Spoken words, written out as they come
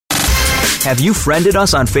Have you friended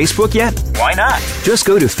us on Facebook yet? Why not? Just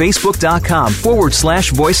go to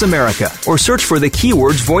facebook.com/Voice America or search for the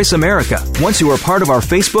keywords Voice America. Once you are part of our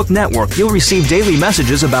Facebook network, you'll receive daily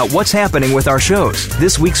messages about what's happening with our shows,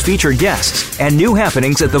 this week's featured guests, and new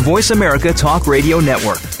happenings at the Voice America Talk Radio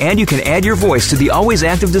Network. And you can add your voice to the always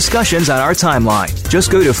active discussions on our timeline. Just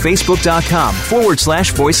go to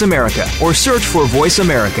facebook.com/Voice America or search for Voice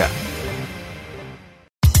America.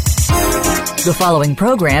 The following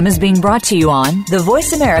program is being brought to you on the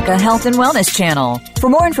Voice America Health and Wellness Channel. For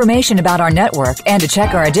more information about our network and to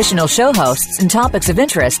check our additional show hosts and topics of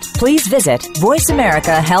interest, please visit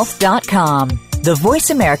voiceamericahealth.com. The Voice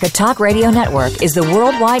America Talk Radio Network is the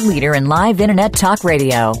worldwide leader in live Internet talk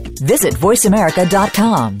radio. Visit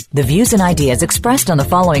voiceamerica.com. The views and ideas expressed on the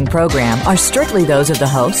following program are strictly those of the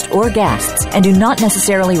host or guests and do not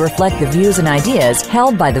necessarily reflect the views and ideas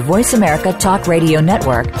held by the Voice America Talk Radio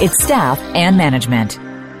Network, its staff, and management.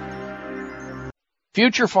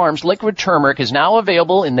 Future Farms liquid turmeric is now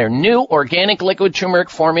available in their new organic liquid turmeric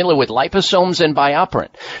formula with liposomes and BioPerine.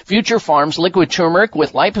 Future Farms liquid turmeric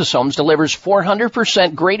with liposomes delivers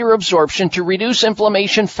 400% greater absorption to reduce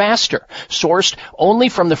inflammation faster. Sourced only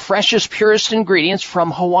from the freshest, purest ingredients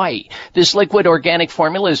from Hawaii. This liquid organic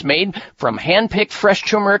formula is made from hand-picked fresh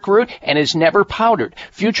turmeric root and is never powdered.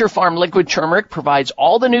 Future Farm liquid turmeric provides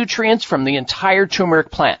all the nutrients from the entire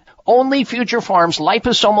turmeric plant. Only Future Farms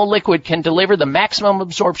liposomal liquid can deliver the maximum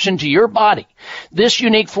absorption to your body. This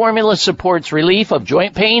unique formula supports relief of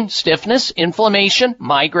joint pain, stiffness, inflammation,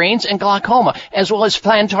 migraines, and glaucoma, as well as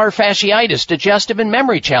plantar fasciitis, digestive and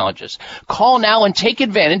memory challenges. Call now and take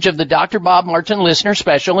advantage of the Dr. Bob Martin listener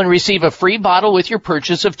special and receive a free bottle with your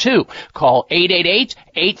purchase of 2. Call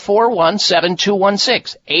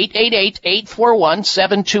 888-841-7216.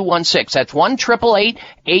 888-841-7216. That's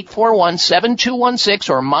 1-888-841-7216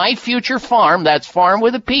 or MyFutureFarm, that's farm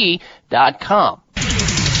with a P.com.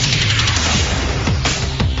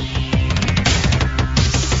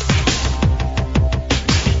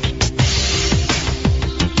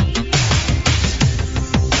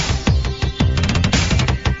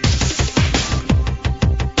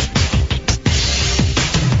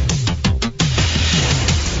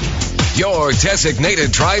 Your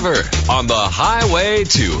designated driver on the highway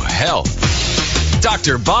to health.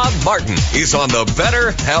 Dr. Bob Martin is on the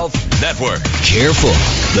Better Health Network. Careful.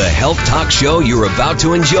 The health talk show you're about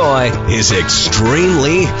to enjoy is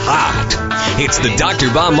extremely hot. It's the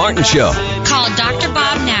Dr. Bob Martin Show. Call Dr.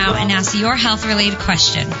 Bob now and ask your health-related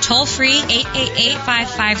question. Toll free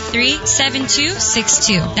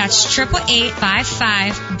 888-553-7262. That's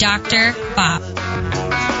 888-55-Dr. Bob.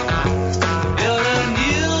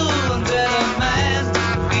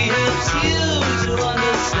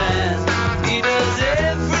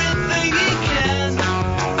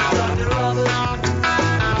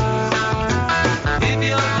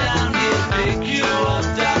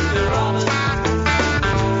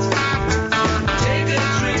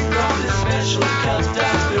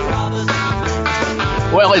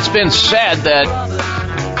 Well, it's been said that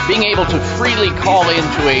being able to freely call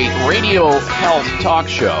into a radio health talk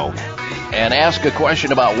show and ask a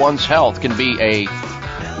question about one's health can be a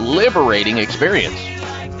liberating experience.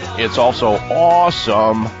 It's also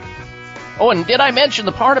awesome. Oh, and did I mention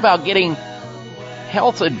the part about getting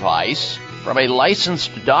health advice from a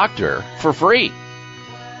licensed doctor for free?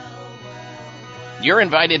 You're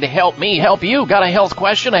invited to help me help you. Got a health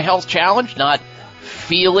question, a health challenge, not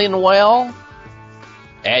feeling well,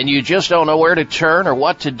 and you just don't know where to turn or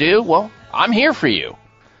what to do? Well, I'm here for you.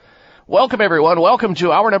 Welcome, everyone. Welcome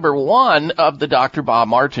to hour number 1 of the Dr. Bob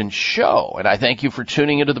Martin Show, and I thank you for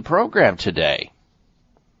tuning into the program today.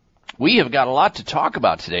 We have got a lot to talk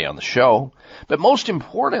about today on the show, but most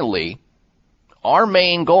importantly, our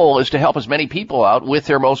main goal is to help as many people out with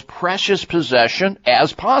their most precious possession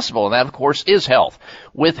as possible, and that, of course, is health.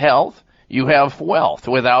 With health, you have wealth.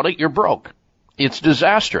 Without it, you're broke. It's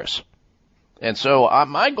disastrous. And so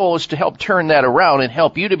my goal is to help turn that around and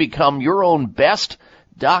help you to become your own best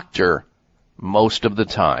doctor most of the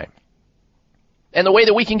time. And the way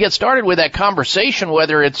that we can get started with that conversation,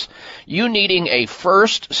 whether it's you needing a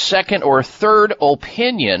first, second, or third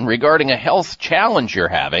opinion regarding a health challenge you're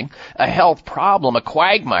having, a health problem, a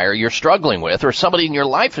quagmire you're struggling with, or somebody in your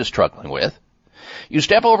life is struggling with, you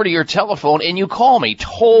step over to your telephone and you call me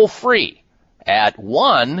toll free at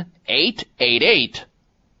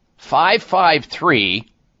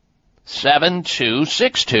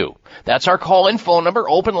 1-888-553-7262. That's our call-in phone number,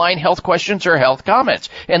 open line health questions or health comments.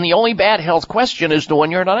 And the only bad health question is the one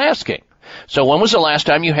you're not asking. So when was the last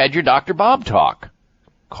time you had your Dr. Bob talk?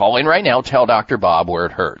 Call in right now, tell Dr. Bob where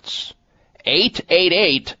it hurts.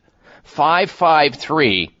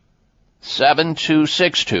 888-553-7262.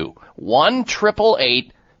 7262.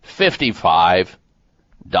 1-888-55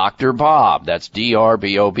 Dr. Bob. That's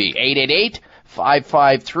DRBOB.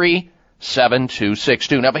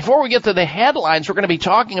 888-553-7262. Now, before we get to the headlines we're going to be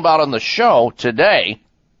talking about on the show today,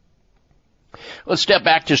 let's step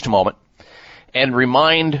back just a moment and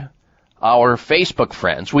remind our Facebook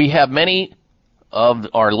friends. We have many of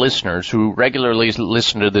our listeners who regularly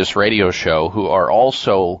listen to this radio show who are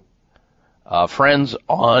also friends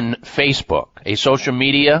on Facebook, a social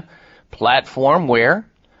media platform where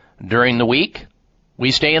during the week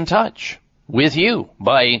we stay in touch with you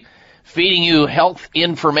by feeding you health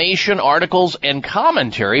information, articles, and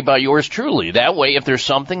commentary by yours truly. That way, if there's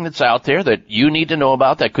something that's out there that you need to know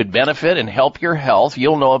about that could benefit and help your health,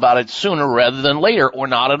 you'll know about it sooner rather than later, or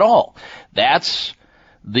not at all. That's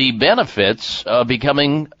the benefits of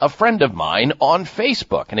becoming a friend of mine on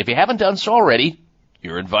Facebook. And if you haven't done so already,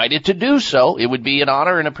 you're invited to do so. It would be an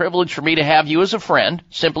honor and a privilege for me to have you as a friend.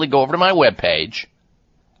 Simply go over to my webpage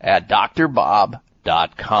at drbob.com.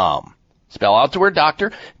 Spell out the word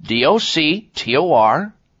doctor,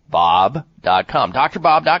 D-O-C-T-O-R, bob.com.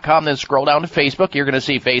 drbob.com, then scroll down to Facebook. You're going to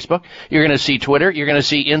see Facebook. You're going to see Twitter. You're going to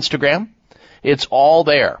see Instagram. It's all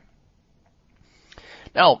there.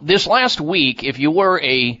 Now, this last week, if you were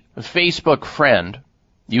a Facebook friend,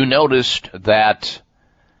 you noticed that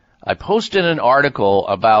I posted an article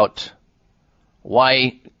about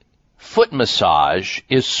why foot massage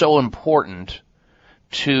is so important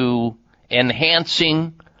to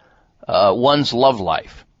enhancing one's love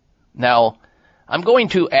life. Now, I'm going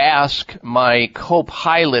to ask my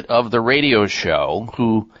co-pilot of the radio show,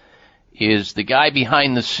 who is the guy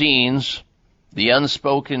behind the scenes, the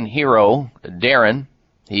unspoken hero, Darren.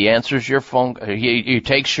 He answers your phone, he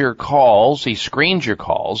takes your calls, he screens your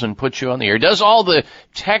calls and puts you on the air. He does all the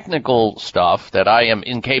technical stuff that I am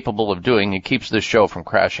incapable of doing and keeps this show from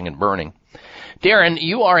crashing and burning. Darren,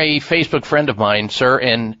 you are a Facebook friend of mine, sir,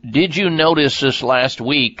 and did you notice this last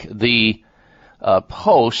week the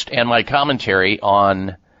post and my commentary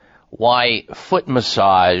on why foot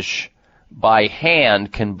massage by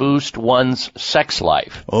hand can boost one's sex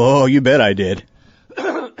life? Oh, you bet I did.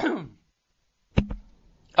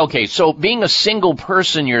 Okay, so being a single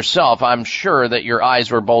person yourself, I'm sure that your eyes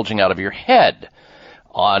were bulging out of your head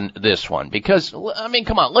on this one. Because, I mean,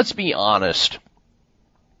 come on, let's be honest.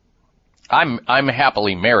 I'm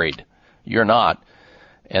happily married. You're not.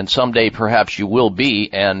 And someday perhaps you will be.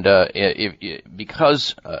 And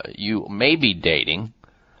because you may be dating,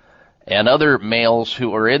 and other males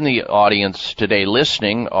who are in the audience today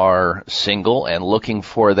listening are single and looking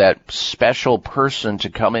for that special person to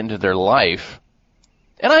come into their life.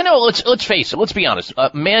 And I know, let's face it, let's be honest.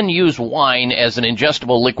 Men use wine as an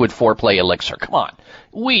ingestible liquid foreplay elixir. Come on.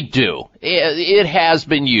 We do. It has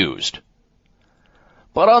been used.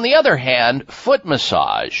 But on the other hand, foot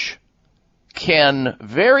massage can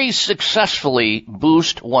very successfully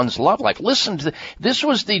boost one's love life. Listen to this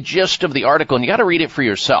was the gist of the article, and you got to read it for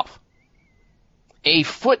yourself. A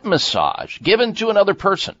foot massage given to another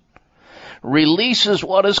person releases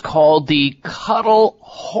what is called the cuddle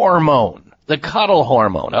hormone. The cuddle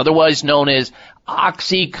hormone, otherwise known as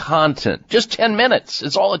OxyContin. Just 10 minutes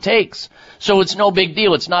is all it takes. So it's no big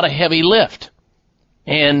deal. It's not a heavy lift.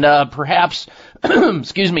 And perhaps,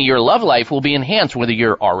 your love life will be enhanced, whether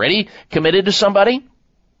you're already committed to somebody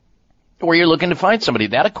or you're looking to find somebody.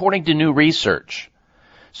 That, according to new research,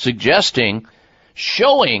 showing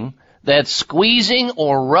that squeezing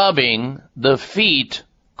or rubbing the feet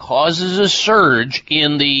causes a surge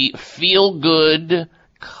in the feel-good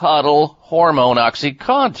cuddle hormone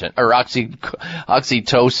OxyContin, or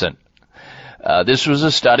oxytocin. This was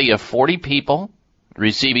a study of 40 people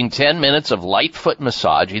receiving 10 minutes of light foot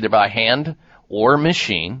massage, either by hand or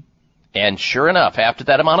machine. And sure enough, after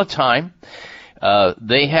that amount of time,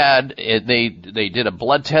 they did a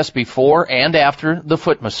blood test before and after the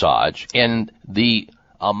foot massage, and the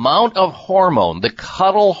amount of hormone, the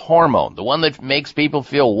cuddle hormone, the one that makes people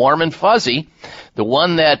feel warm and fuzzy, the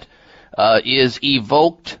one that is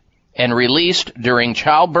evoked and released during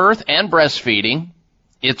childbirth and breastfeeding.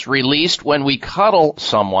 It's released when we cuddle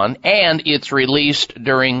someone, and it's released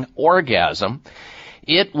during orgasm.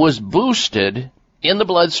 It was boosted in the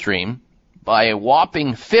bloodstream by a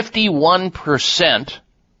whopping 51%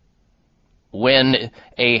 when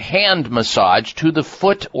a hand massage to the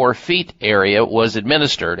foot or feet area was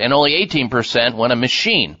administered, and only 18% when a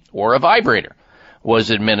machine or a vibrator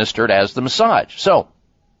was administered as the massage. So,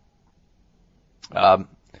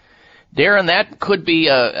 Darren, that could be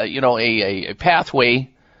a pathway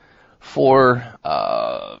for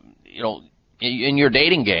in your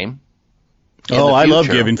dating game. Oh, I love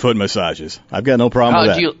giving foot massages. I've got no problem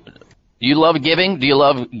with that. You love giving? Do you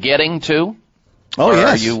love getting too? Oh, or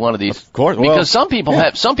yes. Are you one of these? Of course. Because some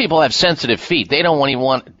people have sensitive feet. They don't even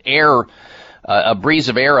want air, a breeze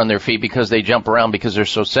of air on their feet because they jump around because they're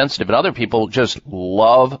so sensitive. And other people just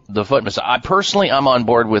love the foot massage. I'm on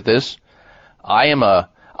board with this. In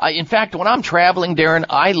fact, when I'm traveling, Darren,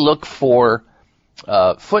 I look for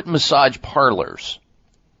foot massage parlors.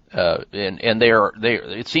 And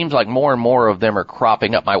it seems like more and more of them are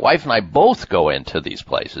cropping up. My wife and I both go into these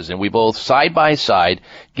places, and we both side by side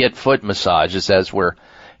get foot massages as we're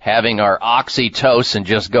having our oxytocin and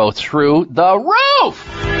just go through the roof.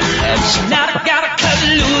 And now I gotta cut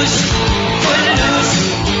loose.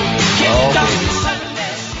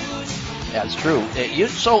 That's true.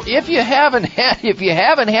 So if you haven't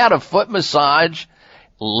had a foot massage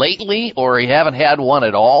lately, or you haven't had one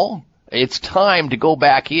at all, it's time to go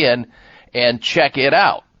back in and check it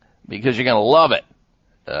out because you're going to love it.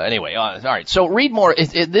 Anyway, all right. So read more.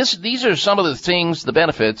 These are some of the things, the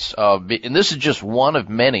benefits of, and this is just one of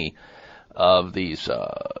many of these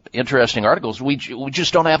interesting articles. We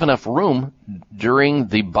just don't have enough room during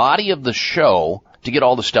the body of the show to get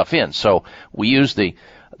all the stuff in. So we use the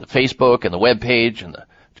Facebook and the web page and the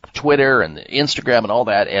Twitter and the Instagram and all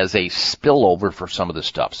that as a spillover for some of this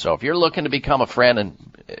stuff. So if you're looking to become a friend and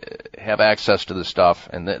have access to this stuff,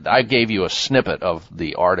 and I gave you a snippet of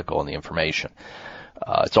the article and the information.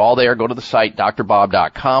 It's all there. Go to the site,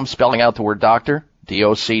 drbob.com, spelling out the word doctor,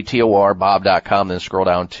 D-O-C-T-O-R, bob.com, then scroll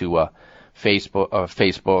down to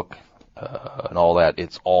Facebook and all that.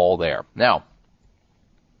 It's all there. Now,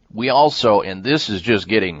 we also, and this is just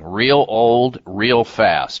getting real old real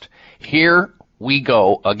fast, here we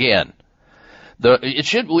go again.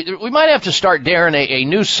 We might have to start, Darren, a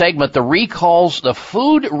new segment, the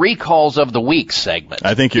food recalls of the week segment.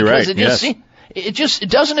 I think you're right.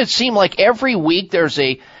 Doesn't it seem like every week there's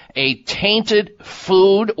a tainted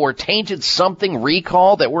food or tainted something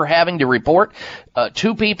recall that we're having to report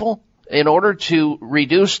to people in order to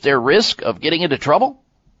reduce their risk of getting into trouble?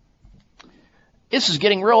 This is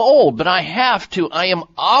getting real old, but I am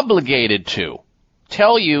obligated to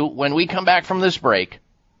tell you when we come back from this break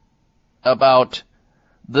about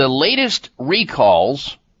the latest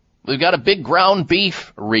recalls. We've got a big ground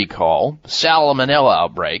beef recall, salmonella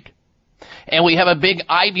outbreak, and we have a big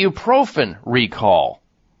ibuprofen recall.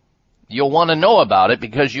 You'll want to know about it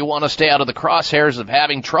because you want to stay out of the crosshairs of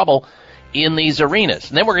having trouble in these arenas.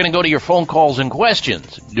 And then we're going to go to your phone calls and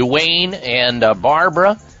questions. Dwayne and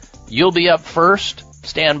Barbara, you'll be up first.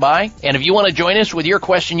 Stand by. And if you want to join us with your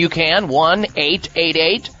question, you can.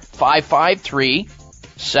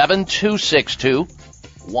 1-888-553-7262.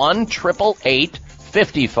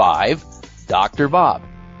 1-888-55 Dr. Bob.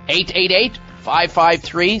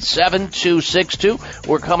 888-553-7262.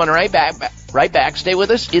 We're coming right back. Stay with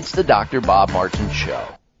us. It's the Dr. Bob Martin Show.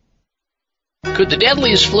 Could the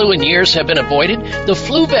deadliest flu in years have been avoided? The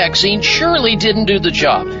flu vaccine surely didn't do the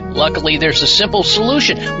job. Luckily, there's a simple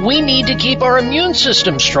solution. We need to keep our immune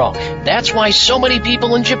system strong. That's why so many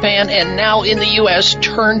people in Japan and now in the U.S.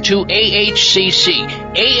 turn to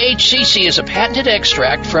AHCC. AHCC is a patented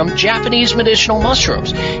extract from Japanese medicinal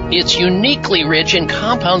mushrooms. It's uniquely rich in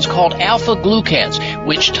compounds called alpha-glucans,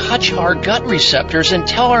 which touch our gut receptors and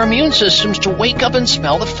tell our immune systems to wake up and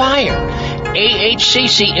smell the fire.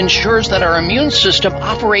 AHCC ensures that our immune system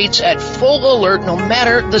operates at full alert no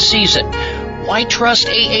matter the season. Why trust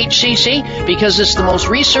AHCC? Because it's the most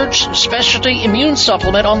researched specialty immune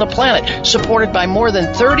supplement on the planet, supported by more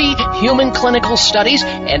than 30 human clinical studies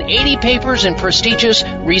and 80 papers in prestigious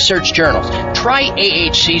research journals. Try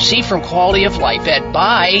AHCC from Quality of Life at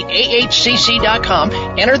buyahcc.com.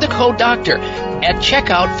 Enter the code DOCTOR at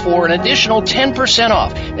checkout for an additional 10%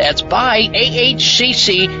 off. That's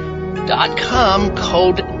buyahcc.com,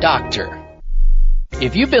 code DOCTOR.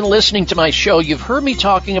 If you've been listening to my show, you've heard me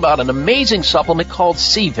talking about an amazing supplement called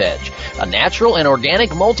C-Veg, a natural and organic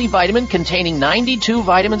multivitamin containing 92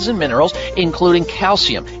 vitamins and minerals, including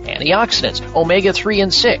calcium, antioxidants, omega-3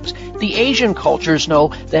 and 6. The Asian cultures know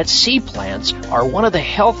that sea plants are one of the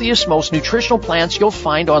healthiest, most nutritional plants you'll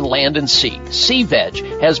find on land and sea. C-Veg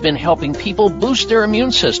has been helping people boost their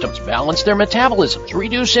immune systems, balance their metabolisms,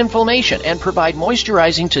 reduce inflammation, and provide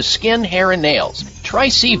moisturizing to skin, hair, and nails. Try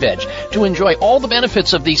C-Veg to enjoy all the benefits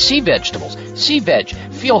of these sea vegetables. C-Veg.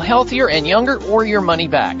 Feel healthier and younger or your money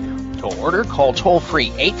back. To order, call toll-free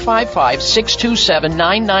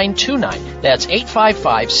 855-627-9929. That's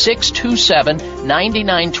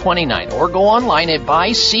 855-627-9929. Or go online at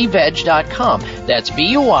buycveg.com. That's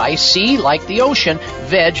B-U-I-C, like the ocean,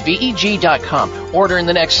 veg, V-E-G.com. Order in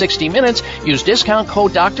the next 60 minutes. Use discount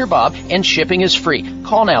code Dr. Bob, and shipping is free.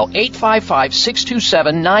 Call now,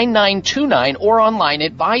 855-627-9929, or online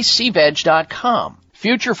at buycveg.com.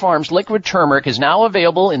 Future Farms liquid turmeric is now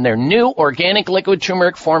available in their new organic liquid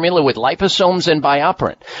turmeric formula with liposomes and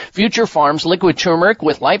bioperine. Future Farms liquid turmeric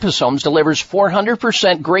with liposomes delivers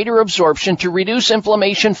 400% greater absorption to reduce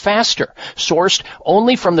inflammation faster. Sourced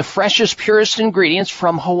only from the freshest, purest ingredients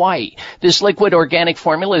from Hawaii. This liquid organic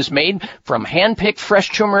formula is made from hand-picked fresh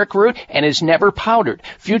turmeric root and is never powdered.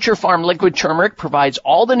 Future Farm liquid turmeric provides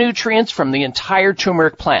all the nutrients from the entire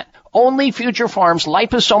turmeric plant. Only Future Farms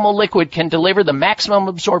liposomal liquid can deliver the maximum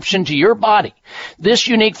absorption to your body. This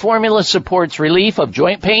unique formula supports relief of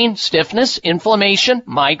joint pain, stiffness, inflammation,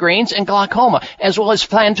 migraines, and glaucoma, as well as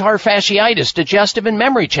plantar fasciitis, digestive and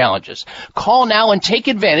memory challenges. Call now and take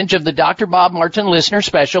advantage of the Dr. Bob Martin listener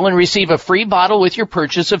special and receive a free bottle with your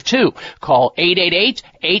purchase of 2. Call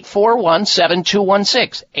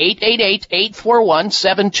 888-841-7216.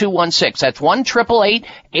 888-841-7216. That's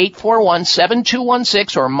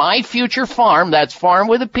 1-888-841-7216 or MyFutureFarm, that's farm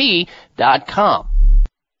with a P.com.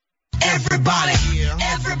 Everybody,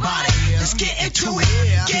 let's get into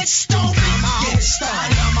it. Get stoked, get it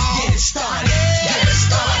started, get it started, get it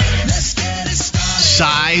started. Let's get it started.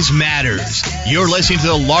 Size matters. You're listening to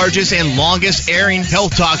the largest and longest airing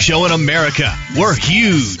health talk show in America. We're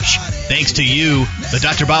huge. Thanks to you, the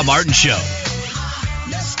Dr. Bob Martin Show.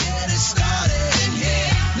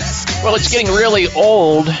 Well, it's getting really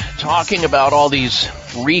old talking about all these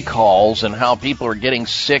recalls and how people are getting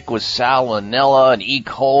sick with salmonella and E.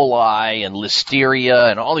 coli and listeria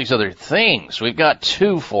and all these other things. We've got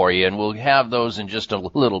 2 for you, and we'll have those in just a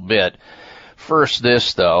little bit. First,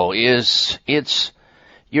 this, though, it's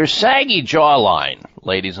your saggy jawline,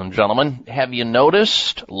 ladies and gentlemen. Have you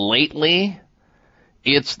noticed lately?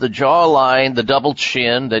 It's the jawline, the double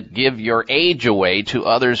chin that give your age away to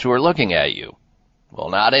others who are looking at you. Well,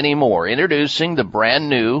 not anymore. Introducing the brand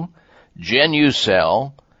new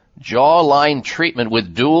Genucell jawline treatment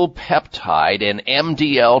with dual peptide and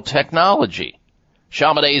MDL technology.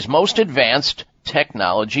 Chamonix's most advanced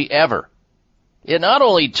technology ever. It not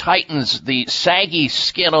only tightens the saggy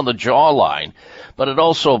skin on the jawline, but it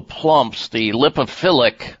also plumps the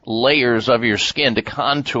lipophilic layers of your skin to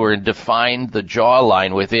contour and define the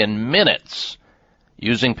jawline within minutes.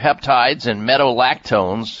 Using peptides and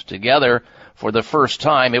metolactones together for the first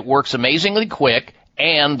time, it works amazingly quick,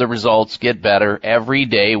 and the results get better every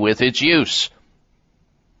day with its use.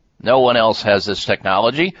 No one else has this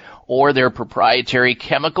technology or their proprietary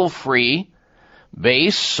chemical-free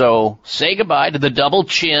base, so say goodbye to the double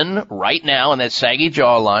chin right now and that saggy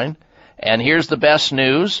jawline. And here's the best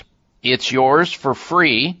news. It's yours for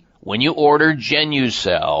free when you order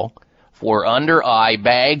Genucell for under-eye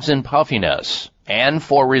bags and puffiness. And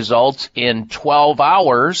for results in 12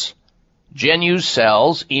 hours,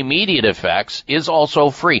 Genucell's immediate effects is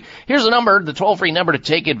also free. Here's the number, the toll-free number to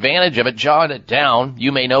take advantage of it. Jot it down.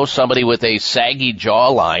 You may know somebody with a saggy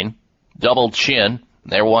jawline, double chin.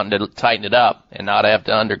 They're wanting to tighten it up and not have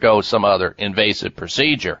to undergo some other invasive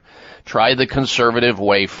procedure. Try the conservative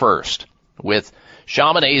way first with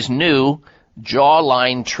Chamonix's new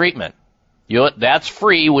jawline treatment. That's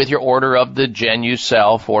free with your order of the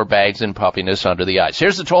Genucell for bags and puffiness under the eyes.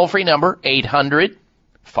 Here's the toll-free number,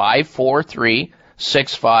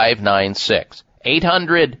 800-543-6596.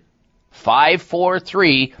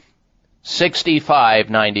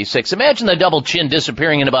 800-543-6596. Imagine the double chin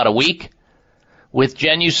disappearing in about a week with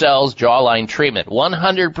Genucell's jawline treatment.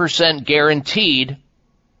 100% guaranteed.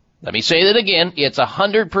 Let me say that again. It's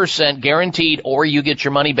 100% guaranteed, or you get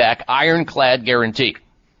your money back. Ironclad guarantee.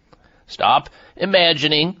 Stop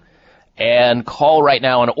imagining and call right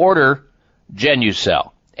now and order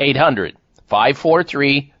Genucell.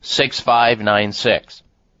 800-543-6596.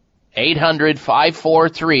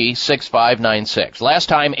 800-543-6596. Last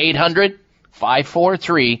time,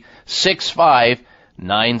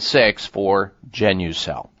 800-543-6596 for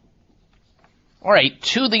Genucell. All right,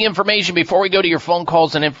 to the information before we go to your phone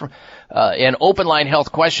calls and open line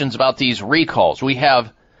health questions about these recalls. We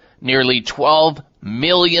have nearly 12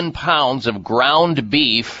 million pounds of ground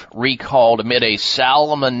beef recalled amid a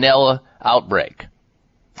salmonella outbreak.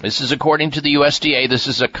 This is according to the USDA. This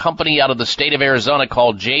is a company out of the state of Arizona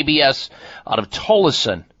called JBS out of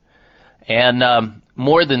Tolleson. And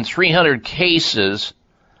more than 300 cases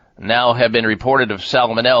now have been reported of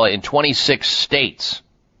salmonella in 26 states.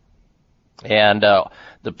 And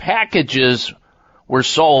The packages were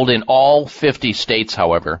sold in all 50 states,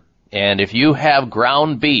 however, and if you have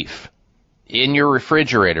ground beef in your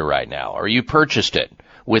refrigerator right now, or you purchased it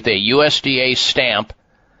with a USDA stamp,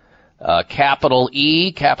 capital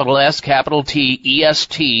E, capital S, capital T,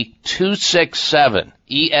 EST 267,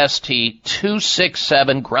 EST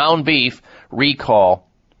 267 ground beef recall,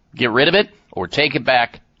 get rid of it or take it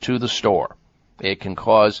back to the store. It can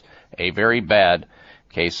cause a very bad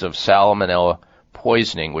case of salmonella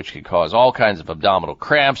poisoning, which could cause all kinds of abdominal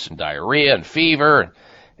cramps and diarrhea and fever,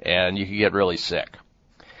 and you can get really sick.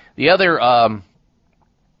 The other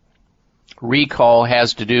recall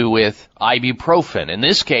has to do with ibuprofen. In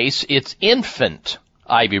this case, it's infant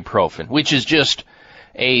ibuprofen, which is just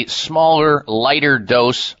a smaller, lighter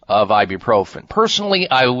dose of ibuprofen. Personally,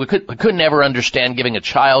 I could never understand giving a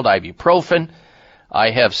child ibuprofen.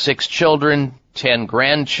 I have 6 children, 10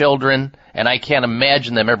 grandchildren, and I can't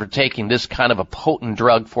imagine them ever taking this kind of a potent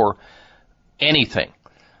drug for anything.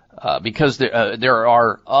 Because there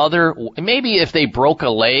are other, maybe if they broke a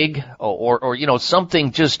leg or you know,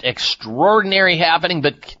 something just extraordinary happening,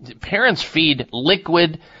 but parents feed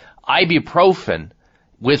liquid ibuprofen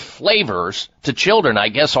with flavors to children, I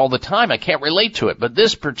guess, all the time. I can't relate to it. But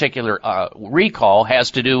this particular recall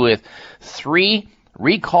has to do with 3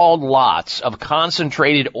 recalled lots of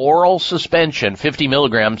concentrated oral suspension, 50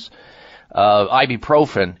 milligrams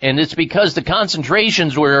ibuprofen, and it's because the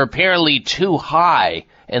concentrations were apparently too high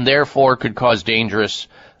and therefore could cause dangerous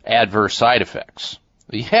adverse side effects.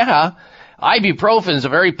 Yeah, ibuprofen is a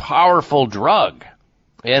very powerful drug,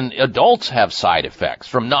 and adults have side effects,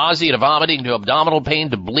 from nausea to vomiting to abdominal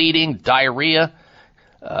pain to bleeding, diarrhea,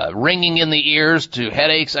 ringing in the ears to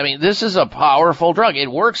headaches. I mean, this is a powerful drug. It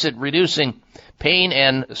works at reducing pain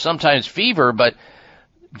and sometimes fever, but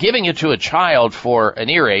giving it to a child for an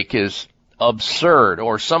earache is absurd,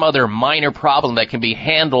 or some other minor problem that can be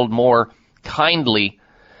handled more kindly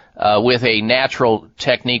with a natural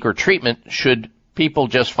technique or treatment should people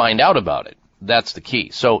just find out about it. That's the key.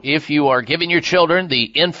 So if you are giving your children the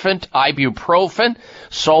infant ibuprofen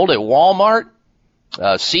sold at Walmart,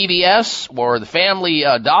 CVS, or the Family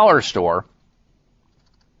Dollar Store,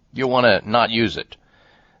 you want to not use it.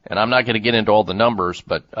 And I'm not going to get into all the numbers,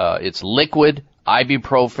 but it's liquid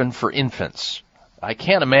ibuprofen for infants. I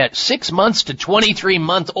can't imagine. 6 months to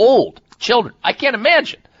 23-month-old children. I can't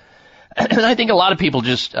imagine. And I think a lot of people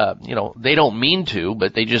just, they don't mean to,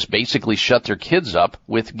 but they just basically shut their kids up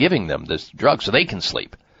with giving them this drug so they can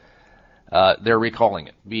sleep. They're recalling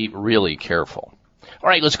it. Be really careful. All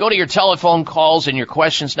right, let's go to your telephone calls and your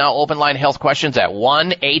questions now. Open line health questions at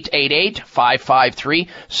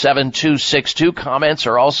 1-888-553-7262. Comments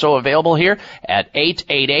are also available here at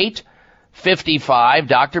 888-55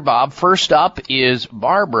 Dr. Bob. First up is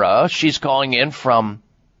Barbara. She's calling in from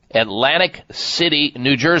Atlantic City,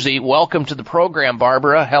 New Jersey. Welcome to the program,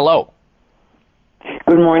 Barbara. Hello.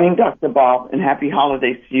 Good morning, Dr. Bob, and happy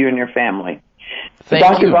holidays to you and your family. Thank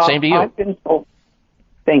Dr. you. Bob, same to you.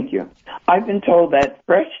 Thank you. I've been told that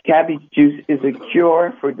fresh cabbage juice is a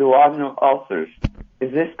cure for duodenal ulcers.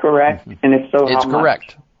 Is this correct? And if so, it's how much?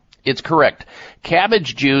 Correct. It's correct.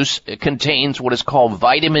 Cabbage juice contains what is called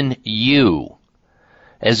vitamin U,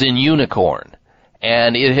 as in unicorn,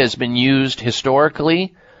 and it has been used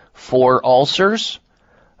historically for ulcers.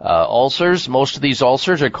 Most of these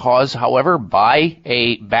ulcers are caused, however, by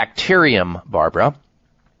a bacterium, Barbara,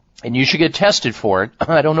 and you should get tested for it.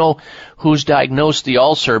 I don't know who's diagnosed the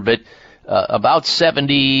ulcer, but about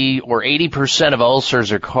 70 or 80% of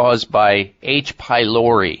ulcers are caused by H.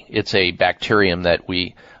 pylori. It's a bacterium that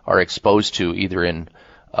we are exposed to either in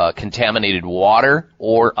contaminated water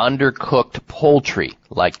or undercooked poultry,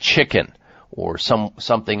 like chicken or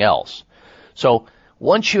something else. So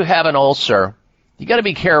once you have an ulcer, you got to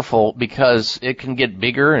be careful because it can get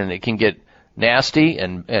bigger and it can get nasty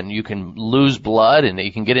and you can lose blood and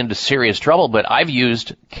you can get into serious trouble. But I've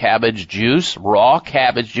used cabbage juice, raw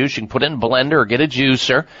cabbage juice. You can put it in a blender or get a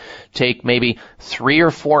juicer. Take maybe 3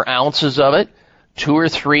 or 4 ounces of it, 2 or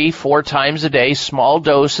 3, 4 times a day, small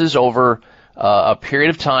doses over a period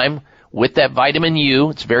of time with that vitamin U.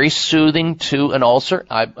 It's very soothing to an ulcer.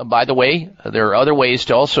 By the way, there are other ways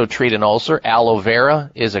to also treat an ulcer. Aloe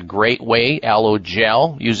vera is a great way, aloe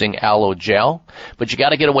gel, using aloe gel. But you got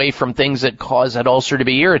to get away from things that cause that ulcer to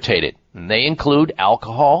be irritated. And they include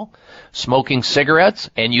alcohol, smoking cigarettes,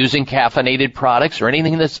 and using caffeinated products or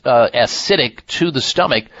anything that's acidic to the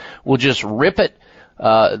stomach will just rip it,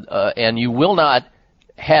 and you will not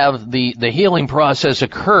have the healing process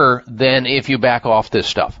occur then if you back off this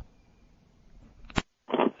stuff.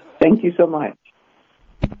 Thank you so much.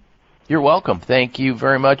 You're welcome. Thank you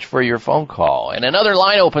very much for your phone call. And another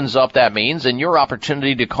line opens up, that means, and your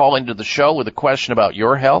opportunity to call into the show with a question about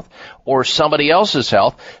your health or somebody else's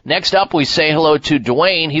health. Next up, we say hello to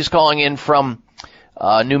Dwayne. He's calling in from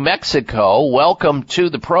New Mexico. Welcome to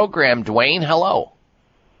the program, Dwayne. Hello.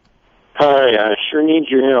 Hi, I sure need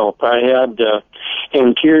your help. I had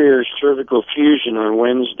anterior cervical fusion on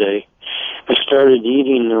Wednesday. I started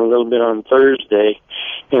eating a little bit on Thursday,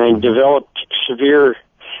 and I developed severe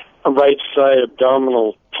right side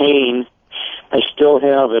abdominal pain. I still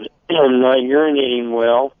have it. I'm not urinating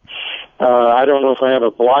well. I don't know if I have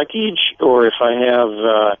a blockage or if I have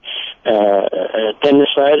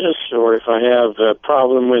appendicitis or if I have a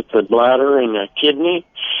problem with the bladder and the kidney.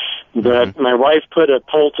 But my wife put a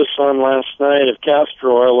poultice on last night of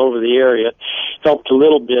castor oil over the area. Helped a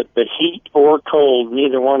little bit, but heat or cold,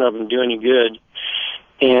 neither one of them do any good.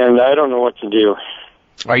 And I don't know what to do.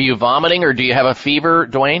 Are you vomiting or do you have a fever,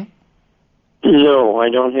 Dwayne? No,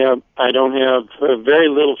 I don't have very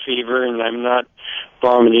little fever, and I'm not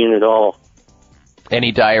vomiting at all.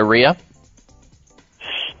 Any diarrhea?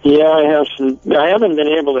 Yeah, I have some. I haven't been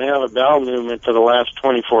able to have a bowel movement for the last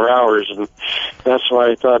 24 hours, and that's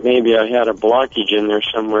why I thought maybe I had a blockage in there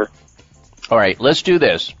somewhere. All right, let's do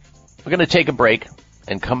this. We're going to take a break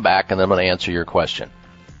and come back, and then I'm going to answer your question.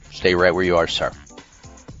 Stay right where you are, sir.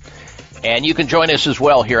 And you can join us as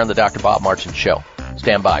well here on the Dr. Bob Martin Show.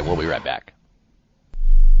 Stand by. We'll be right back.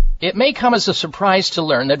 It may come as a surprise to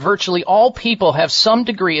learn that virtually all people have some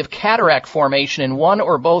degree of cataract formation in one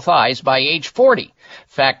or both eyes by age 40.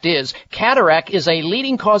 Fact is, cataract is a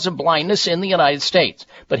leading cause of blindness in the United States.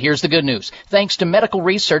 But here's the good news. Thanks to medical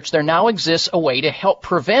research, there now exists a way to help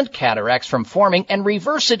prevent cataracts from forming and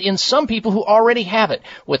reverse it in some people who already have it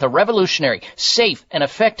with a revolutionary, safe, and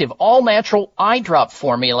effective all-natural eye drop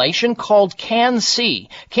formulation called Can-C.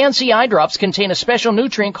 Can-C eye drops contain a special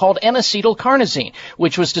nutrient called N-acetylcarnosine,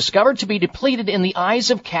 which was discovered to be depleted in the eyes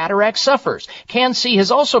of cataract sufferers. Can-C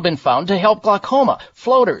has also been found to help glaucoma,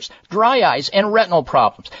 floaters, dry eyes, and retinal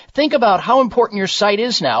problems. Think about how important your sight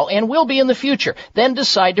is now and will be in the future. Then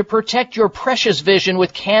decide to protect your precious vision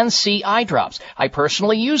with Can-C eye drops. I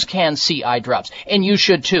personally use Can-C eye drops, and you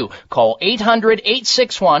should too. Call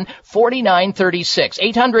 800-861-4936.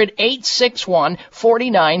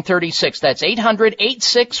 800-861-4936. That's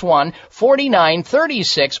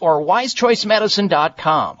 800-861-4936 or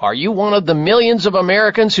wisechoicemedicine.com. Are you one of the millions of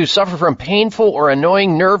Americans who suffer from painful or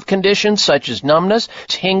annoying nerve conditions such as numbness,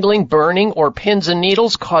 tingling, burning, or pins and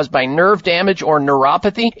needles caused by nerve damage or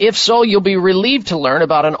neuropathy? If so, you'll be relieved to learn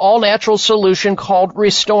about an all-natural solution called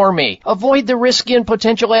Restore Me. Avoid the risky and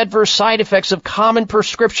potential adverse side effects of common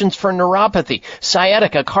prescriptions for neuropathy,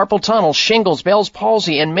 sciatica, carpal tunnel, shingles, Bell's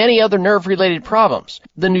palsy, and many other nerve-related problems.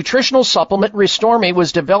 The nutritional supplement Restore Me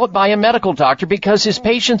was developed by a medical doctor because his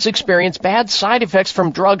patients experience bad side effects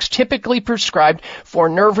from drugs typically prescribed for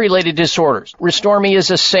nerve-related disorders. Restore Me is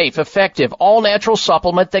a safe, effective, all-natural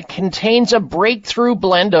supplement that contains a breakthrough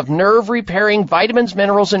blend of nerve-repairing vitamins,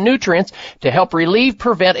 minerals, and nutrients to help relieve,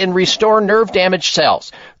 prevent, and restore nerve-damaged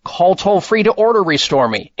cells. Call toll-free to order Restore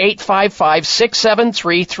Me,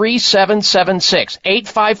 855-673-3776,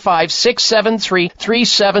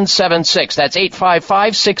 855-673-3776. That's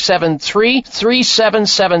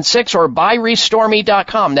 855-673-3776 or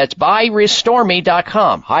buyrestoreme.com. That's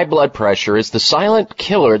buyrestoreme.com. High blood pressure is the silent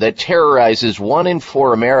killer that terrorizes 1 in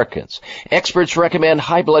 4 Americans. Experts recommend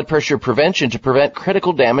high blood pressure prevention to prevent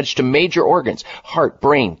critical damage to major organs, heart,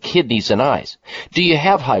 brain, kidneys, and eyes. Do you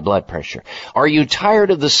have high blood pressure? Are you tired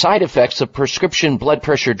of the side effects of prescription blood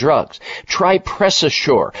pressure drugs? Try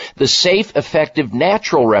PressAssure, the safe, effective,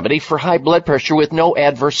 natural remedy for high blood pressure with no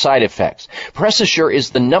adverse side effects. PressAssure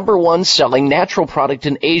is the #1 selling natural product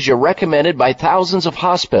in Asia, recommended by thousands of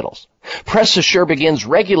hospitals. PressAssure begins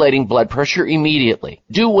regulating blood pressure immediately.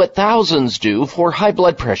 Do what thousands do for high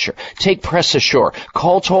blood pressure. Take PressAssure.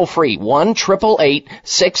 Call toll-free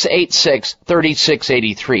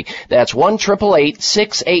 1-888-686-3683. That's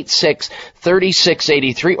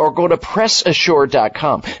 1-888-686-3683 or go to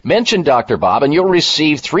PressAssure.com. Mention Dr. Bob and you'll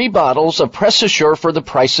receive 3 bottles of PressAssure for the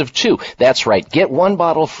price of 2. That's right. Get 1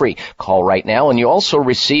 bottle free. Call right now and you also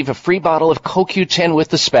receive a free bottle of CoQ10 with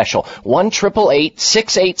the special.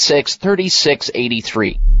 1-888-686-3683.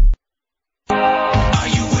 Are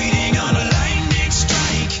you waiting on a lightning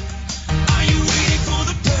strike? Are you waiting for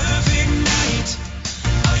the perfect night?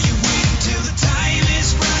 Are you waiting till the time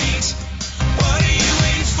is right? What are you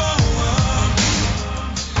waiting for?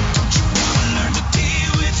 Don't you want to learn to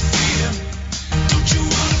deal with fear? Don't you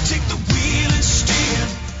want to take the wheel and steer?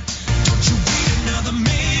 Don't you wait another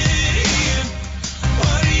minute here?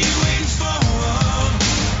 What are you waiting for?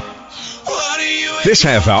 What are you waiting for? This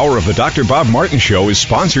half hour of the Dr. Bob Martin Show is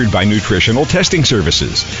sponsored by Nutritional Testing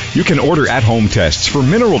Services. You can order at-home tests for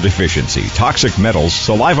mineral deficiency, toxic metals,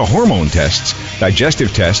 saliva hormone tests,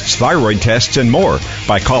 digestive tests, thyroid tests, and more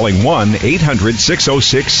by calling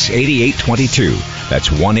 1-800-606-8822. That's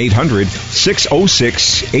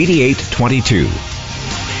 1-800-606-8822.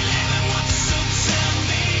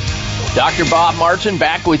 Dr. Bob Martin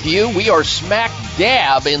back with you. We are smack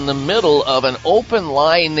dab in the middle of an open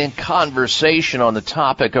line conversation on the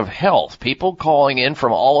topic of health. People calling in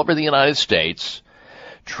from all over the United States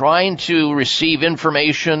trying to receive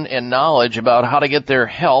information and knowledge about how to get their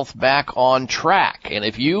health back on track. And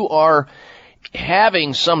if you are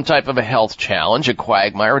having some type of a health challenge, a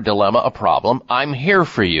quagmire, a dilemma, a problem, I'm here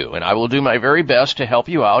for you, and I will do my very best to help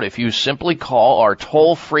you out if you simply call our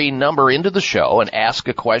toll-free number into the show and ask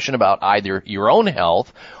a question about either your own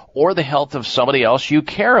health or the health of somebody else you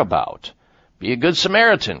care about. Be a good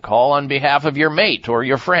Samaritan. Call on behalf of your mate or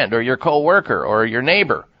your friend or your coworker or your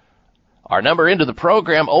neighbor. Our number into the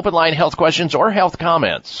program, open line health questions or health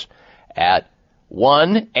comments at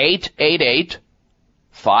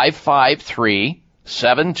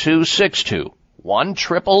 1-888-553-7262.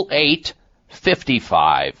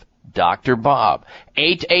 1-888-55 Dr. Bob.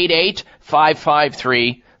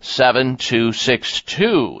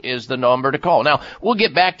 888-553-7262 is the number to call. Now, we'll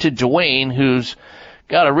get back to Dwayne, who's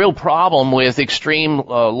got a real problem with extreme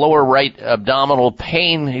lower right abdominal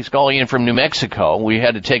pain. He's calling in from New Mexico. We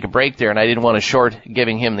had to take a break there, and I didn't want to short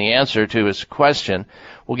giving him the answer to his question.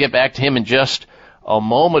 We'll get back to him in just a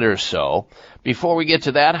moment or so. Before we get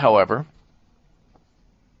to that, however,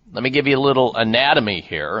 let me give you a little anatomy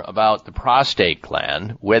here about the prostate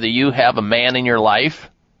gland. Whether you have a man in your life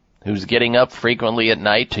who's getting up frequently at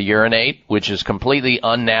night to urinate, which is completely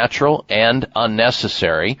unnatural and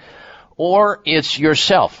unnecessary, or it's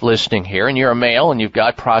yourself listening here and you're a male and you've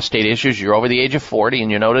got prostate issues, you're over the age of 40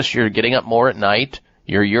 and you notice you're getting up more at night,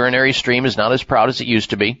 your urinary stream is not as proud as it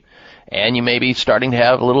used to be, and you may be starting to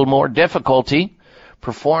have a little more difficulty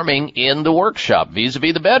performing in the workshop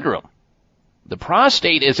vis-a-vis the bedroom. The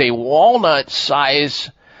prostate is a walnut-size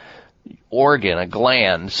organ, a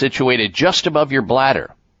gland, situated just above your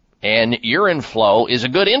bladder, and urine flow is a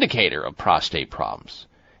good indicator of prostate problems.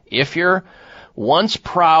 If your once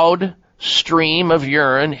proud stream of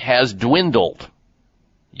urine has dwindled,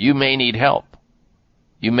 you may need help.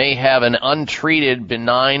 You may have an untreated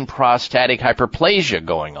benign prostatic hyperplasia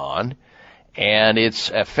going on, and it's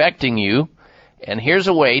affecting you. And here's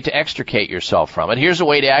a way to extricate yourself from it. Here's a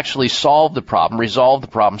way to actually solve the problem, resolve the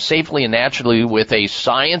problem safely and naturally with a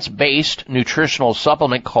science-based nutritional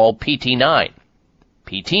supplement called PT9.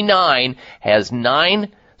 PT9 has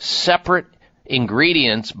 9 separate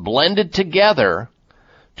ingredients blended together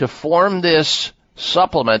to form this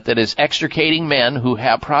supplement that is extricating men who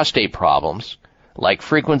have prostate problems, like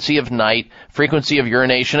frequency of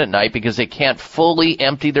urination at night because they can't fully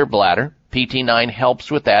empty their bladder. PT9 helps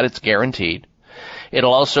with that. It's guaranteed.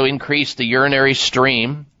 It'll also increase the urinary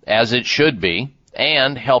stream, as it should be,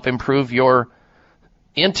 and help improve your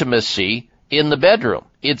intimacy in the bedroom.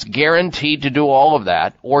 It's guaranteed to do all of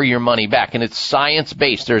that or your money back, and it's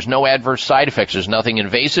science-based. There's no adverse side effects. There's nothing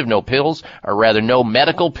invasive, no pills, or rather no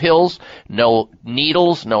medical pills, no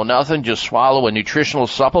needles, no nothing. Just swallow a nutritional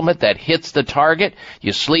supplement that hits the target.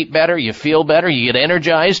 You sleep better, you feel better, you get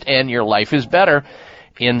energized, and your life is better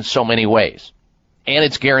in so many ways. And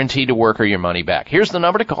it's guaranteed to work or your money back. Here's the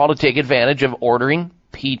number to call to take advantage of ordering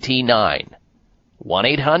PT9.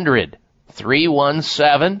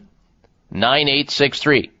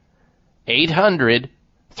 1-800-317-9863.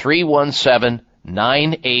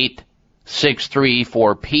 800-317-9863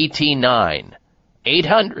 for PT9.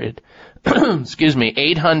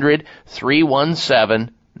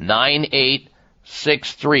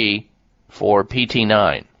 800-317-9863 for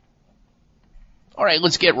PT9. All right,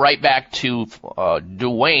 let's get right back to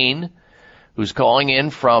Dwayne, who's calling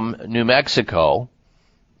in from New Mexico.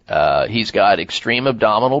 He's got extreme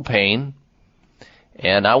abdominal pain,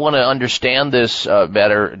 and I want to understand this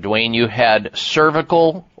better. Dwayne, you had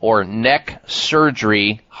cervical or neck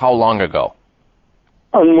surgery how long ago?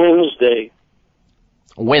 On Wednesday.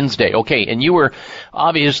 Wednesday, okay. And you were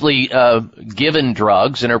obviously given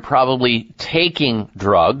drugs and are probably taking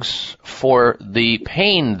drugs for the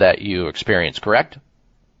pain that you experience, correct?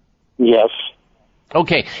 Yes.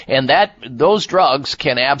 Okay, and those drugs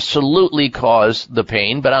can absolutely cause the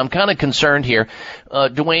pain, but I'm kind of concerned here.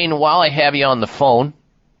 Dwayne, while I have you on the phone,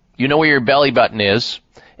 you know where your belly button is,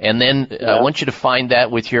 and then I want you to find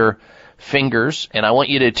that with your fingers, and I want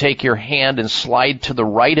you to take your hand and slide to the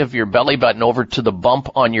right of your belly button over to the bump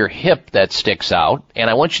on your hip that sticks out. And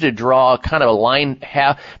I want you to draw kind of a line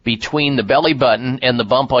between the belly button and the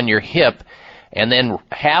bump on your hip, and then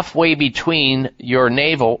halfway between your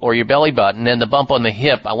navel or your belly button and the bump on the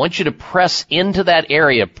hip, I want you to press into that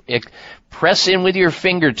area. Press in with your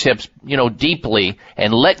fingertips, deeply,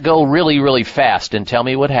 and let go really, really fast, and tell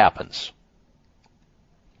me what happens.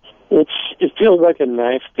 It feels like a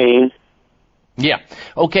knife pain. Yeah.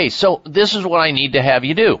 Okay, so this is what I need to have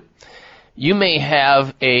you do. You may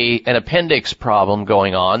have an appendix problem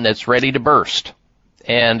going on that's ready to burst.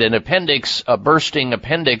 And a bursting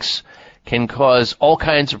appendix can cause all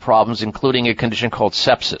kinds of problems, including a condition called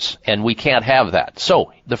sepsis, and we can't have that.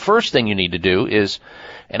 So the first thing you need to do is,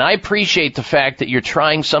 and I appreciate the fact that you're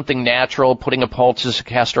trying something natural, putting a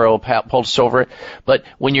castor oil poultice over it, but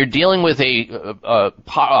when you're dealing with a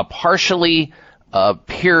partially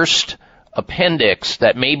pierced appendix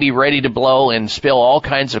that may be ready to blow and spill all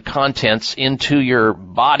kinds of contents into your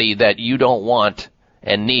body that you don't want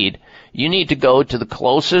and need, you need to go to the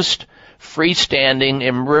closest freestanding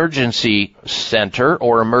emergency center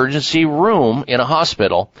or emergency room in a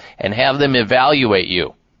hospital and have them evaluate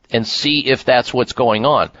you and see if that's what's going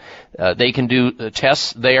on. They can do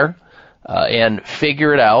tests there and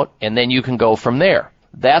figure it out, and then you can go from there.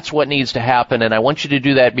 That's what needs to happen, and I want you to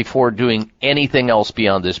do that before doing anything else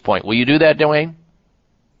beyond this point. Will you do that, Dwayne?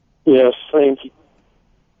 Yes, thank you.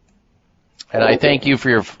 And I thank you for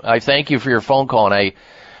your phone call, and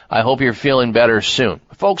I hope you're feeling better soon.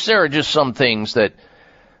 Folks, there are just some things that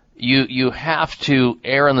you have to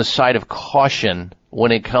err on the side of caution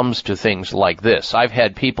when it comes to things like this. I've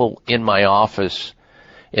had people in my office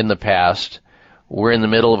in the past were in the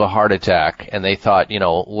middle of a heart attack, and they thought,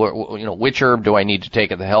 which herb do I need to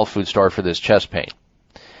take at the health food store for this chest pain?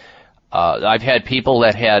 I've had people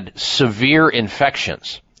that had severe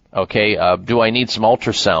infections. Okay, do I need some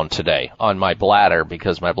ultrasound today on my bladder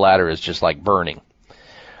because my bladder is just like burning?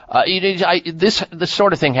 This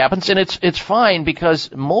sort of thing happens, and it's fine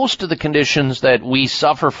because most of the conditions that we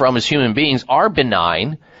suffer from as human beings are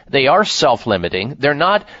benign. They are self-limiting. They're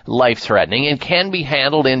not life-threatening and can be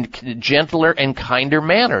handled in gentler and kinder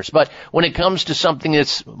manners. But when it comes to something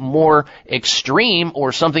that's more extreme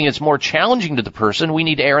or something that's more challenging to the person, we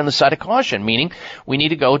need to err on the side of caution, meaning we need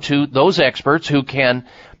to go to those experts who can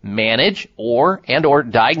manage or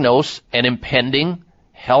diagnose an impending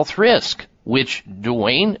health risk, which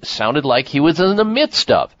Dwayne sounded like he was in the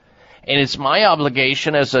midst of. And it's my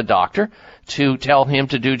obligation as a doctor to tell him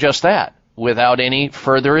to do just that without any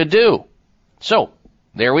further ado. So,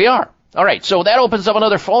 there we are. All right, so that opens up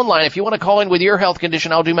another phone line. If you want to call in with your health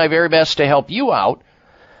condition, I'll do my very best to help you out.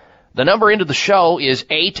 The number into the show is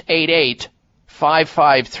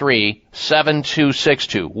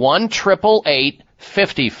 888-553-7262.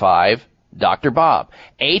 1-888-55 Dr. Bob.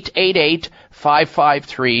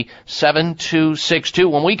 888-553-7262.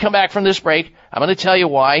 When we come back from this break, I'm going to tell you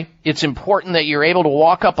why it's important that you're able to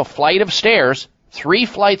walk up a flight of stairs, 3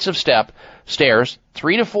 flights of stairs,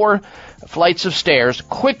 3 to 4 flights of stairs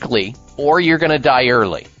quickly, or you're going to die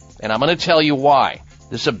early. And I'm going to tell you why.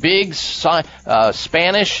 This is a big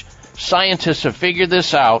Spanish scientists have figured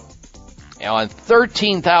this out on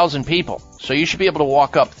 13,000 people. So you should be able to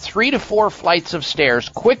walk up 3 to 4 flights of stairs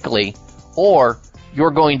quickly, or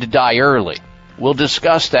you're going to die early. We'll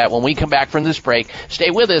discuss that when we come back from this break.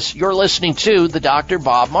 Stay with us. You're listening to the Dr.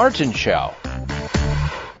 Bob Martin Show.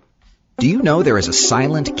 Do you know there is a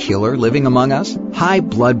silent killer living among us? High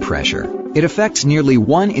blood pressure. It affects nearly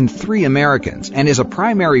 1 in 3 Americans and is a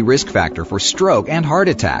primary risk factor for stroke and heart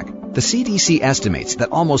attack. The CDC estimates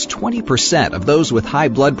that almost 20% of those with high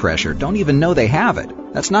blood pressure don't even know they have it.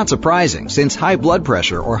 That's not surprising, since high blood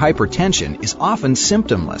pressure or hypertension is often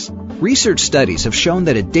symptomless. Research studies have shown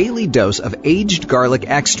that a daily dose of aged garlic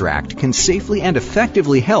extract can safely and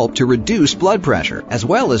effectively help to reduce blood pressure, as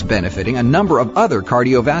well as benefiting a number of other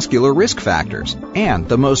cardiovascular risk factors. And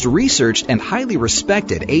the most researched and highly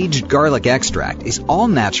respected aged garlic extract is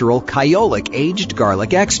all-natural Kyolic aged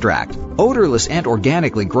garlic extract. Odorless and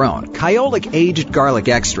organically grown, Kyolic aged garlic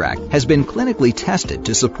extract has been clinically tested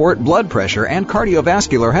to support blood pressure and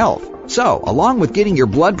cardiovascular health. So, along with getting your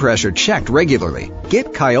blood pressure checked regularly,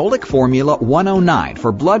 get Kyolic Formula 109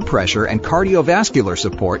 for blood pressure and cardiovascular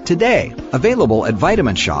support today. Available at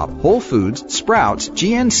Vitamin Shop, Whole Foods, Sprouts,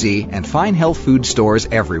 GNC, and fine health food stores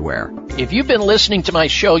everywhere. If you've been listening to my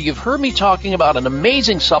show, you've heard me talking about an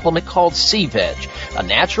amazing supplement called C-Veg, a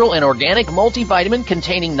natural and organic multivitamin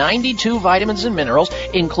containing 92 vitamins and minerals,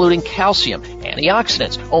 including calcium,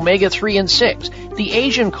 antioxidants, omega-3 and 6, The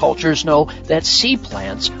Asian cultures know that sea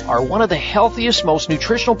plants are one of the healthiest, most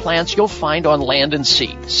nutritional plants you'll find on land and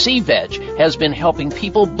sea. Sea veg has been helping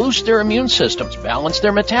people boost their immune systems, balance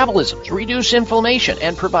their metabolisms, reduce inflammation,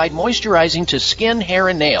 and provide moisturizing to skin, hair,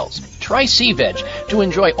 and nails. Try Sea Veg to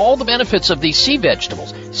enjoy all the benefits of these sea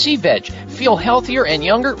vegetables. Sea Veg. Feel healthier and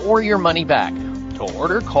younger or your money back. To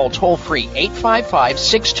order, call toll-free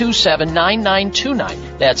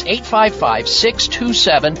 855-627-9929. That's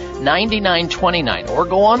 855-627-9929. Or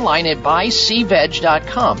go online at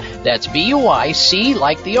buyseaveg.com. That's B-U-I-C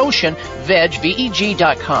like the ocean, veg,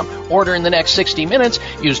 V-E-G.com. Order in the next 60 minutes.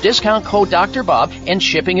 Use discount code Dr. Bob, and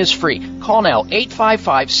shipping is free. Call now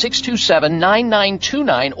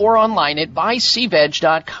 855-627-9929 or online at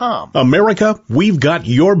buyseaveg.com. America, we've got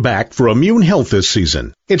your back for immune health this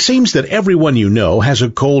season. It seems that everyone you know has a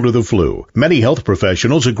cold or the flu. Many health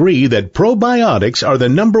professionals agree that probiotics are the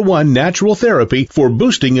 #1 natural therapy for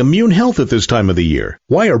boosting immune health at this time of the year.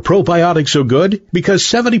 Why are probiotics so good? Because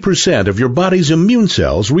 70% of your body's immune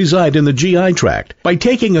cells reside in the GI tract. By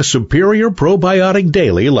taking a superior probiotic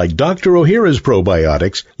daily like Dr. Ohhira's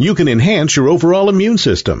probiotics, you can enhance your overall immune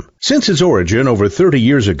system. Since its origin over 30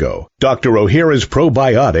 years ago, Dr. Ohhira's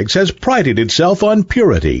probiotics has prided itself on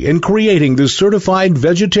purity in creating the certified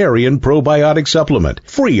vegetarian probiotic supplement,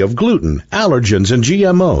 free of gluten, allergens, and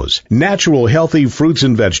GMOs. Natural healthy fruits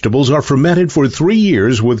and vegetables are fermented for 3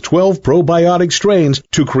 years with 12 probiotic strains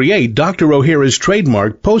to create Dr. Ohhira's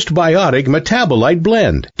trademark postbiotic metabolite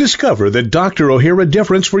blend. Discover the Dr. Ohhira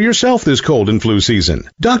difference for yourself this cold and flu season.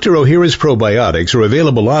 Dr. Ohhira's probiotics are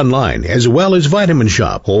available online as well as Vitamin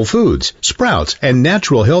Shop, Whole Foods, Sprouts, and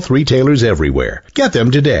natural health retailers everywhere. Get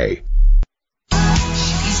them today.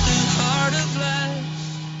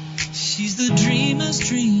 She's the dreamer's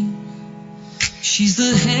dream. She's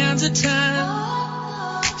the hands of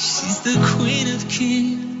time. She's the queen of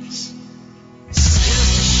kings.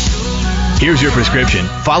 Here's your prescription.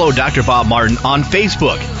 Follow Dr. Bob Martin on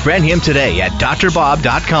Facebook. Friend him today at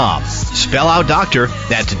drbob.com. Spell out doctor,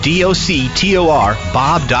 that's D-O-C-T-O-R,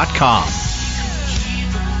 bob.com.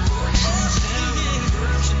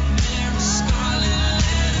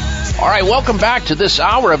 All right, welcome back to this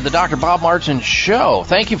hour of the Dr. Bob Martin Show.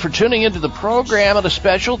 Thank you for tuning into the program, and a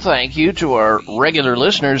special thank you to our regular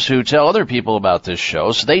listeners who tell other people about this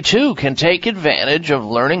show so they too can take advantage of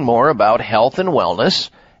learning more about health and wellness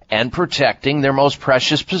and protecting their most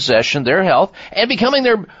precious possession, their health, and becoming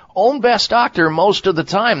their own best doctor most of the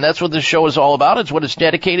time. That's what this show is all about. It's what it's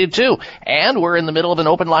dedicated to. And we're in the middle of an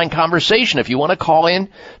open line conversation. If you want to call in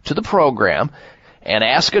to the program and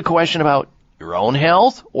ask a question about your own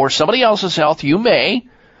health or somebody else's health, you may.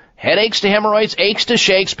 Headaches to hemorrhoids, aches to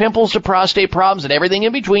shakes, pimples to prostate problems, and everything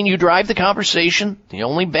in between. You drive the conversation. The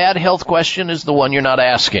only bad health question is the one you're not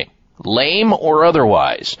asking, lame or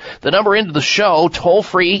otherwise. The number into the show,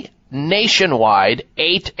 toll-free nationwide,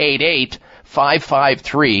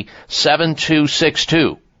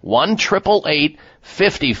 888-553-7262.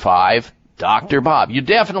 1-888-55 Dr. Bob. You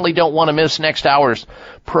definitely don't want to miss next hour's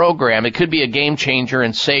program. It could be a game changer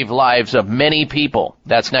and save lives of many people.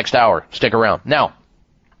 That's next hour. Stick around. Now,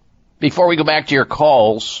 before we go back to your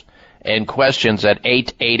calls and questions at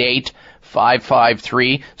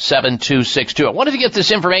 888-553-7262, I wanted to get this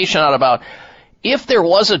information out about if there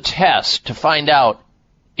was a test to find out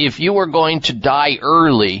if you were going to die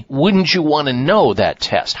early, wouldn't you want to know that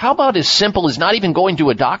test? How about as simple as not even going to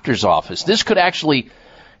a doctor's office? This could actually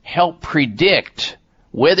help predict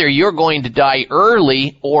whether you're going to die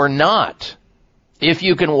early or not. If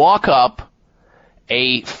you can walk up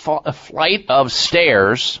a flight of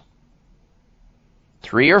stairs,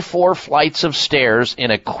 3 or 4 flights of stairs in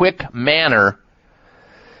a quick manner,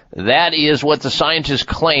 that is what the scientists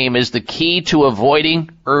claim is the key to avoiding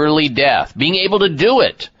early death. Being able to do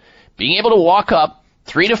it, being able to walk up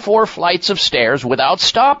 3 to 4 flights of stairs without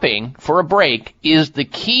stopping for a break is the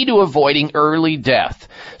key to avoiding early death.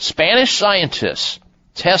 Spanish scientists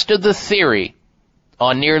tested the theory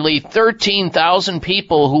on nearly 13,000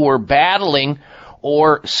 people who were battling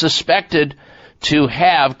or suspected to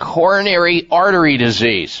have coronary artery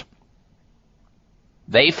disease.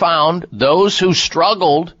 They found those who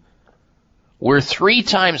struggled were 3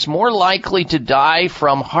 times more likely to die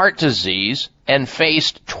from heart disease and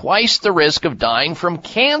faced twice the risk of dying from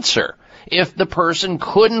cancer if the person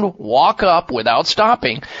couldn't walk up without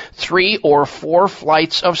stopping 3 or 4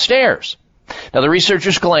 flights of stairs. Now, the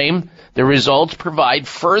researchers claim the results provide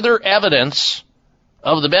further evidence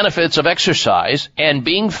of the benefits of exercise and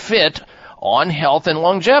being fit on health and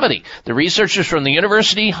longevity. The researchers from the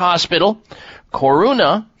University Hospital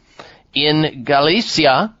Coruna in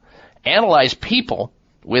Galicia analyzed people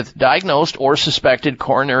with diagnosed or suspected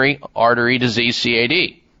coronary artery disease,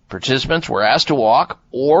 CAD. Participants were asked to walk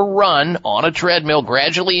or run on a treadmill,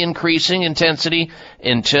 gradually increasing intensity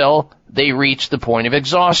until they reached the point of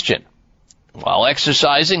exhaustion. While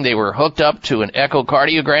exercising, they were hooked up to an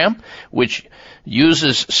echocardiogram, which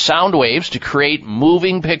uses sound waves to create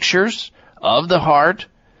moving pictures of the heart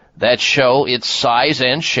that show its size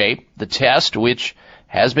and shape. The test, which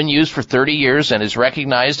has been used for 30 years and is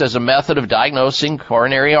recognized as a method of diagnosing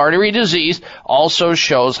coronary artery disease, also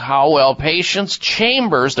shows how well patients'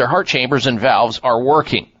 chambers, their heart chambers and valves, are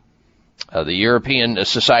working. The European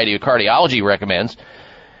Society of Cardiology recommends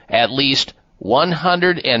at least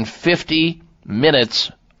 150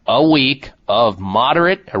 minutes a week of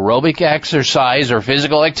moderate aerobic exercise or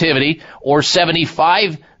physical activity, or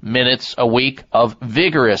 75 minutes a week of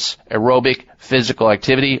vigorous aerobic physical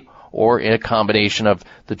activity, or in a combination of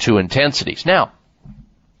the two intensities. Now,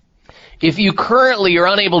 if you currently are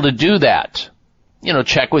unable to do that,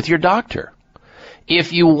 check with your doctor.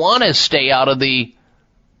 If you want to stay out of the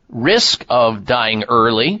risk of dying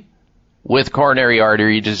early with coronary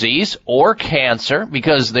artery disease or cancer,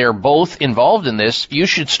 because they're both involved in this, you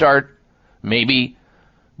should start maybe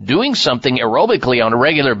doing something aerobically on a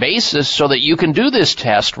regular basis so that you can do this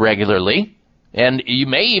test regularly, and you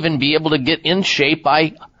may even be able to get in shape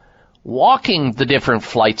by walking the different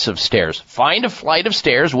flights of stairs. Find a flight of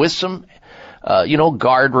stairs with some,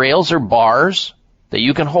 guardrails or bars that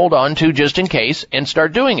you can hold on to just in case, and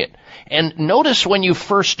start doing it. And notice when you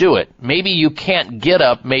first do it, maybe you can't get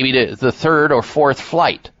up maybe to the third or fourth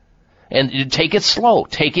flight. And you take it slow.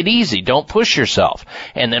 Take it easy. Don't push yourself.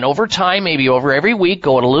 And then over time, maybe over every week,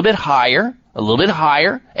 go a little bit higher,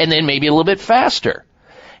 and then maybe a little bit faster.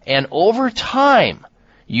 And over time,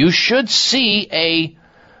 you should see a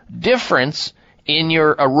difference in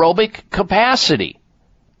your aerobic capacity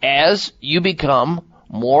as you become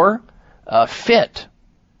more fit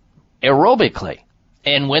aerobically.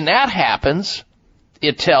 And when that happens,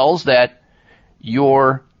 it tells that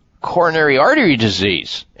your coronary artery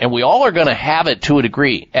disease, and we all are going to have it to a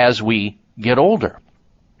degree as we get older.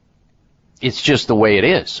 It's just the way it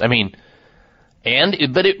is.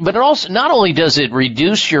 But it also, not only does it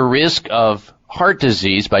reduce your risk of heart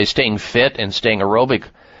disease by staying fit and staying aerobic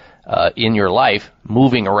in your life,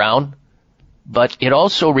 moving around, but it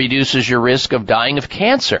also reduces your risk of dying of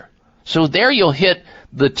cancer. So there you'll hit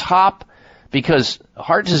the top, because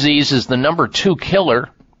heart disease is the number 2 killer,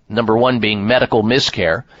 number 1 being medical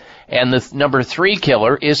miscare, and the number 3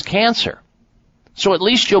 killer is cancer. So at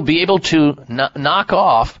least you'll be able to knock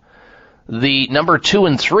off the number 2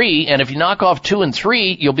 and 3, and if you knock off 2 and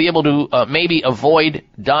 3, you'll be able to maybe avoid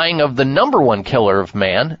dying of the number 1 killer of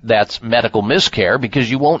man, that's medical miscare, because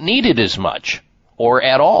you won't need it as much, or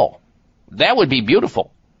at all. That would be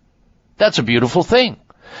beautiful. That's a beautiful thing.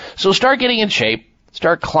 So start getting in shape,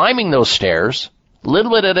 start climbing those stairs, a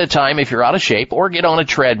little bit at a time if you're out of shape, or get on a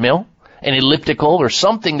treadmill, an elliptical, or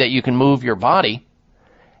something that you can move your body,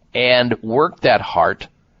 and work that heart,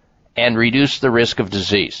 and reduce the risk of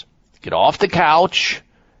disease. Get off the couch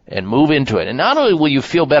and move into it. And not only will you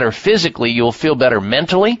feel better physically, you'll feel better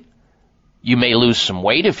mentally. You may lose some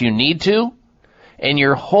weight if you need to. And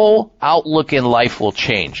your whole outlook in life will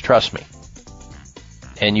change, trust me.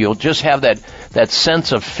 And you'll just have that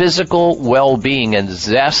sense of physical well-being and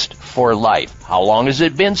zest for life. How long has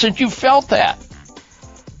it been since you felt that?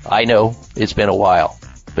 I know, it's been a while.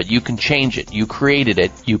 But you can change it. You created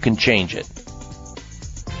it. You can change it.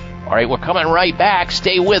 All right, we're coming right back.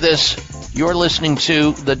 Stay with us. You're listening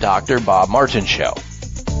to The Dr. Bob Martin Show.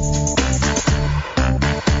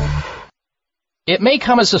 It may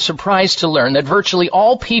come as a surprise to learn that virtually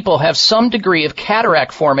all people have some degree of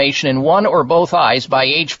cataract formation in one or both eyes by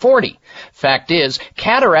age 40. Fact is,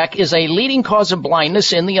 cataract is a leading cause of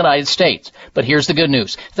blindness in the United States. But here's the good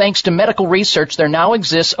news. Thanks to medical research, there now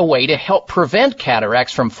exists a way to help prevent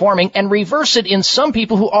cataracts from forming and reverse it in some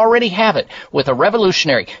people who already have it with a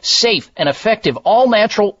revolutionary, safe, and effective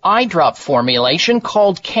all-natural eye drop formulation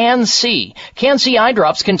called Can-C. Can-C eye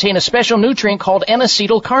drops contain a special nutrient called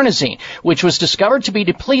N-acetylcarnosine, which was discovered to be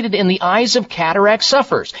depleted in the eyes of cataract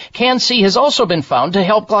sufferers. Can-C has also been found to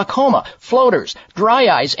help glaucoma, floaters, dry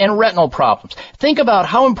eyes, and retinal problems. Think about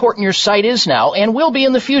how important your sight is now and will be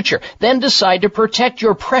in the future. Then decide to protect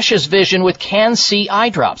your precious vision with Can-C eye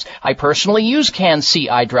drops. I personally use Can-C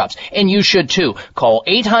eye drops, and you should too. Call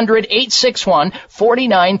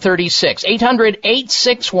 800-861-4936.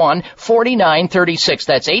 800-861-4936.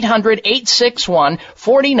 That's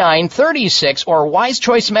 800-861-4936 or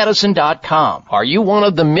wisechoicemedicine.com. Are you one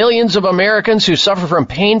of the millions of Americans who suffer from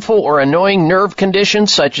painful or annoying nerve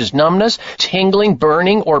conditions such as numbness, tingling,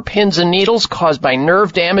 burning, or pins pins and needles caused by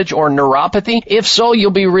nerve damage or neuropathy? If so,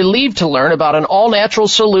 you'll be relieved to learn about an all-natural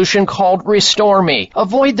solution called Restore Me.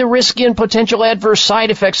 Avoid the risky and potential adverse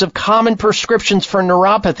side effects of common prescriptions for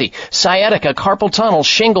neuropathy, sciatica, carpal tunnel,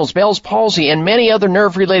 shingles, Bell's palsy, and many other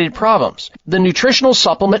nerve-related problems. The nutritional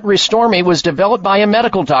supplement Restore Me was developed by a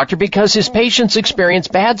medical doctor because his patients experience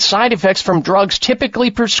bad side effects from drugs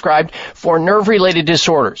typically prescribed for nerve-related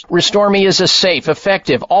disorders. Restore Me is a safe,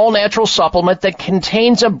 effective, all-natural supplement that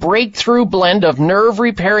contains a breakthrough blend of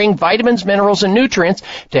nerve-repairing vitamins, minerals, and nutrients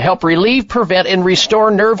to help relieve, prevent, and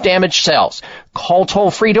restore nerve-damaged cells. Call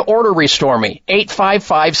toll-free to order Restore Me,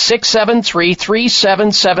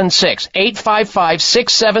 855-673-3776,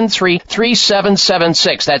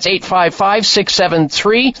 855-673-3776. That's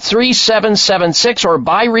 855-673-3776, or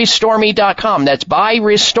buyrestoreme.com. That's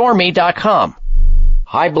buyrestoreme.com.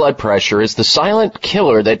 High blood pressure is the silent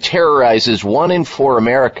killer that terrorizes 1 in 4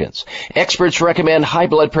 Americans. Experts recommend high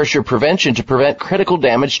blood pressure prevention to prevent critical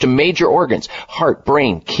damage to major organs, heart,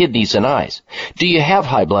 brain, kidneys, and eyes. Do you have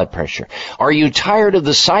high blood pressure? Are you tired of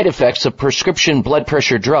the side effects of prescription blood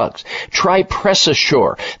pressure drugs? Try Press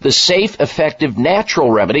Assure, the safe, effective,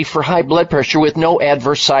 natural remedy for high blood pressure with no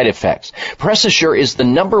adverse side effects. Press Assure is the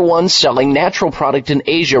 #1 selling natural product in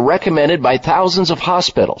Asia, recommended by thousands of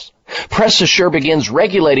hospitals. Press Assure begins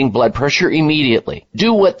regulating blood pressure immediately.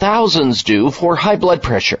 Do what thousands do for high blood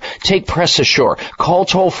pressure. Take Press Assure. Call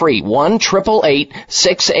toll-free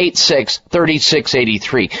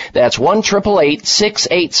 1-888-686-3683. That's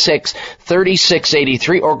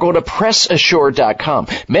 1-888-686-3683, or go to PressAssure.com.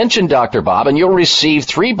 Mention Dr. Bob and you'll receive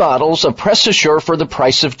 3 bottles of Press Assure for the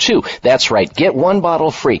price of 2. That's right. Get 1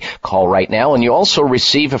 bottle free. Call right now and you also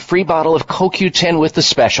receive a free bottle of CoQ10 with the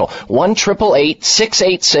special.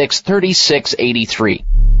 1-888-686-3683.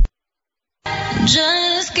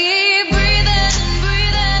 Just keep breathing and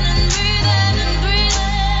breathing and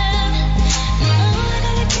breathing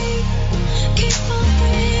and breathing. Keep on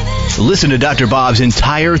breathing. Listen to Dr. Bob's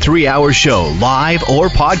entire 3-hour show, live or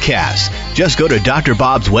podcast. Just go to Dr.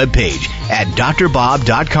 Bob's webpage at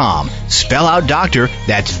drbob.com. Spell out doctor,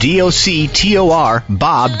 that's DOCTOR,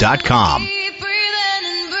 Bob.com.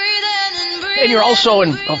 And you're also,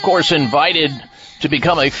 of course, invited to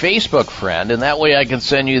become a Facebook friend, and that way I can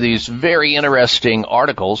send you these very interesting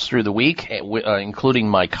articles through the week, including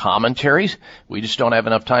my commentaries. We just don't have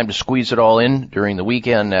enough time to squeeze it all in during the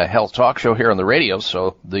weekend health talk show here on the radio,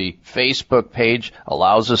 so the Facebook page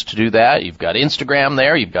allows us to do that. You've got Instagram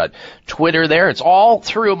there, you've got Twitter there. It's all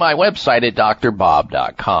through my website at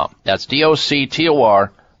drbob.com. That's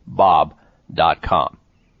DOCTOR, Bob.com.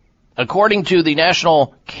 According to the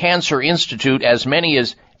National Cancer Institute, as many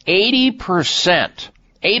as 80%,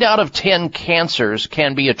 8 out of 10 cancers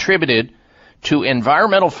can be attributed to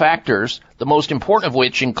environmental factors, the most important of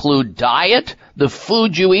which include diet, the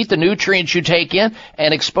food you eat, the nutrients you take in,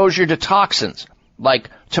 and exposure to toxins like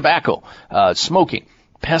tobacco, smoking,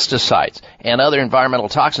 pesticides, and other environmental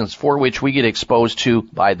toxins for which we get exposed to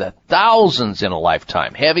by the thousands in a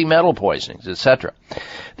lifetime, heavy metal poisonings, etc.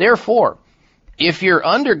 Therefore, if you're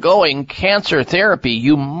undergoing cancer therapy,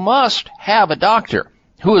 you must have a doctor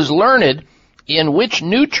who is learned in which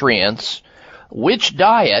nutrients, which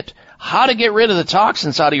diet, how to get rid of the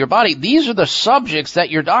toxins out of your body. These are the subjects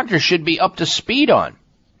that your doctor should be up to speed on.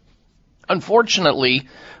 Unfortunately,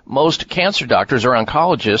 most cancer doctors or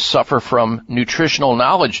oncologists suffer from nutritional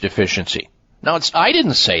knowledge deficiency. Now, I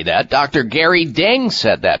didn't say that. Dr. Gary Deng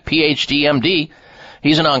said that, PhD, MD.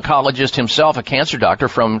 He's an oncologist himself, a cancer doctor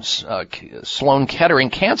from Sloan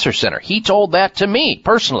Kettering Cancer Center. He told that to me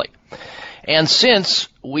personally. And since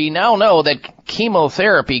we now know that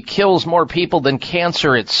chemotherapy kills more people than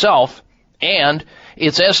cancer itself, and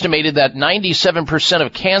it's estimated that 97%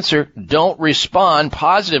 of cancer don't respond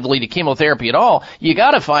positively to chemotherapy at all, you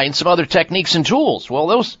got to find some other techniques and tools. Well,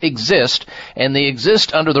 those exist, and they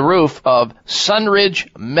exist under the roof of Sunridge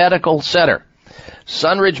Medical Center.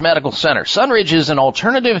 Sunridge Medical Center. Sunridge is an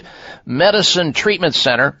alternative medicine treatment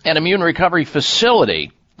center and immune recovery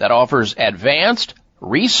facility that offers advanced,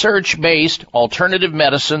 research-based alternative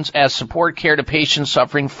medicines as support care to patients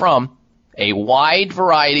suffering from a wide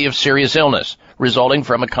variety of serious illness resulting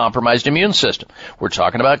from a compromised immune system. We're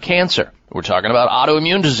talking about cancer. We're talking about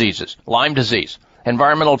autoimmune diseases, Lyme disease,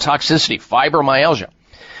 environmental toxicity, fibromyalgia.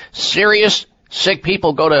 Serious, sick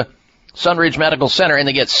people go to Sunridge Medical Center and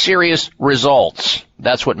they get serious results.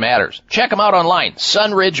 That's what matters. Check them out online,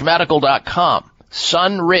 sunridgemedical.com,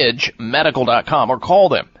 sunridgemedical.com, or call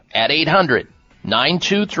them at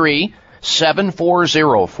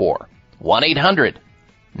 800-923-7404,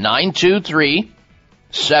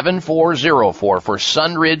 1-800-923-7404 for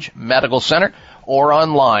Sunridge Medical Center, or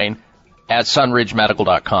online at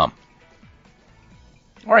sunridgemedical.com.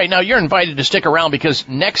 All right, now you're invited to stick around because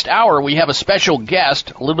next hour we have a special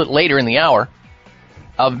guest a little bit later in the hour.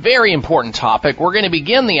 A very important topic. We're going to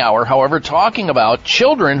begin the hour, however, talking about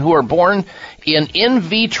children who are born in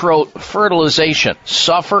vitro fertilization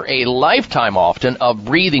suffer a lifetime often of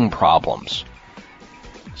breathing problems.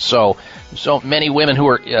 So many women who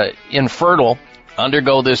are infertile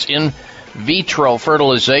undergo this in vitro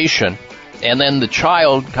fertilization, and then the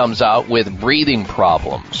child comes out with breathing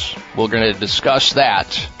problems. We're going to discuss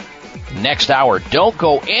that next hour. Don't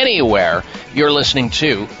go anywhere. You're listening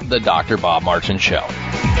to The Dr. Bob Martin Show.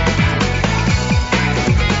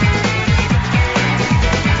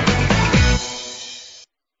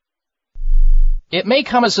 It may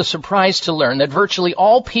come as a surprise to learn that virtually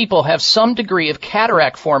all people have some degree of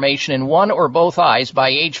cataract formation in one or both eyes by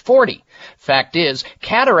age 40. Fact is,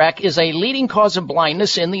 cataract is a leading cause of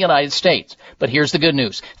blindness in the United States. But here's the good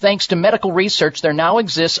news. Thanks to medical research, there now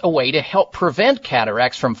exists a way to help prevent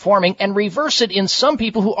cataracts from forming and reverse it in some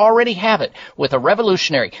people who already have it with a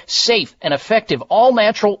revolutionary, safe, and effective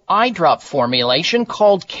all-natural eye drop formulation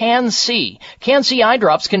called Can-C. Can-C eye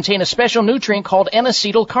drops contain a special nutrient called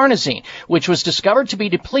N-acetylcarnosine, which was discovered to be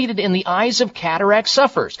depleted in the eyes of cataract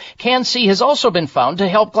sufferers. Can-C has also been found to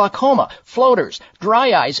help glaucoma, floaters,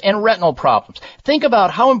 dry eyes, and retinal problems. Think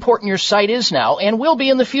about how important your sight is now and will be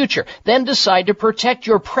in the future. Then decide to protect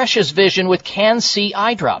your precious vision with Can-C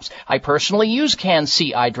eye drops. I personally use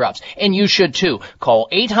Can-C eye drops, and you should too. Call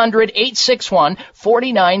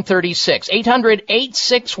 800-861-4936.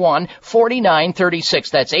 800-861-4936.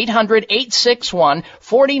 That's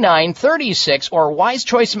 800-861-4936 or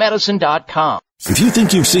wisechoicemedicine.com. If you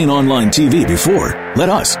think you've seen online TV before, let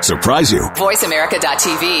us surprise you.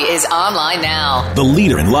 VoiceAmerica.tv is online now. The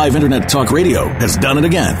leader in live internet talk radio has done it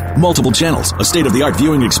again. Multiple channels, a state-of-the-art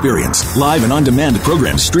viewing experience, live and on-demand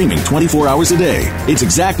programs streaming 24 hours a day. It's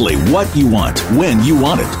exactly what you want, when you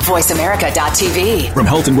want it. VoiceAmerica.tv. From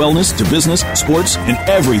health and wellness to business, sports, and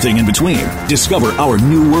everything in between. Discover our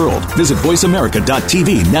new world. Visit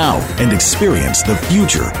VoiceAmerica.tv now and experience the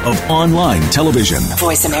future of online television.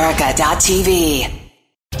 VoiceAmerica.tv.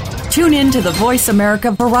 Tune in to the Voice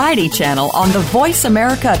America Variety channel on the Voice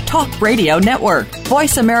America Talk Radio Network.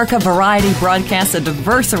 Voice America Variety broadcasts a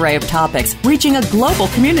diverse array of topics, reaching a global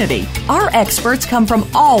community. Our experts come from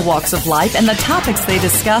all walks of life, and the topics they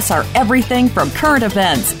discuss are everything from current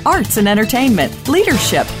events, arts and entertainment,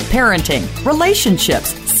 leadership, parenting,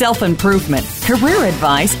 relationships, self-improvement, career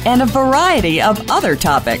advice, and a variety of other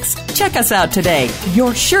topics. Check us out today.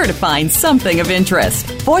 You're sure to find something of interest.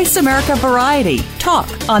 Voice America Variety. Talk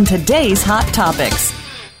on today's hot topics.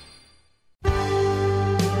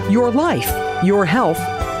 Your life, your health,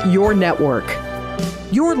 your network.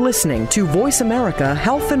 You're listening to Voice America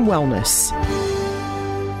Health and Wellness.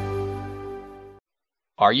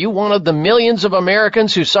 Are you one of the millions of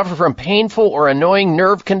Americans who suffer from painful or annoying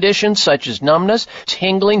nerve conditions such as numbness,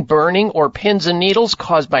 tingling, burning, or pins and needles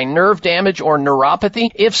caused by nerve damage or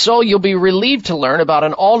neuropathy? If so, you'll be relieved to learn about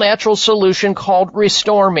an all-natural solution called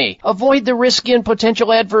Restore Me. Avoid the risky and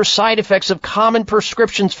potential adverse side effects of common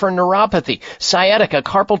prescriptions for neuropathy, sciatica,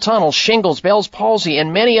 carpal tunnel, shingles, Bell's palsy,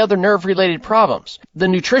 and many other nerve-related problems. The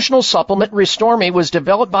nutritional supplement Restore Me was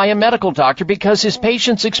developed by a medical doctor because his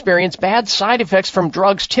patients experience bad side effects from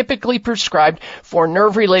drugs typically prescribed for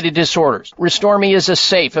nerve-related disorders. Restore Me is a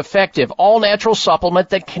safe, effective, all-natural supplement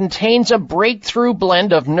that contains a breakthrough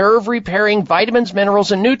blend of nerve-repairing vitamins,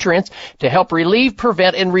 minerals, and nutrients to help relieve,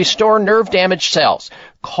 prevent, and restore nerve-damaged cells.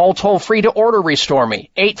 Call toll-free to order Restore Me,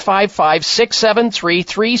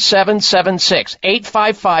 855-673-3776,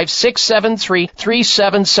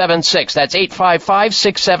 855-673-3776. That's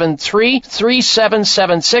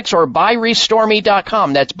 855-673-3776 or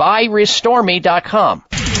buyrestoreme.com. That's buyrestoreme.com.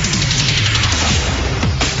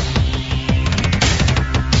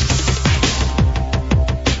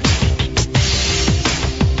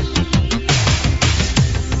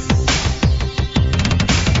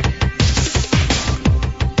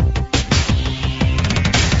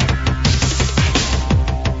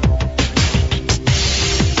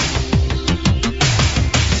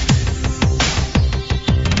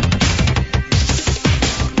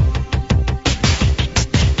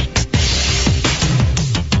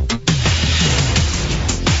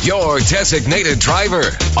 Your designated driver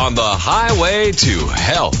on the highway to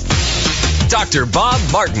health. Dr. Bob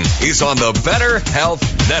Martin is on the Better Health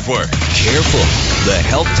Network. Careful. The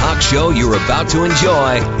health talk show you're about to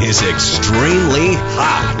enjoy is extremely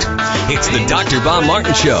hot. It's the Dr. Bob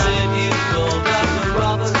Martin Show.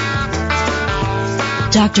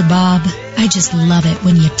 Dr. Bob, I just love it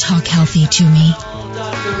when you talk healthy to me.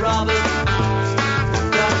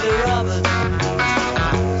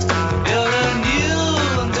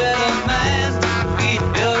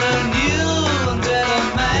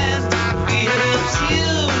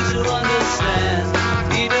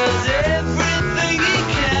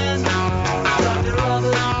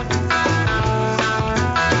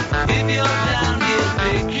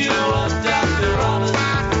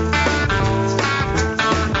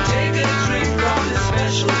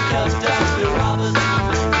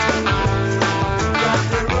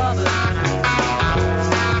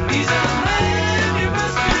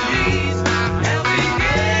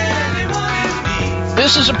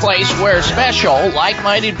 This is a place where special,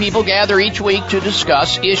 like-minded people gather each week to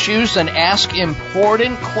discuss issues and ask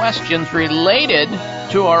important questions related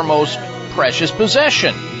to our most precious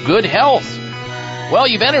possession, good health. Well,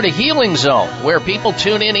 you've entered a healing zone where people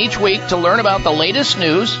tune in each week to learn about the latest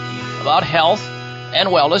news about health and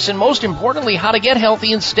wellness, and most importantly, how to get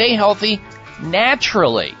healthy and stay healthy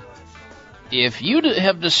naturally. If you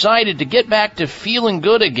have decided to get back to feeling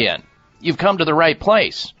good again, you've come to the right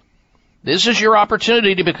place. This is your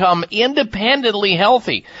opportunity to become independently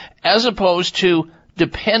healthy as opposed to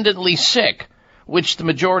dependently sick, which the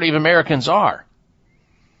majority of Americans are.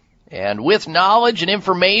 And with knowledge and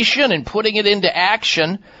information and putting it into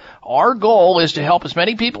action, our goal is to help as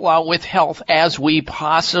many people out with health as we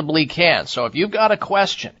possibly can. So if you've got a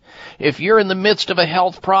question, if you're in the midst of a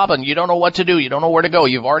health problem, you don't know what to do, you don't know where to go,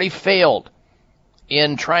 you've already failed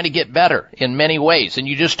in trying to get better in many ways, and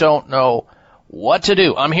you just don't know what to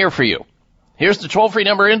do, I'm here for you. Here's the toll-free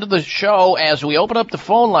number into the show as we open up the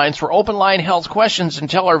phone lines for open line health questions and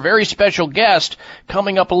tell our very special guest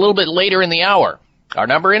coming up a little bit later in the hour. Our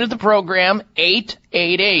number into the program,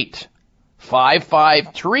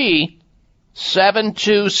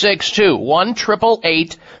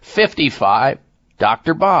 888-553-7262, 1-888-55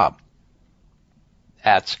 Dr. Bob.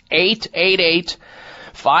 That's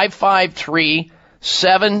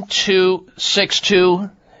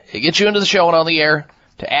 888-553-7262. It gets you into the show and on the air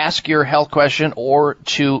to ask your health question or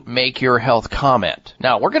to make your health comment.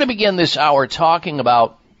 Now, we're going to begin this hour talking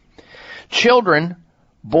about children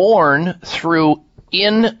born through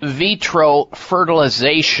in vitro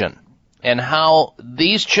fertilization and how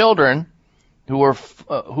these children who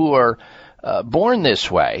are born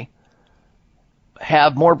this way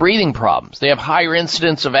have more breathing problems. They have higher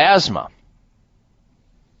incidence of asthma.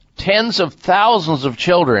 Tens of thousands of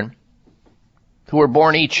children who are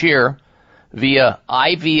born each year via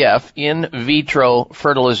IVF, in vitro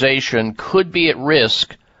fertilization, could be at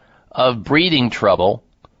risk of breathing trouble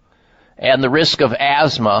and the risk of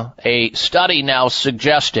asthma, a study now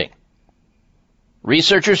suggesting.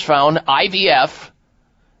 Researchers found IVF,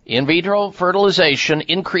 in vitro fertilization,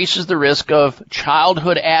 increases the risk of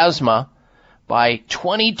childhood asthma by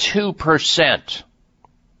 22%.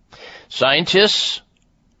 Scientists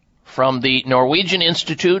from the Norwegian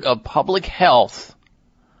Institute of Public Health,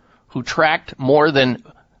 who tracked more than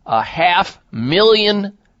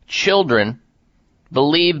 500,000 children,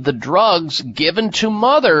 believe the drugs given to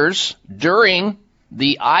mothers during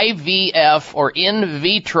the IVF or in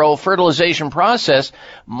vitro fertilization process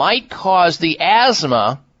might cause the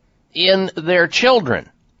asthma in their children.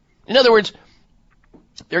 In other words,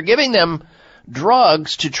 they're giving them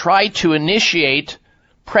drugs to try to initiate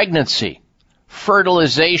pregnancy,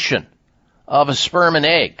 fertilization of a sperm and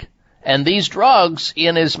egg. And these drugs,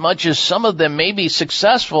 in as much as some of them may be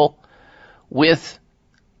successful with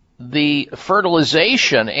the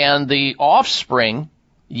fertilization and the offspring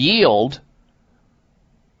yield,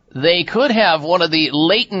 they could have one of the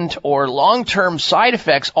latent or long-term side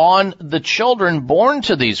effects on the children born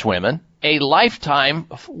to these women, a lifetime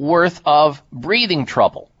worth of breathing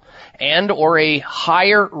trouble and or a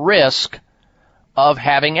higher risk of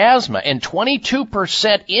having asthma. And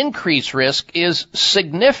 22% increase risk is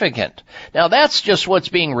significant. Now, that's just what's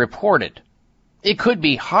being reported. It could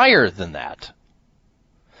be higher than that.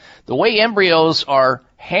 The way embryos are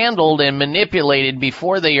handled and manipulated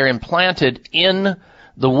before they are implanted in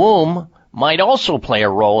the womb might also play a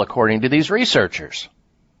role, according to these researchers.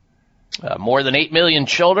 More than 8 million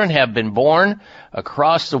children have been born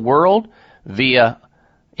across the world via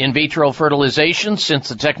in vitro fertilization since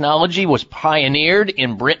the technology was pioneered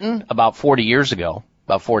in Britain about 40 years ago,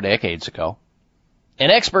 about 4 decades ago. And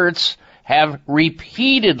experts have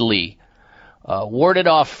repeatedly warded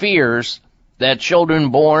off fears that children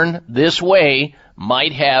born this way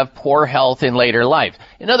might have poor health in later life.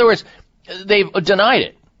 In other words, they've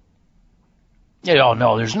denied it. Oh,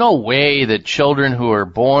 no, there's no way that children who are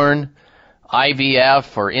born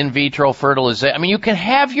IVF or in vitro fertilization, I mean, you can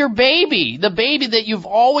have your baby, the baby that you've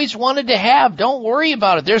always wanted to have. Don't worry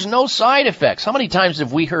about it. There's no side effects. How many times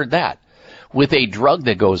have we heard that with a drug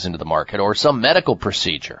that goes into the market or some medical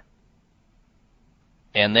procedure?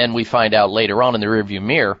 And then we find out later on in the rearview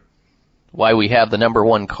mirror why we have the number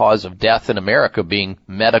one cause of death in America being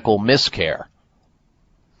medical miscare.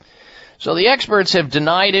 So the experts have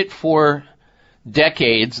denied it for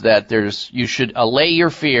decades that you should allay your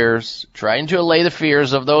fears, trying to allay the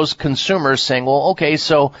fears of those consumers saying, well, okay,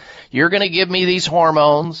 so you're going to give me these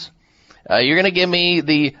hormones, you're going to give me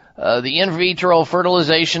the in vitro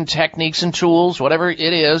fertilization techniques and tools, whatever it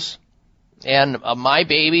is, and my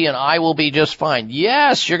baby and I will be just fine.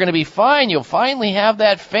 Yes, you're going to be fine. You'll finally have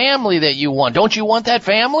that family that you want. Don't you want that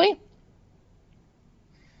family?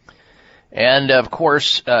 And, of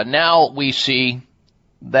course, now we see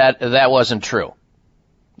that that wasn't true.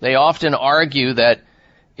 They often argue that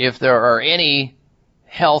if there are any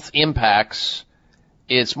health impacts,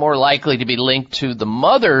 it's more likely to be linked to the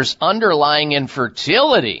mother's underlying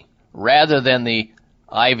infertility rather than the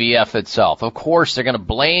IVF itself. Of course, they're going to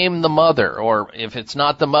blame the mother, or if it's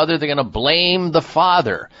not the mother, they're going to blame the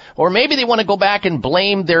father. Or maybe they want to go back and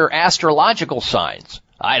blame their astrological signs.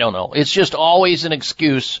 I don't know. It's just always an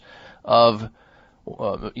excuse of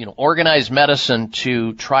organized medicine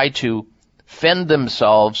to try to fend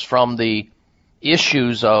themselves from the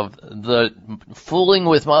issues of the fooling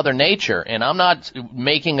with Mother Nature. And I'm not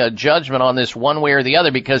making a judgment on this one way or the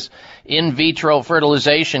other, because in vitro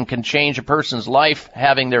fertilization can change a person's life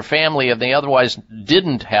having their family if they otherwise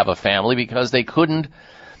didn't have a family because they couldn't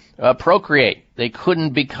procreate. They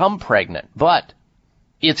couldn't become pregnant. But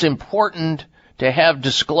it's important to have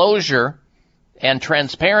disclosure and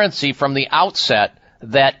transparency from the outset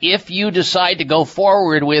that if you decide to go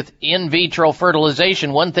forward with in vitro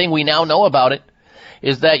fertilization, one thing we now know about it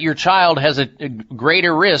is that your child has a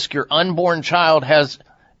greater risk, your unborn child has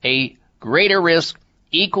a greater risk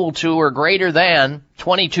equal to or greater than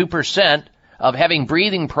 22% of having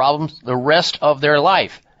breathing problems the rest of their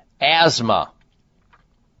life. Asthma.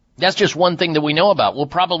 That's just one thing that we know about. We'll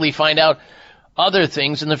probably find out other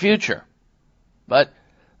things in the future. But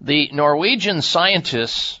the Norwegian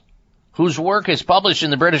scientists whose work is published in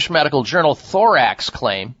the British medical journal Thorax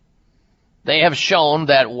claim they have shown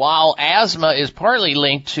that while asthma is partly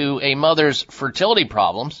linked to a mother's fertility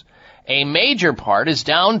problems, a major part is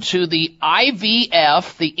down to the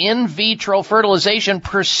IVF, the in vitro fertilization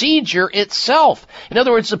procedure itself. In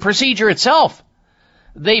other words, the procedure itself,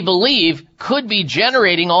 they believe, could be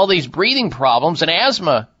generating all these breathing problems and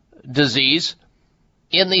asthma disease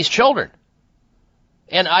in these children.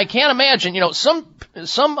 And I can't imagine,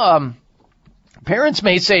 some parents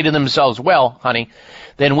may say to themselves, well, honey,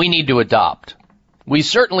 then we need to adopt. We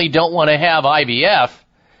certainly don't want to have IVF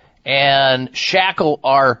and shackle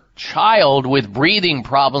our child with breathing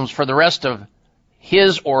problems for the rest of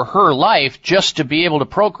his or her life just to be able to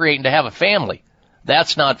procreate and to have a family.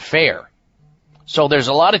 That's not fair. So there's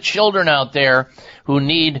a lot of children out there who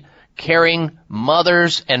need caring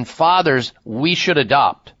mothers and fathers we should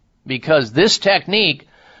adopt, because this technique,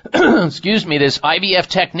 this IVF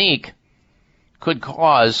technique, could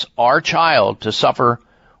cause our child to suffer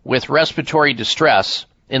with respiratory distress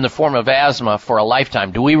in the form of asthma for a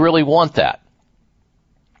lifetime. Do we really want that?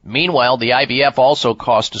 Meanwhile, the IVF also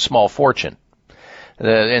costs a small fortune.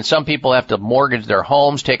 And some people have to mortgage their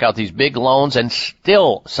homes, take out these big loans, and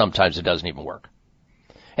still sometimes it doesn't even work.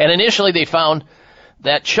 And initially they found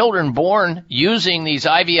that children born using these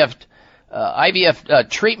IVF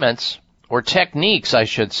treatments, or techniques, I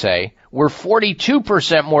should say, were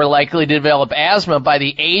 42% more likely to develop asthma by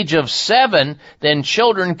the age of 7 than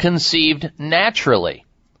children conceived naturally.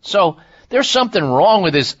 So there's something wrong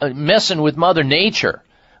with this messing with Mother Nature,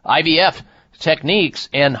 IVF techniques,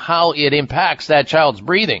 and how it impacts that child's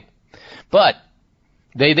breathing. But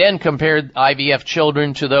they then compared IVF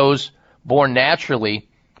children to those born naturally,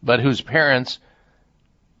 but whose parents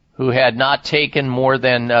who had not taken more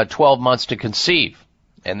than 12 months to conceive.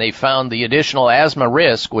 And they found the additional asthma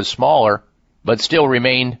risk was smaller, but still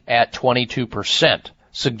remained at 22%,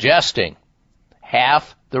 suggesting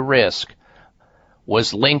half the risk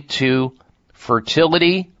was linked to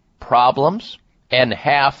fertility problems and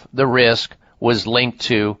half the risk was linked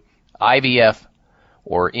to IVF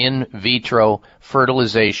or in vitro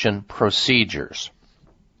fertilization procedures.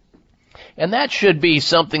 And that should be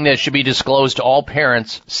something that should be disclosed to all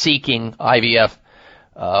parents seeking IVF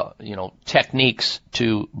techniques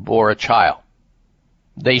to bore a child.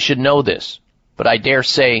 They should know this, but I dare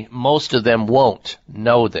say most of them won't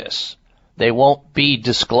know this. They won't be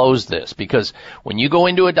disclosed this, because when you go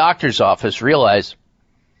into a doctor's office, realize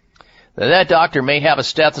that doctor may have a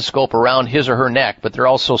stethoscope around his or her neck, but they're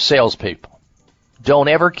also salespeople. Don't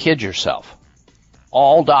ever kid yourself.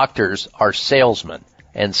 All doctors are salesmen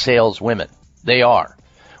and saleswomen. They are.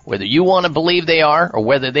 Whether you want to believe they are, or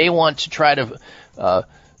whether they want to try to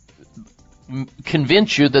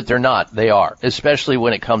convince you that they're not, they are, especially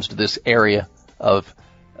when it comes to this area of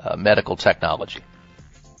medical technology.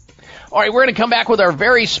 All right, we're going to come back with our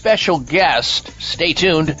very special guest. Stay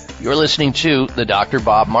tuned. You're listening to The Dr.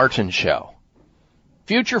 Bob Martin Show.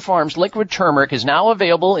 Future Farms liquid turmeric is now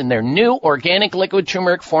available in their new organic liquid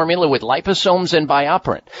turmeric formula with liposomes and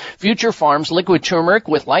bioperine. Future Farms liquid turmeric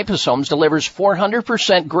with liposomes delivers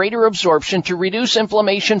 400% greater absorption to reduce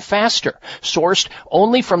inflammation faster. Sourced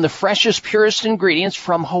only from the freshest, purest ingredients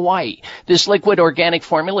from Hawaii. This liquid organic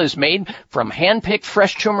formula is made from hand-picked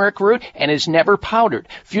fresh turmeric root and is never powdered.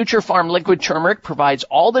 Future Farm liquid turmeric provides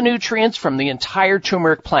all the nutrients from the entire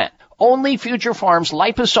turmeric plant. Only Future Farms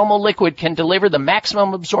liposomal liquid can deliver the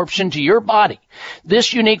maximum absorption to your body.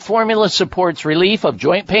 This unique formula supports relief of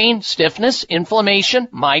joint pain, stiffness, inflammation,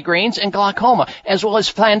 migraines, and glaucoma, as well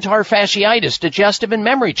as plantar fasciitis, digestive and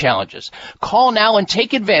memory challenges. Call now and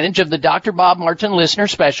take advantage of the Dr. Bob Martin listener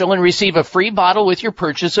special and receive a free bottle with your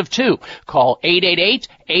purchase of 2. Call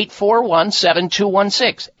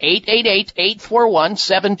 888-841-7216.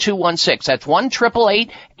 888-841-7216. That's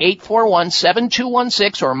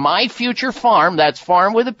 1-888-841-7216 or MyFuture Farm, that's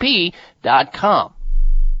farm with a P.com.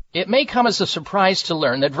 It may come as a surprise to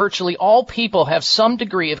learn that virtually all people have some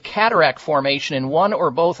degree of cataract formation in one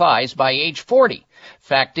or both eyes by age 40.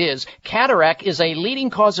 Fact is, cataract is a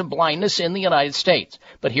leading cause of blindness in the United States.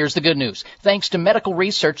 But here's the good news. Thanks to medical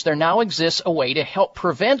research, there now exists a way to help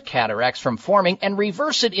prevent cataracts from forming and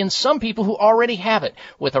reverse it in some people who already have it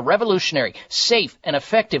with a revolutionary, safe, and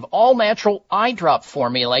effective all-natural eye drop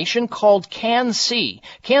formulation called Can-C.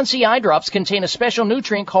 Can-C eye drops contain a special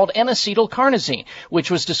nutrient called N-acetylcarnosine,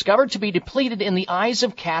 which was discovered to be depleted in the eyes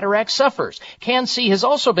of cataract sufferers. Can-C has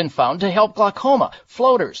also been found to help glaucoma,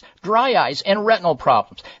 floaters, dry eyes, and retinal problems.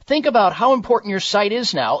 Think about how important your sight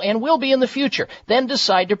is now and will be in the future. Then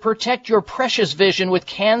decide to protect your precious vision with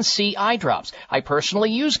Can-C eye drops. I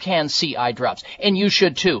personally use Can-C eye drops, and you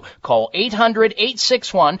should too. Call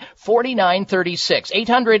 800-861-4936.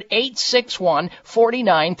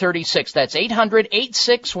 800-861-4936. That's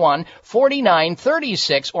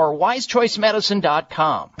 800-861-4936 or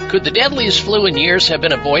wisechoicemedicine.com. Could the deadliest flu in years have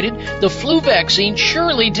been avoided? The flu vaccine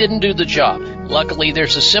surely didn't do the job. Luckily,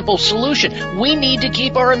 there's a simple solution. We need to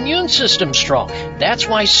keep our immune system strong. That's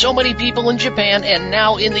why so many people in Japan and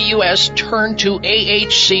now in the U.S. turn to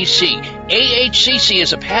AHCC. AHCC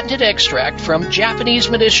is a patented extract from Japanese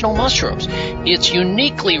medicinal mushrooms. It's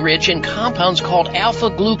uniquely rich in compounds called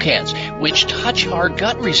alpha-glucans, which touch our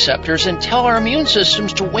gut receptors and tell our immune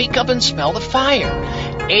systems to wake up and smell the fire.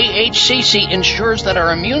 AHCC ensures that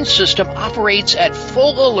our immune system operates at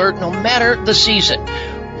full alert no matter the season.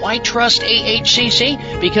 Why trust AHCC?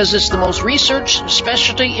 Because it's the most researched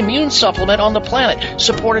specialty immune supplement on the planet,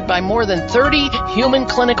 supported by more than 30 human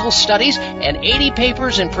clinical studies and 80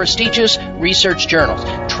 papers in prestigious research journals.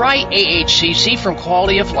 Try AHCC from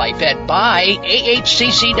Quality of Life at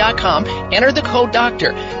buyahcc.com. Enter the code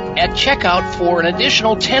DOCTOR at checkout for an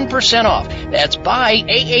additional 10% off. That's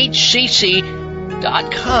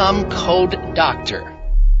buyahcc.com, code DOCTOR.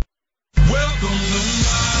 Welcome to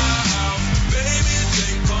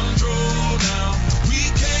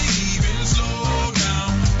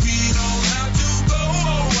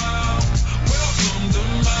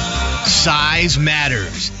Size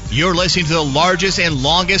matters. You're listening to the largest and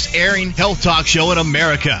longest airing health talk show in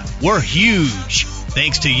America. We're huge.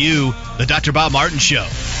 Thanks to you, the Dr. Bob Martin Show.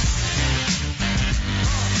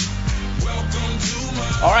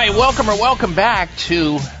 All right, welcome back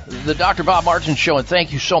to the Dr. Bob Martin Show, and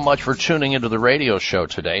thank you so much for tuning into the radio show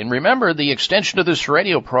today. And remember, the extension of this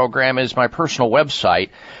radio program is my personal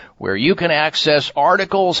website, where you can access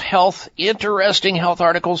articles, interesting health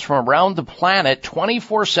articles from around the planet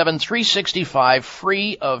 24/7, 365,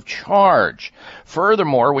 free of charge.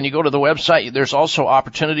 Furthermore, when you go to the website, there's also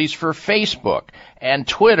opportunities for Facebook and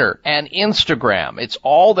Twitter and Instagram. It's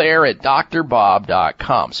all there at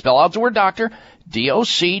drbob.com. Spell out the word doctor,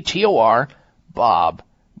 DOCTOR,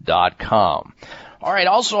 Bob.com. All right,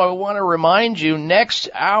 also I want to remind you, next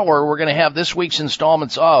hour we're going to have this week's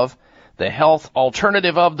installments of the Health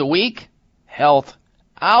Alternative of the Week, Health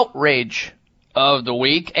Outrage of the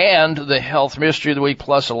Week, and the Health Mystery of the Week,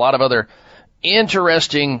 plus a lot of other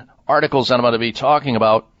interesting articles that I'm going to be talking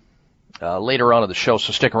about later on in the show,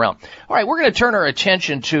 so stick around. All right, we're going to turn our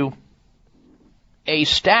attention to a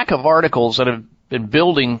stack of articles that have been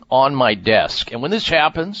building on my desk. And when this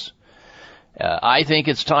happens, I think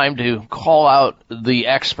it's time to call out the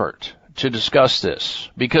expert to discuss this,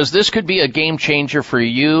 because this could be a game changer for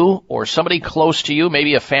you or somebody close to you,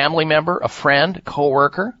 maybe a family member, a friend,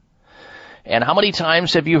 coworker. And how many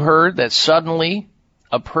times have you heard that suddenly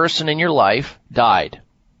a person in your life died?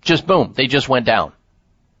 Just boom, they just went down.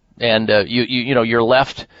 And you're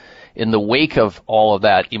left in the wake of all of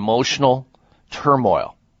that emotional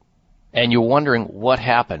turmoil. And you're wondering what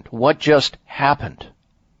happened? What just happened?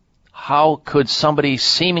 how could somebody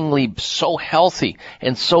seemingly so healthy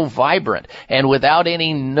and so vibrant and without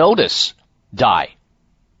any notice die?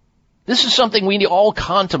 This is something we all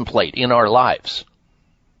contemplate in our lives.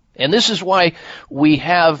 And this is why we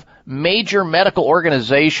have major medical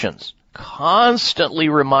organizations constantly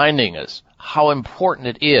reminding us how important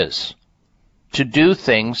it is to do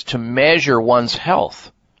things to measure one's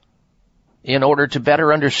health in order to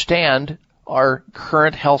better understand our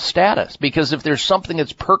current health status. Because if there's something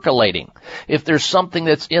that's percolating, if there's something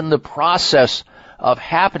that's in the process of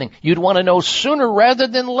happening, you'd want to know sooner rather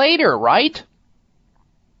than later, right?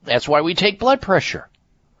 That's why we take blood pressure.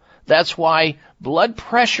 That's why blood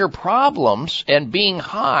pressure problems and being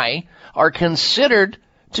high are considered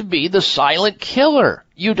to be the silent killer.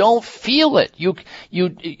 You don't feel it. You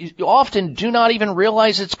often do not even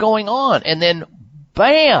realize it's going on. And then,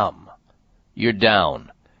 bam, you're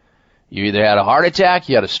down. You either had a heart attack,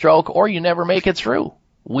 you had a stroke, or you never make it through.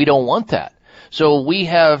 We don't want that. So we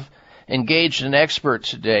have engaged an expert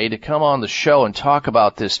today to come on the show and talk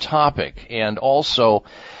about this topic and also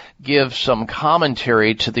give some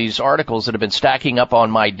commentary to these articles that have been stacking up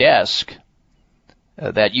on my desk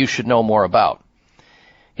that you should know more about.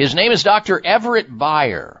 His name is Dr. Everett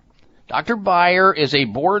Beyer. Dr. Beyer is a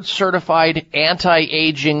board-certified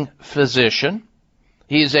anti-aging physician.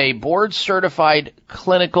 He's a board-certified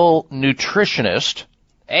clinical nutritionist,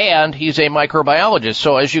 and he's a microbiologist.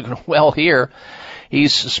 So as you can well hear,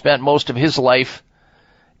 he's spent most of his life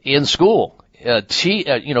in school,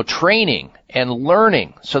 training and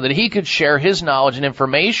learning so that he could share his knowledge and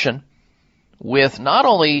information with not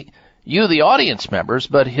only you, the audience members,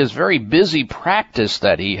 but his very busy practice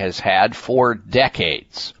that he has had for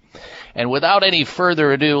decades. And without any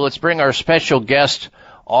further ado, let's bring our special guest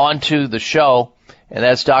onto the show, and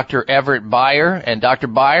that's Dr. Everett Beyer. And Dr.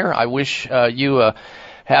 Beyer, I wish you a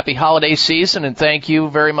happy holiday season, and thank you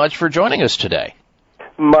very much for joining us today.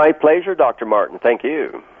 My pleasure, Dr. Martin. Thank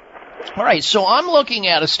you. All right, so I'm looking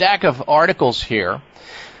at a stack of articles here,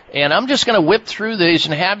 and I'm just going to whip through these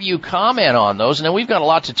and have you comment on those. And then we've got a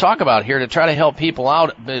lot to talk about here to try to help people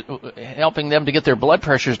out, helping them to get their blood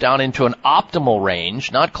pressures down into an optimal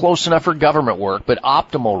range, not close enough for government work, but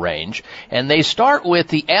optimal range. And they start with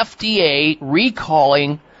the FDA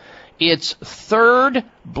recalling its third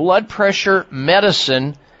blood pressure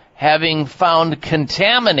medicine having found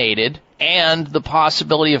contaminated and the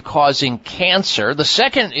possibility of causing cancer. The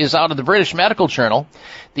second is out of the British Medical Journal,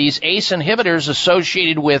 these ACE inhibitors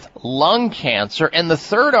associated with lung cancer. And the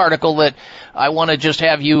third article that I want to just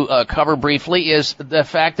have you cover briefly is the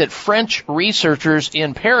fact that French researchers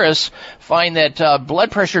in Paris find that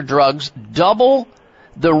blood pressure drugs double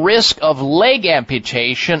the risk of leg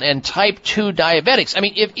amputation and type 2 diabetics. I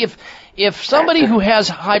mean, if somebody who has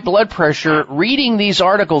high blood pressure reading these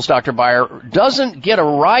articles, Dr. Beyer, doesn't get a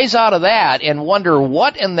rise out of that and wonder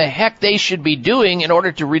what in the heck they should be doing in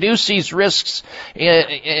order to reduce these risks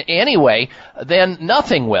anyway, then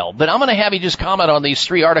nothing will. But I'm going to have you just comment on these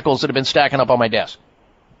three articles that have been stacking up on my desk.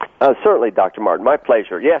 Certainly, Dr. Martin. My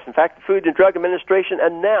pleasure. Yes, in fact, the Food and Drug Administration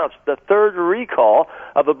announced the third recall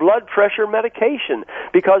of a blood pressure medication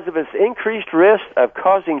because of its increased risk of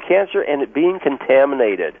causing cancer and it being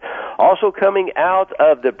contaminated. Also coming out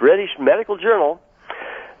of the British Medical Journal,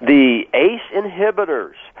 the ACE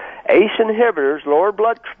inhibitors. ACE inhibitors lower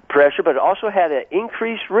blood pressure, but also had an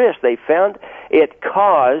increased risk. They found it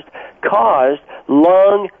caused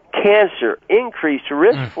lung cancer, increased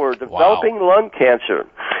risk for developing lung cancer.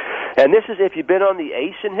 And this is if you've been on the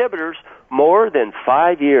ACE inhibitors more than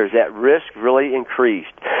 5 years, that risk really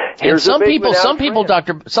increased. And some people,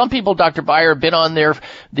 Dr. Beyer, have been on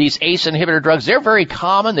these ACE inhibitor drugs. They're very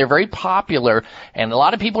common, they're very popular, and a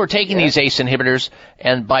lot of people are taking these ACE inhibitors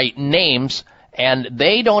and by names, and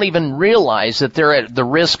they don't even realize that they're at the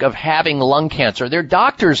risk of having lung cancer. Their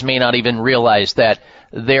doctors may not even realize that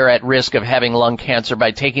they're at risk of having lung cancer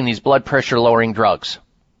by taking these blood pressure lowering drugs.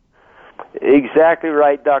 Exactly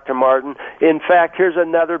right, Dr. Martin. In fact, here's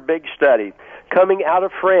another big study coming out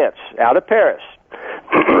of France, out of Paris,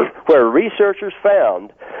 where researchers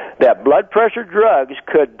found that blood pressure drugs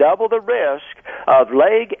could double the risk of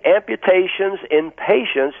leg amputations in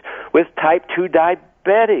patients with type 2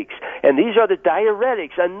 diabetics. And these are the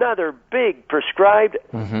diuretics, another big prescribed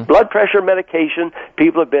blood pressure medication.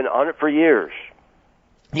 People have been on it for years.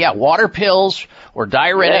 Yeah, water pills or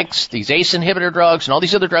diuretics, these ACE inhibitor drugs and all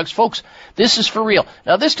these other drugs. Folks, this is for real.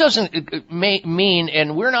 Now, this doesn't mean,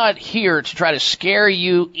 and we're not here to try to scare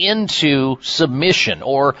you into submission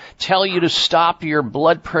or tell you to stop your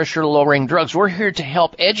blood pressure lowering drugs. We're here to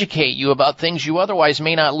help educate you about things you otherwise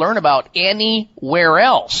may not learn about anywhere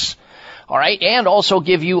else. All right, and also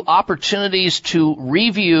give you opportunities to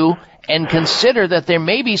review and consider that there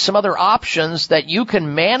may be some other options that you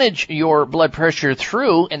can manage your blood pressure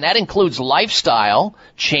through, and that includes lifestyle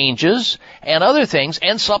changes and other things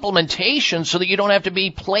and supplementation so that you don't have to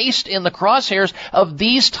be placed in the crosshairs of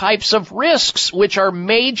these types of risks, which are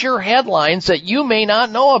major headlines that you may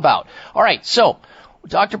not know about. All right, so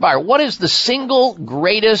Dr. Beyer, what is the single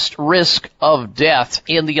greatest risk of death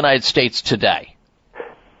in the United States today?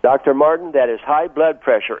 Dr. Martin, that is high blood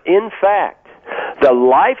pressure. In fact, the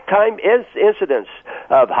lifetime incidence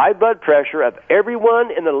of high blood pressure of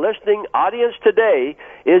everyone in the listening audience today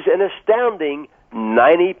is an astounding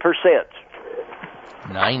 90%.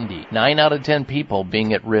 90. 9 out of 10 people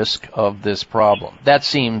being at risk of this problem. That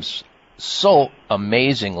seems so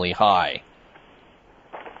amazingly high.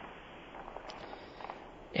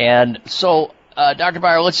 And so, Dr.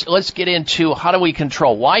 Beyer, let's get into how do we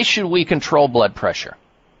control. Why should we control blood pressure?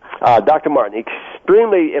 Dr. Martin,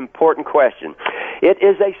 extremely important question. It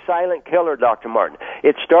is a silent killer, Dr. Martin.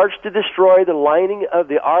 It starts to destroy the lining of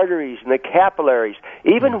the arteries and the capillaries,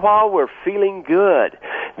 even while we're feeling good.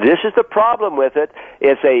 This is the problem with it.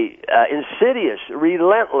 It's a insidious,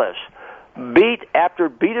 relentless beat after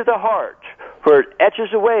beat of the heart, where it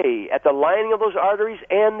etches away at the lining of those arteries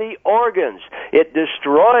and the organs. It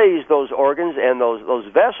destroys those organs and those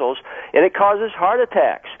vessels, and it causes heart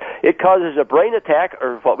attacks. It causes a brain attack,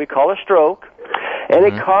 or what we call a stroke, and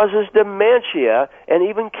it causes dementia and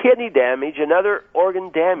even kidney damage and other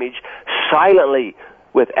organ damage silently,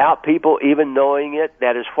 without people even knowing it.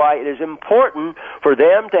 That is why it is important for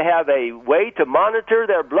them to have a way to monitor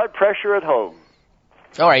their blood pressure at home.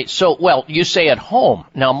 All right, so, well, you say at home.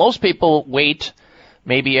 Now, most people wait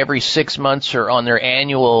maybe every 6 months or on their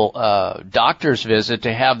annual doctor's visit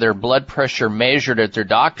to have their blood pressure measured at their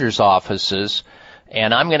doctor's offices,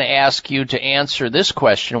 and I'm going to ask you to answer this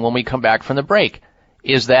question when we come back from the break.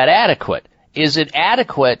 Is that adequate? Is it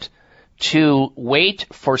adequate to wait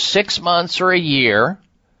for 6 months or a year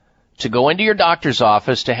to go into your doctor's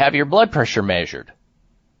office to have your blood pressure measured?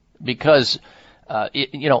 Because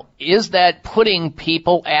is that putting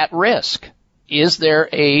people at risk? Is there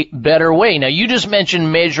a better way? Now, you just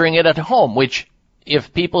mentioned measuring it at home, which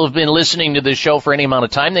if people have been listening to this show for any amount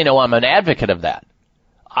of time, they know I'm an advocate of that.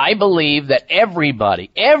 I believe that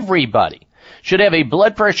everybody should have a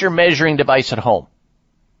blood pressure measuring device at home.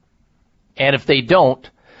 And if they don't,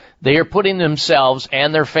 they are putting themselves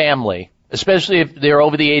and their family, especially if they're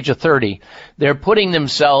over the age of 30, they're putting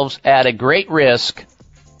themselves at a great risk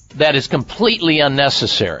that is completely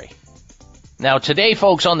unnecessary. Now, today,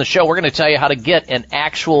 folks, on the show, we're going to tell you how to get an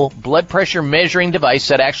actual blood pressure measuring device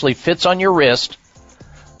that actually fits on your wrist,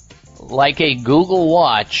 like a Google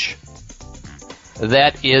Watch,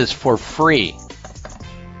 that is for free.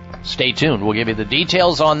 Stay tuned. We'll give you the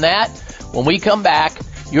details on that when we come back.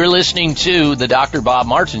 You're listening to the Dr. Bob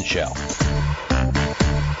Martin Show.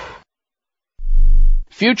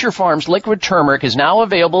 Future Farms liquid turmeric is now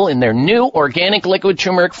available in their new organic liquid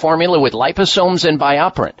turmeric formula with liposomes and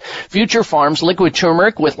bioperine. Future Farms liquid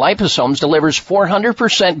turmeric with liposomes delivers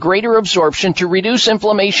 400% greater absorption to reduce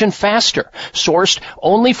inflammation faster. Sourced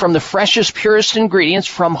only from the freshest, purest ingredients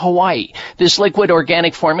from Hawaii. This liquid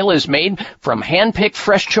organic formula is made from hand-picked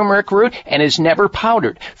fresh turmeric root and is never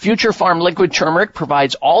powdered. Future Farm liquid turmeric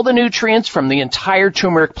provides all the nutrients from the entire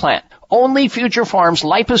turmeric plant. Only Future Farms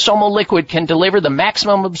liposomal liquid can deliver the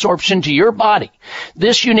maximum absorption to your body.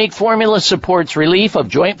 This unique formula supports relief of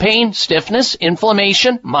joint pain, stiffness,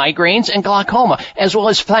 inflammation, migraines, and glaucoma, as well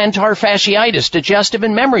as plantar fasciitis, digestive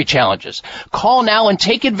and memory challenges. Call now and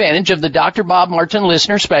take advantage of the Dr. Bob Martin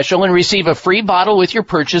listener special and receive a free bottle with your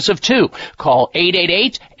purchase of 2. Call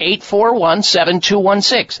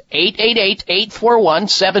 888-841-7216.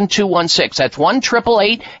 888-841-7216. That's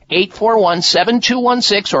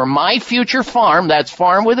 1-888-841-7216 or MyFuture Farm, that's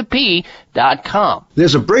farm with a P.com.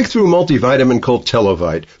 There's a breakthrough multivitamin called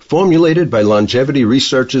Televite, formulated by longevity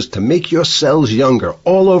researchers to make your cells younger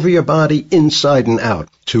all over your body, inside and out.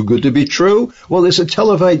 Too good to be true? Well, there's a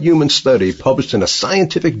Televite human study published in a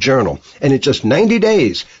scientific journal, and in just 90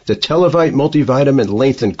 days, the Televite multivitamin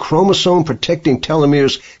lengthened chromosome-protecting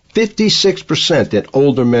telomeres 56% in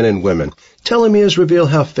older men and women. Telomeres reveal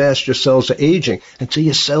how fast your cells are aging until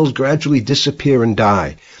your cells gradually disappear and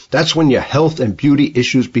die. That's when your health and beauty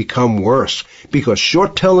issues become worse, because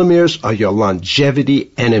short telomeres are your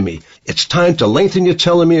longevity enemy. It's time to lengthen your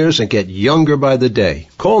telomeres and get younger by the day.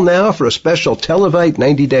 Call now for a special Televite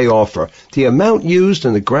 90-day offer. The amount used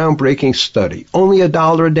in the groundbreaking study, only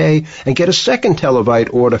 $1 a day, and get a second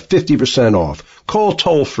Televite order 50% off. Call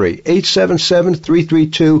toll-free,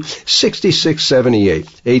 877-332-6678,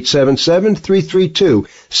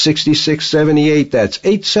 877-332-6678. That's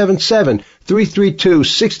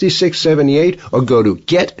 877-332-6678, or go to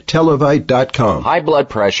GetTelovite.com. High blood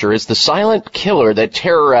pressure is the silent killer that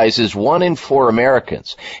terrorizes 1 in 4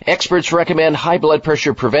 Americans. Experts recommend high blood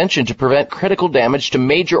pressure prevention to prevent critical damage to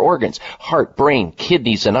major organs, heart, brain,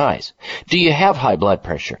 kidneys, and eyes. Do you have high blood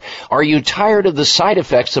pressure? Are you tired of the side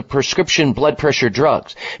effects of prescription blood pressure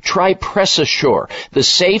drugs? Try PressAssure, the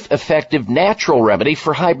safe, effective, natural remedy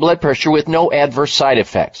for high blood pressure with no adverse side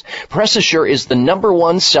effects. PressAssure is the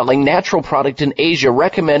 #1 selling natural product in Asia,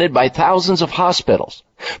 recommended by thousands of hospitals.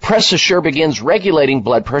 PressAssure begins regulating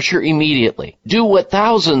blood pressure immediately. Do what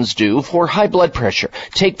thousands do for high blood pressure.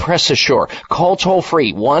 Take PressAssure. Call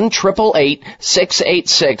toll-free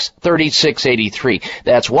 1-888-686-3683.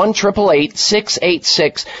 That's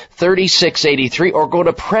 1-888-686-3683, or go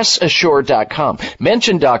to PressAssure.com.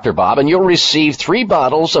 Mention Dr. Bob and you'll receive 3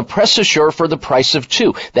 bottles of PressAssure for the price of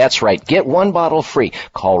 2. That's right. Get 1 bottle free.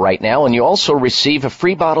 Call right now and you also receive a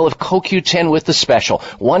free bottle of CoQ10 with the special.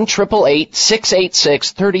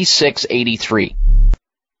 1-888-686-3683.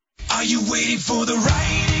 Are you waiting for the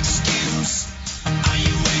right excuse? Are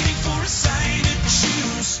you waiting for a sign to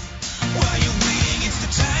choose? While you're waiting, it's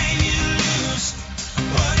the time you lose.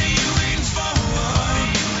 What are you waiting for?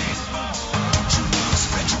 Don't you want to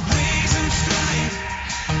spread your wings and fly?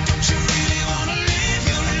 Don't you really want to live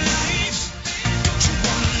your life? Don't you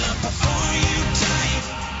want to love before you die?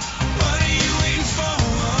 What are you waiting for?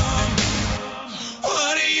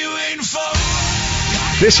 What are you waiting for?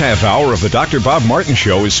 This half hour of the Dr. Bob Martin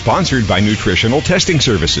Show is sponsored by Nutritional Testing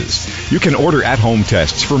Services. You can order at-home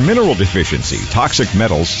tests for mineral deficiency, toxic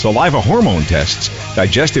metals, saliva hormone tests,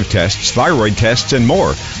 digestive tests, thyroid tests, and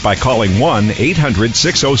more by calling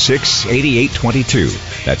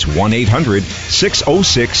 1-800-606-8822. That's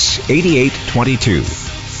 1-800-606-8822.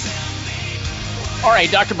 All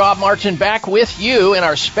right, Dr. Bob Martin back with you, and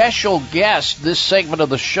our special guest this segment of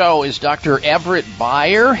the show is Dr. Everett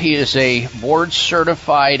Beyer. He is a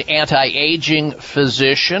board-certified anti-aging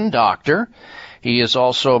physician doctor. He is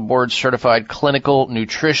also a board-certified clinical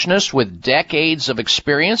nutritionist with decades of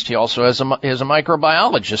experience. He also is a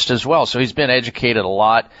microbiologist as well, so he's been educated a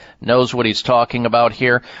lot, knows what he's talking about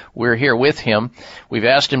here. We're here with him. We've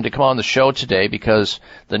asked him to come on the show today because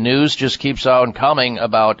the news just keeps on coming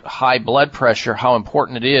about high blood pressure, how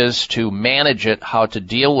important it is to manage it, how to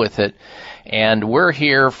deal with it. And we're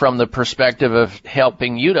here from the perspective of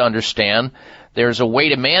helping you to understand there's a way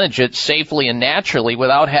to manage it safely and naturally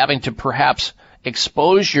without having to perhaps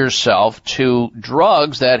expose yourself to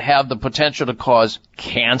drugs that have the potential to cause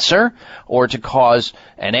cancer or to cause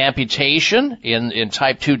an amputation in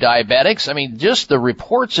type 2 diabetics. I mean, just the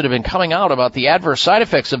reports that have been coming out about the adverse side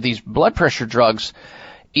effects of these blood pressure drugs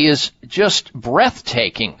is just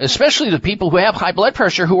breathtaking, especially the people who have high blood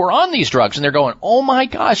pressure who are on these drugs, and they're going, oh my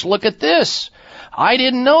gosh, look at this. I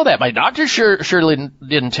didn't know that. My doctor surely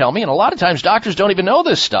didn't tell me, and a lot of times doctors don't even know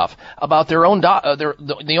this stuff about their own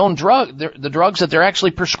the drugs that they're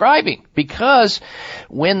actually prescribing, because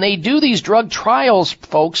when they do these drug trials,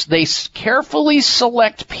 folks, they carefully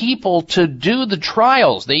select people to do the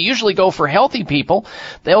trials. They usually go for healthy people,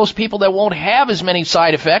 those people that won't have as many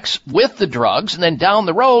side effects with the drugs, and then down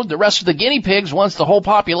the road, the rest of the guinea pigs, once the whole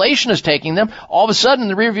population is taking them, all of a sudden in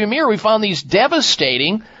the rearview mirror we found these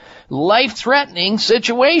devastating, life-threatening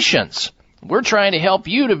situations. We're trying to help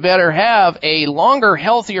you to better have a longer,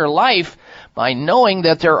 healthier life by knowing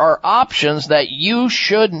that there are options that you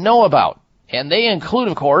should know about. And they include,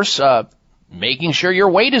 of course, making sure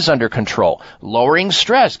your weight is under control, lowering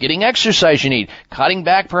stress, getting exercise you need, cutting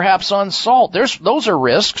back perhaps on salt. Those are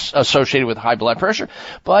risks associated with high blood pressure,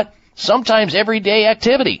 but sometimes everyday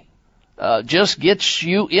activity just gets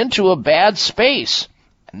you into a bad space.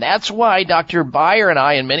 And that's why Dr. Beyer and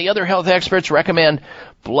I and many other health experts recommend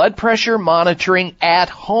blood pressure monitoring at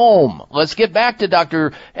home. Let's get back to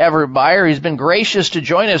Dr. Everett Beyer. He's been gracious to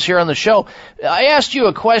join us here on the show. I asked you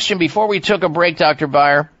a question before we took a break, Dr.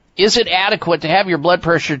 Beyer. Is it adequate to have your blood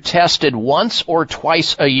pressure tested once or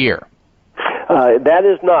twice a year? That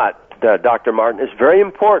is not, Dr. Martin. It's very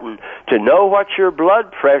important to know what your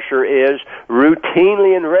blood pressure is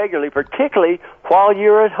routinely and regularly, particularly while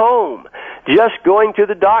you're at home. Just going to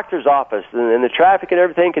the doctor's office and the traffic and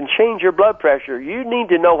everything can change your blood pressure. You need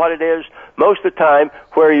to know what it is most of the time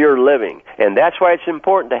where you're living. And that's why it's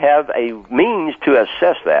important to have a means to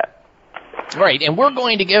assess that. Right, and we're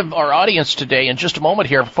going to give our audience today, in just a moment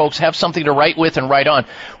here, folks, have something to write with and write on.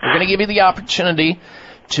 We're going to give you the opportunity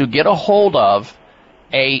to get a hold of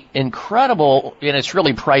a incredible, and it's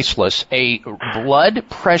really priceless, a blood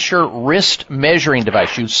pressure wrist measuring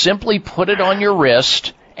device. You simply put it on your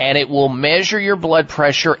wrist, and it will measure your blood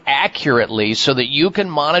pressure accurately so that you can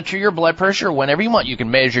monitor your blood pressure whenever you want. You can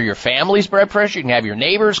measure your family's blood pressure. You can have your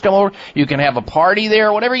neighbors come over. You can have a party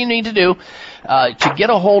there, whatever you need to do. To get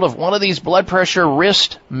a hold of one of these blood pressure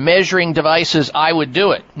wrist measuring devices, I would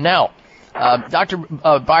do it. Now, Dr.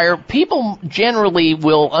 Beyer, people generally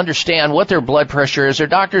will understand what their blood pressure is. Their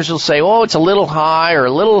doctors will say, oh, it's a little high, or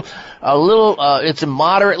it's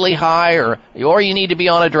moderately high, or you need to be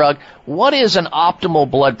on a drug. What is an optimal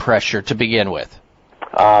blood pressure to begin with?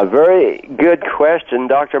 Very good question,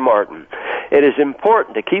 Dr. Martin. It is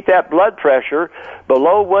important to keep that blood pressure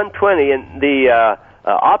below 120, and the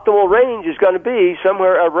optimal range is going to be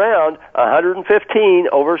somewhere around 115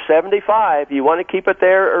 over 75. You want to keep it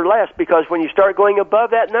there or less, because when you start going above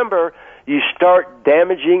that number, you start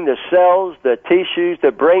damaging the cells, the tissues,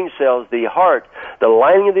 the brain cells, the heart, the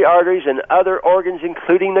lining of the arteries, and other organs,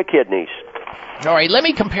 including the kidneys. All right, let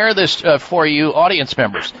me compare this for you, audience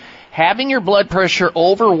members. Having your blood pressure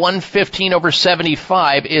over 115 over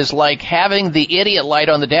 75 is like having the idiot light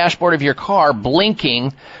on the dashboard of your car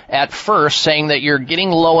blinking at first, saying that you're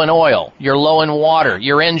getting low in oil, you're low in water,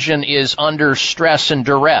 your engine is under stress and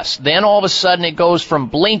duress. Then all of a sudden it goes from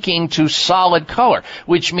blinking to solid color,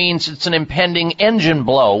 which means it's an impending engine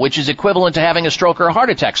blow, which is equivalent to having a stroke or a heart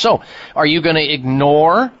attack. So are you going to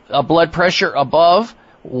ignore a blood pressure above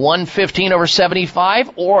 115 over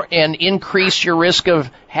 75 and increase your risk of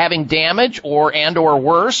having damage or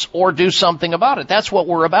worse, or do something about it? That's what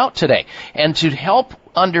we're about today. And to help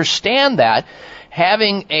understand that,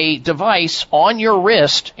 having a device on your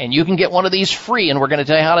wrist, and you can get one of these free, and we're going to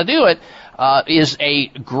tell you how to do it, is a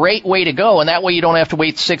great way to go. And that way you don't have to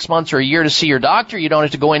wait 6 months or a year to see your doctor. You don't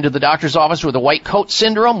have to go into the doctor's office with a white coat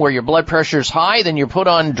syndrome where your blood pressure is high, then you're put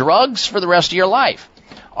on drugs for the rest of your life.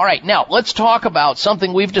 All right, now let's talk about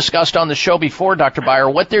something we've discussed on the show before, Dr. Beyer,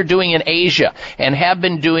 what they're doing in Asia and have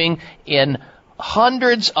been doing in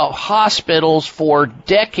hundreds of hospitals for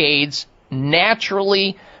decades,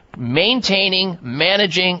 naturally maintaining,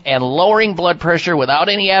 managing, and lowering blood pressure without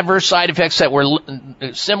any adverse side effects that were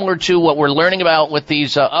similar to what we're learning about with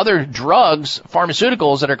these other drugs,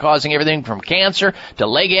 pharmaceuticals, that are causing everything from cancer to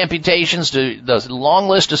leg amputations to the long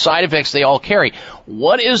list of side effects they all carry.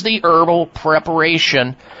 What is the herbal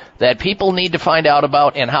preparation that people need to find out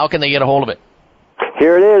about, and how can they get a hold of it?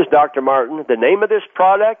 Here it is, Dr. Martin, the name of this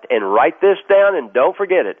product, and write this down and don't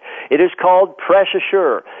forget it. It is called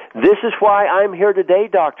PressAssure. This is why I'm here today,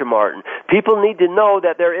 Dr. Martin. People need to know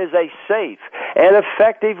that there is a safe and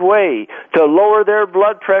effective way to lower their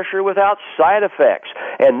blood pressure without side effects.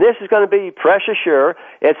 And this is going to be PressAssure.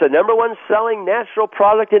 It's the number one selling natural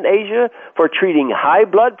product in Asia for treating high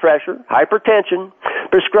blood pressure, hypertension,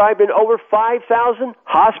 prescribed in over 5,000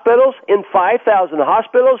 hospitals. In 5,000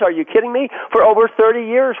 hospitals, are you kidding me? For over 30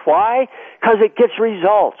 years. Why? Because it gets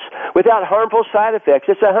results without harmful side effects.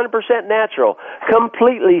 It's 100% natural,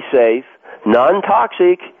 completely safe,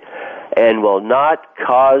 non-toxic, and will not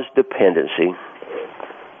cause dependency.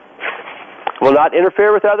 Will not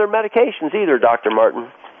interfere with other medications either, Dr.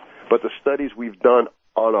 Martin. But the studies we've done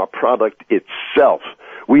on our product itself,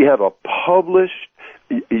 we have a published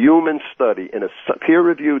human study in a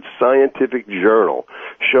peer-reviewed scientific journal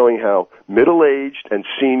showing how middle-aged and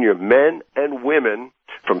senior men and women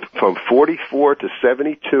from 44 to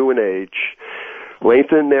 72 in age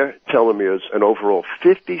lengthen their telomeres an overall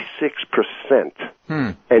 56%.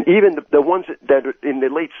 And even the ones that are in the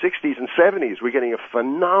late 60s and 70s, we're getting a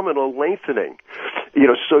phenomenal lengthening.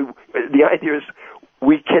 So the idea is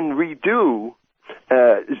we can redo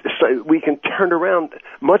so we can turn around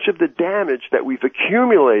much of the damage that we've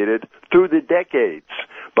accumulated through the decades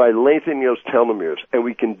by lengthening those telomeres, and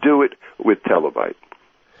we can do it with Televite.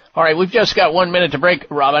 All right, we've just got 1 minute to break,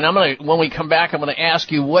 Robin. When we come back, I'm going to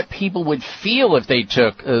ask you what people would feel if they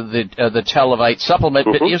took the Televite supplement.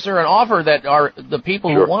 But is there an offer that the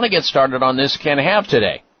people who want to get started on this can have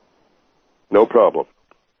today? No problem.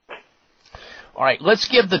 All right, let's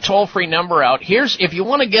give the toll-free number out. If you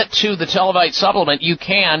want to get to the Televite supplement, you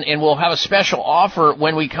can, and we'll have a special offer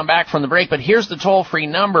when we come back from the break. But here's the toll-free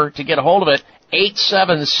number to get a hold of it,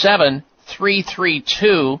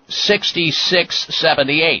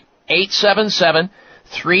 877-332-6678.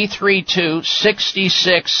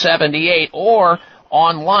 877-332-6678, or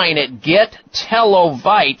online at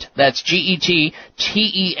GetTelovite, that's GetTelovite,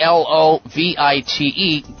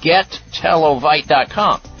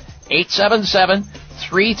 GetTelovite.com.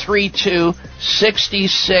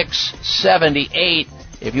 877-332-6678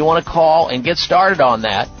 if you want to call and get started on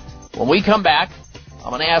that. When we come back,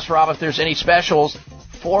 I'm going to ask Rob if there's any specials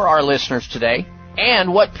for our listeners today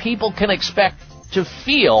and what people can expect to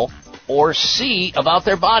feel or see about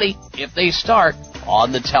their body if they start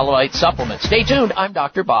on the Televite supplement. Stay tuned. I'm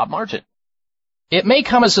Dr. Bob Martin. It may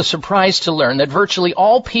come as a surprise to learn that virtually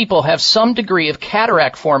all people have some degree of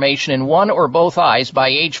cataract formation in one or both eyes by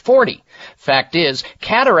age 40. Fact is,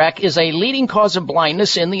 cataract is a leading cause of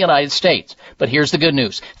blindness in the United States. But here's the good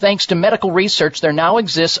news. Thanks to medical research, there now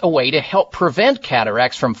exists a way to help prevent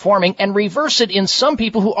cataracts from forming and reverse it in some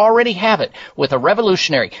people who already have it with a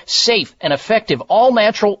revolutionary, safe, and effective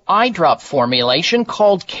all-natural eye drop formulation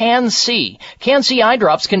called Can-C. Can-C eye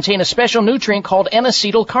drops contain a special nutrient called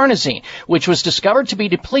N-acetylcarnosine, which was discovered to be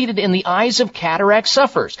depleted in the eyes of cataract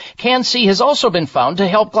sufferers. Can-C has also been found to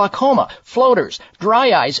help glaucoma, floaters,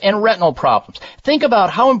 dry eyes, and retinal problems. Think about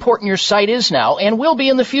how important your sight is now and will be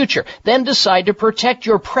in the future. Then decide to protect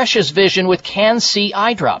your precious vision with Can-C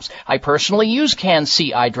eye drops. I personally use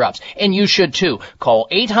Can-C eye drops, and you should too. Call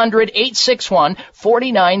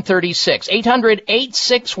 800-861-4936.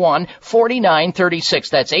 800-861-4936.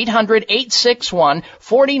 That's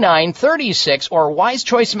 800-861-4936 or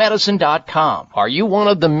wisechoicemedicine.com. Are you one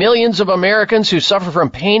of the millions of Americans who suffer from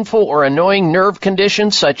painful or annoying nerve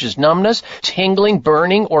conditions such as numbness, tingling,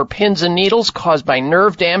 burning, or pins and needles caused by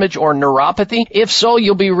nerve damage or neuropathy? If so,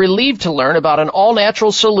 you'll be relieved to learn about an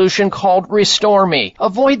all-natural solution called Restore Me.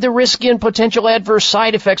 Avoid the risky and potential adverse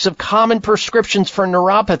side effects of common prescriptions for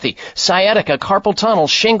neuropathy, sciatica, carpal tunnel,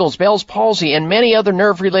 shingles, Bell's palsy, and many other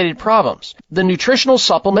nerve-related problems. The nutritional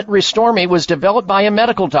supplement Restore Me was developed by a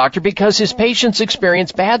medical doctor because his patients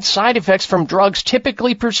experience bad side effects from drugs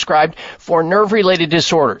typically prescribed for nerve-related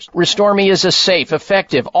disorders. Restore Me is a safe,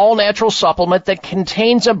 effective, all-natural supplement that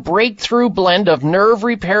contains a breakthrough blend of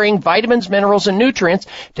nerve-repairing vitamins, minerals, and nutrients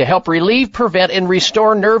to help relieve, prevent, and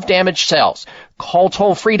restore nerve-damaged cells. Call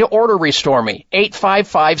toll-free to order Restore Me,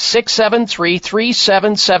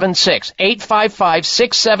 855-673-3776,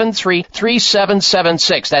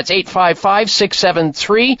 855-673-3776. That's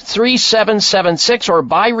 855-673-3776 or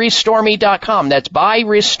buyrestoreme.com. That's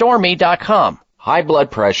buyrestoreme.com. High blood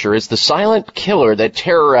pressure is the silent killer that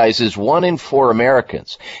terrorizes 1 in 4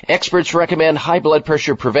 Americans. Experts recommend high blood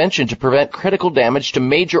pressure prevention to prevent critical damage to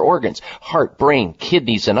major organs, heart, brain,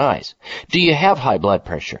 kidneys, and eyes. Do you have high blood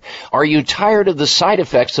pressure? Are you tired of the side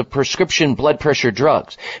effects of prescription blood pressure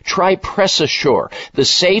drugs? Try Press Assure, the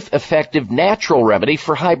safe, effective, natural remedy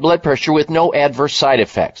for high blood pressure with no adverse side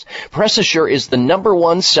effects. Press Assure is the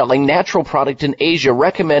 #1 selling natural product in Asia,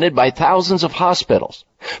 recommended by thousands of hospitals.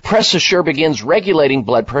 Press Assure begins regulating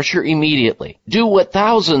blood pressure immediately. Do what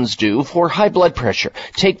thousands do for high blood pressure.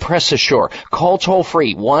 Take Press Assure. Call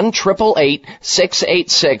toll-free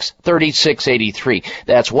 1-888-686-3683.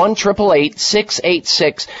 That's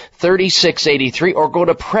 1-888-686-3683 or go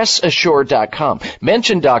to PressAssure.com.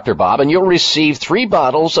 Mention Dr. Bob and you'll receive 3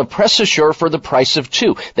 bottles of Press Assure for the price of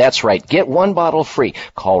 2. That's right. Get 1 bottle free.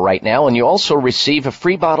 Call right now and you also receive a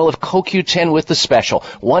free bottle of CoQ10 with the special.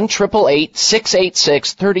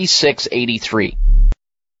 1-888-686-3683.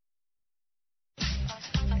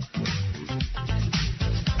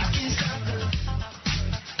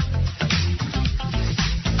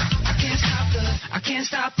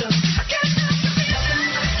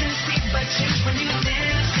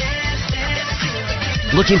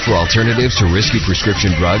 Looking for alternatives to risky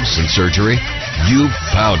prescription drugs and surgery? You've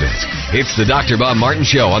found it. It's the Dr. Bob Martin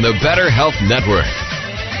Show on the Better Health Network.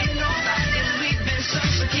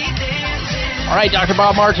 All right, Dr.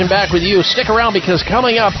 Bob Martin back with you. Stick around because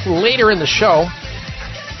coming up later in the show,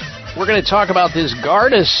 we're going to talk about this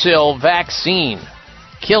Gardasil vaccine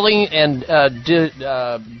killing and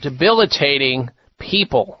debilitating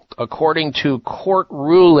people, according to court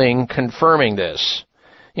ruling confirming this.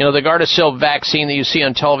 You know, the Gardasil vaccine that you see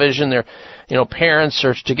on television, parents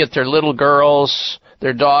are to get their little girls,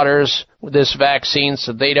 their daughters, with this vaccine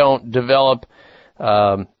so they don't develop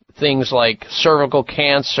things like cervical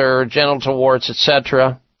cancer, genital warts,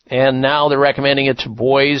 etc. And now they're recommending it to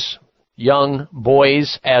boys, young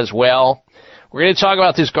boys as well. We're going to talk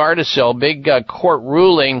about this Gardasil, big court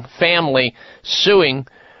ruling, family suing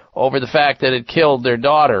over the fact that it killed their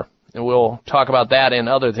daughter. And we'll talk about that and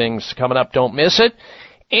other things coming up. Don't miss it.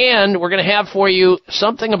 And we're going to have for you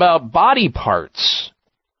something about body parts.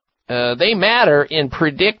 They matter in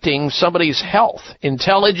predicting somebody's health,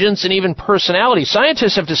 intelligence, and even personality.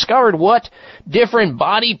 Scientists have discovered what different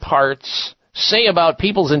body parts say about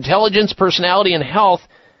people's intelligence, personality, and health.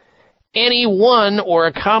 Any one or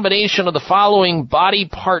a combination of the following body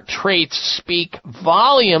part traits speak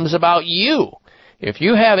volumes about you. If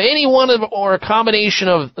you have any one of or a combination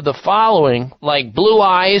of the following, like blue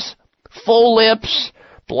eyes, full lips,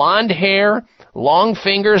 blonde hair, long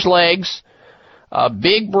fingers, legs,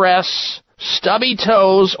 big breasts, stubby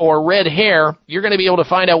toes, or red hair, you're going to be able to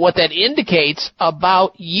find out what that indicates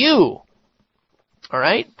about you. All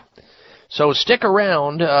right? So stick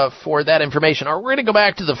around for that information. All right, we're going to go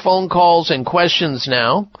back to the phone calls and questions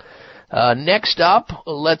now. Next up,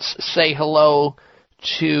 let's say hello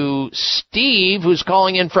to Steve, who's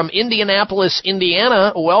calling in from Indianapolis,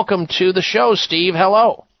 Indiana. Welcome to the show, Steve.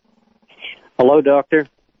 Hello. Hello, doctor.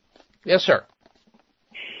 Yes, sir.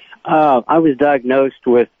 I was diagnosed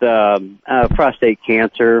with prostate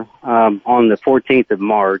cancer on the 14th of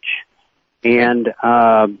March, and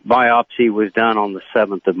biopsy was done on the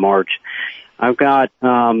 7th of March. I've got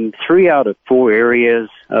 3 out of 4 areas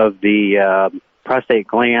of the prostate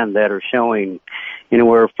gland that are showing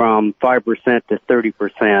anywhere from 5% to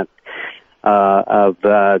 30% of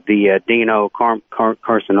the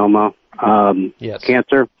adenocarcinoma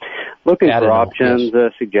cancer. Looking for options,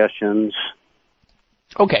 suggestions.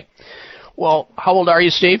 Okay. Well, how old are you,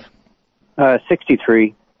 Steve?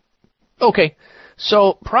 63. Okay.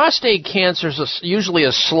 So prostate cancer is usually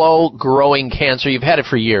a slow-growing cancer. You've had it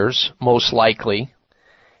for years, most likely.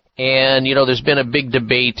 And, there's been a big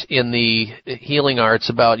debate in the healing arts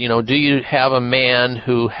about, do you have a man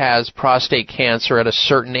who has prostate cancer at a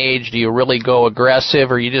certain age? Do you really go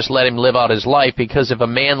aggressive, or you just let him live out his life? Because if a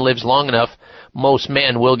man lives long enough, most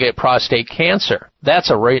men will get prostate cancer. That's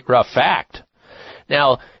a rough fact.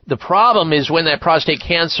 Now, the problem is when that prostate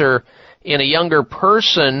cancer in a younger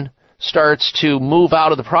person starts to move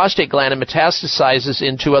out of the prostate gland and metastasizes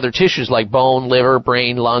into other tissues like bone, liver,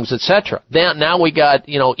 brain, lungs, etc. Now we got,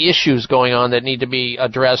 issues going on that need to be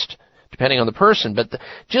addressed depending on the person. But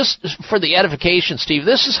just for the edification, Steve,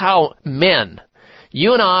 this is how men,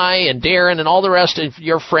 you and I and Darren and all the rest of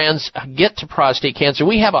your friends get to prostate cancer.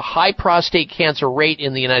 We have a high prostate cancer rate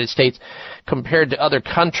in the United States compared to other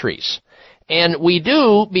countries. And we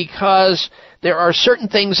do because there are certain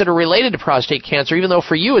things that are related to prostate cancer, even though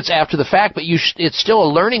for you it's after the fact, but it's still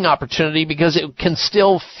a learning opportunity because it can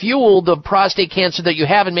still fuel the prostate cancer that you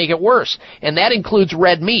have and make it worse. And that includes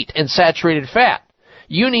red meat and saturated fat.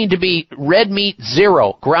 You need to be red meat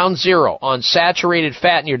zero, ground zero on saturated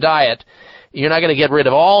fat in your diet. You're not going to get rid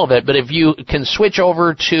of all of it, but if you can switch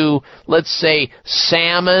over to, let's say,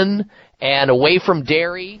 salmon and away from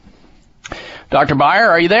dairy. Dr. Beyer,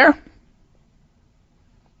 are you there?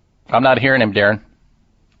 I'm not hearing him, Darren.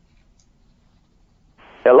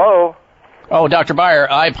 Hello? Oh, Dr. Beyer,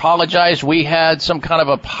 I apologize. We had some kind of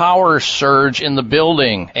a power surge in the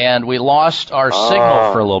building, and we lost our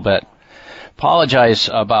signal for a little bit. Apologize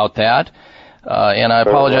about that, and I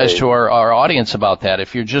apologize to our audience about that.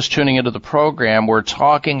 If you're just tuning into the program, we're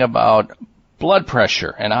talking about blood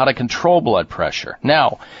pressure and how to control blood pressure.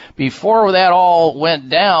 Now, before that all went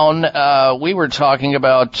down, we were talking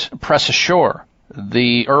about Press Assure,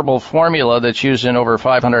 the herbal formula that's used in over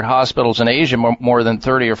 500 hospitals in Asia more than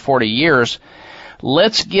 30 or 40 years.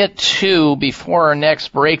 Let's get to, before our next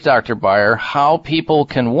break, Dr. Beyer, how people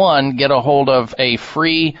can, one, get a hold of a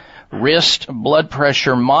free wrist blood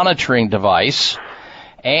pressure monitoring device,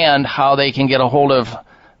 and how they can get a hold of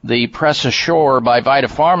the Press Assure by Vita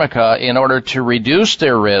Pharmica in order to reduce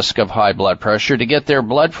their risk of high blood pressure, to get their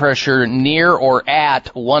blood pressure near or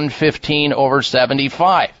at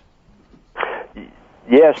 115/75.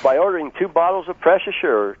 Yes, by ordering 2 bottles of Press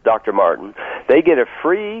Assure, Dr. Martin, they get a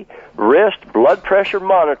free wrist blood pressure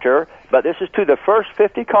monitor, but this is to the first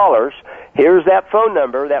 50 callers. Here's that phone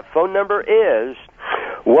number. That phone number is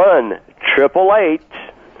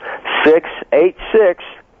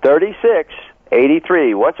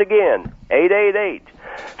 1-888-686-3683. Once again,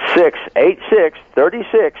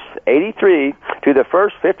 888-686-3683 to the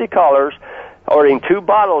first 50 callers, ordering 2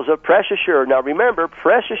 bottles of Press Assure. Now remember,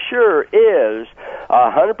 Press Assure is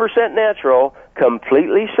 100% natural,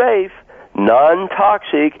 completely safe,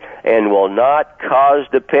 non-toxic, and will not cause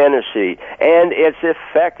dependency. And it's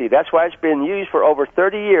effective. That's why it's been used for over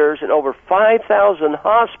 30 years in over 5,000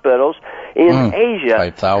 hospitals in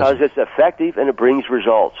Asia, because it's effective and it brings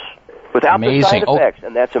results without the side effects,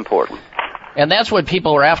 and that's important. And that's what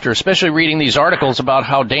people are after, especially reading these articles about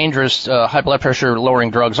how dangerous high blood pressure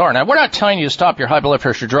lowering drugs are. Now, we're not telling you to stop your high blood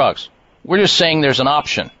pressure drugs. We're just saying there's an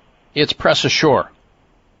option. It's Press Assure.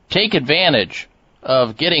 Take advantage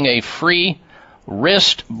of getting a free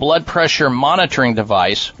wrist blood pressure monitoring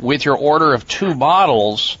device with your order of 2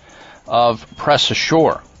 bottles of Press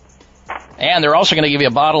Assure. And they're also going to give you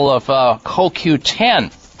a bottle of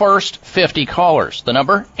CoQ10, first 50 callers. The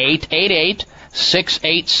number,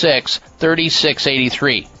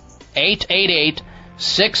 888-686-3683.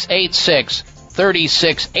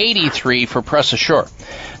 888-686-3683 for Press Assure.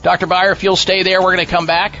 Dr. Beyer, if you'll stay there, we're going to come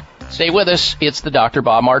back. Stay with us. It's the Dr.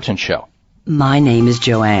 Bob Martin Show. My name is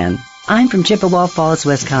Joanne. I'm from Chippewa Falls,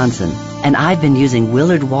 Wisconsin, and I've been using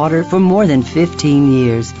Willard water for more than 15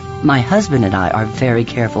 years. My husband and I are very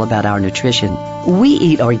careful about our nutrition. We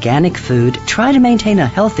eat organic food, try to maintain a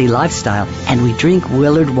healthy lifestyle, and we drink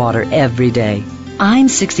Willard water every day. I'm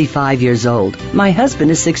 65 years old. My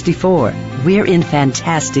husband is 64. We're in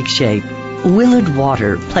fantastic shape. Willard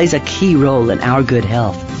water plays a key role in our good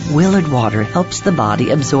health. Willard water helps the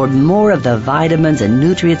body absorb more of the vitamins and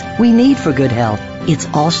nutrients we need for good health. It's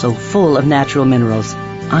also full of natural minerals.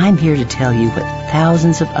 I'm here to tell you what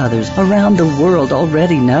thousands of others around the world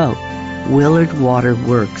already know. Willard water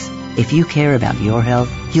works. If you care about your health,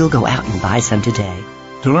 you'll go out and buy some today.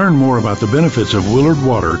 To learn more about the benefits of Willard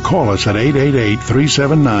Water, call us at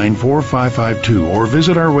 888-379-4552 or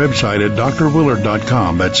visit our website at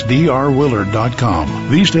drwillard.com. That's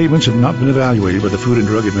drwillard.com. These statements have not been evaluated by the Food and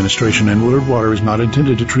Drug Administration, and Willard Water is not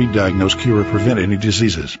intended to treat, diagnose, cure, or prevent any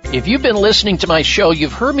diseases. If you've been listening to my show,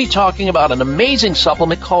 you've heard me talking about an amazing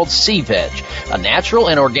supplement called C-Veg, a natural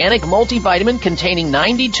and organic multivitamin containing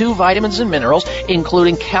 92 vitamins and minerals,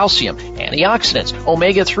 including calcium, antioxidants,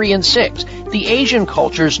 omega-3 and 6. The Asian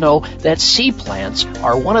cultures know that sea plants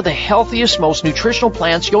are one of the healthiest, most nutritional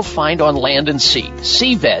plants you'll find on land and sea.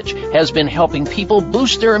 C-Veg has been helping people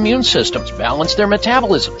boost their immune systems, balance their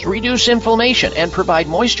metabolisms, reduce inflammation, and provide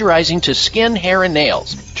moisturizing to skin, hair, and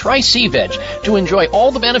nails. Try C-Veg to enjoy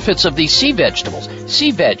all the benefits of these sea vegetables.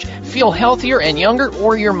 C-Veg, feel healthier and younger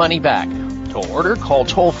or your money back. To order, call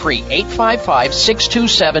toll-free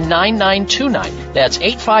 855-627-9929. That's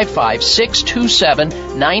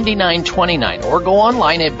 855-627-9929. Or go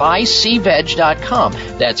online at buycveg.com.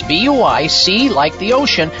 That's B-U-I-C like the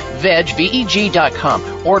ocean, veg,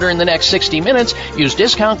 V-E-G.com. Order in the next 60 minutes. Use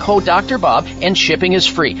discount code Dr. Bob, and shipping is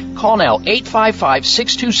free. Call now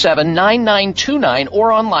 855-627-9929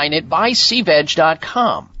 or online at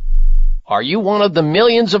buycveg.com. Are you one of the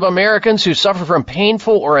millions of Americans who suffer from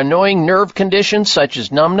painful or annoying nerve conditions such as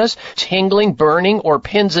numbness, tingling, burning, or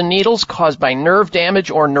pins and needles caused by nerve damage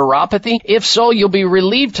or neuropathy? If so, you'll be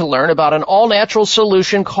relieved to learn about an all-natural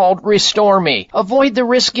solution called Restore Me. Avoid the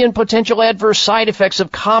risky and potential adverse side effects of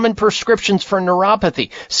common prescriptions for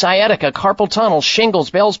neuropathy, sciatica, carpal tunnel, shingles,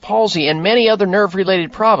 Bell's palsy, and many other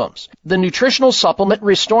nerve-related problems. The nutritional supplement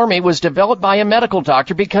Restore Me was developed by a medical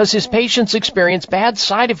doctor because his patients experience bad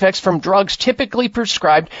side effects from drugs typically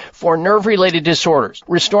prescribed for nerve-related disorders.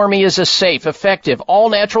 Restore Me is a safe, effective,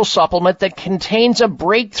 all-natural supplement that contains a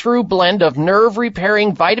breakthrough blend of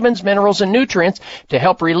nerve-repairing vitamins, minerals, and nutrients to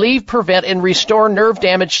help relieve, prevent, and restore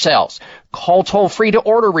nerve-damaged cells. Call toll-free to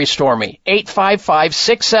order Restore Me,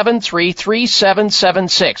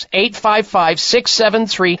 855-673-3776,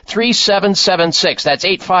 855-673-3776. That's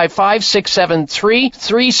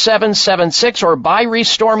 855-673-3776, or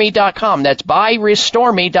buyrestoreme.com. That's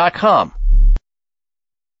buyrestoreme.com.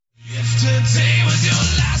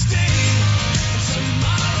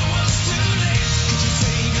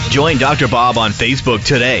 Join Dr. Bob on Facebook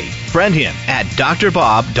today. Friend him at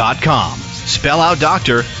drbob.com. Spell out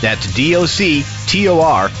doctor, that's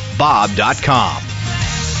D-O-C-T-O-R, bob.com.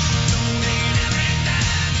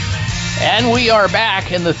 And we are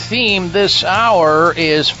back, and the theme this hour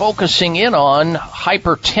is focusing in on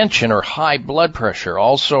hypertension or high blood pressure,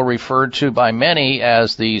 also referred to by many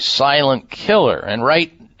as the silent killer. And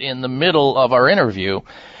right in the middle of our interview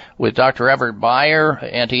with Dr. Everett Beyer,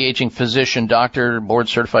 anti-aging physician, doctor,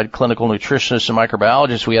 board-certified clinical nutritionist and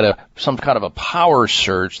microbiologist, we had some kind of a power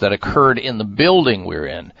surge that occurred in the building we're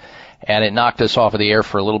in. And it knocked us off of the air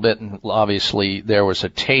for a little bit, and obviously there was a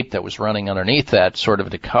tape that was running underneath that sort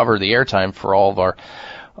of to cover the airtime for all of our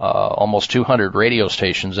almost 200 radio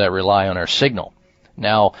stations that rely on our signal.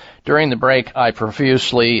 Now, during the break, I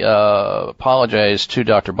profusely apologized to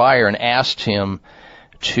Dr. Beyer and asked him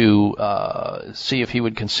to see if he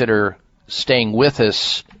would consider staying with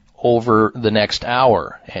us over the next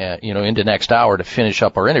hour, into next hour to finish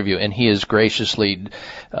up our interview, and he has graciously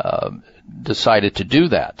decided to do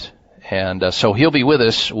that. And so he'll be with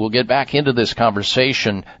us. We'll get back into this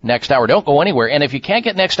conversation next hour. Don't go anywhere. And if you can't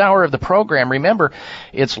get next hour of the program, remember,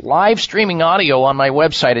 it's live streaming audio on my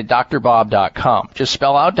website at drbob.com. Just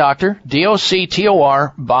spell out doctor,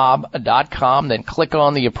 D-O-C-T-O-R, bob.com, then click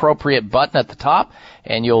on the appropriate button at the top,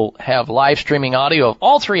 and you'll have live streaming audio of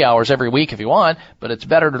all 3 hours every week if you want, but it's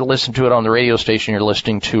better to listen to it on the radio station you're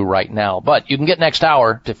listening to right now. But you can get next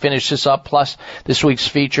hour to finish this up, plus this week's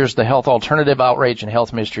features, the health alternative, outrage, and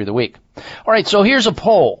health mystery of the week. All right, so here's a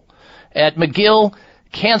poll at McGill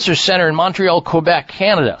Cancer Center in Montreal, Quebec,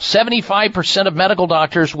 Canada. 75% of medical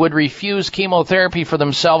doctors would refuse chemotherapy for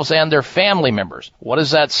themselves and their family members. What does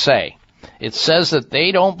that say? It says that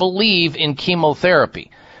they don't believe in chemotherapy.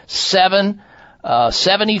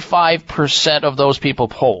 75% of those people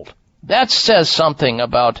polled. That says something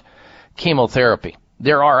about chemotherapy.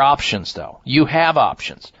 There are options, though. You have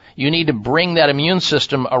options. You need to bring that immune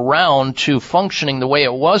system around to functioning the way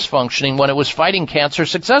it was functioning when it was fighting cancer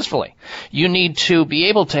successfully. You need to be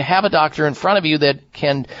able to have a doctor in front of you that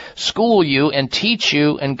can school you and teach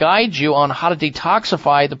you and guide you on how to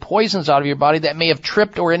detoxify the poisons out of your body that may have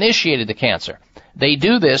tripped or initiated the cancer. They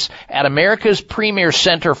do this at America's premier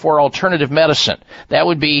center for alternative medicine. That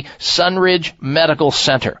would be Sunridge Medical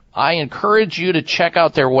Center. I encourage you to check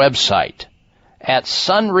out their website at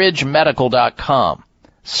sunridgemedical.com.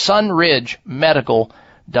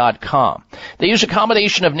 sunridgemedical.com. They use a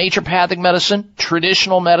combination of naturopathic medicine,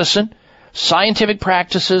 traditional medicine, scientific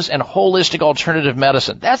practices, and holistic alternative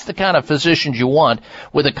medicine. That's the kind of physicians you want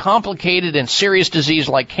with a complicated and serious disease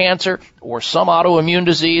like cancer or some autoimmune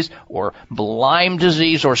disease or Lyme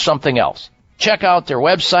disease or something else. Check out their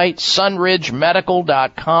website,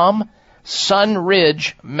 sunridgemedical.com,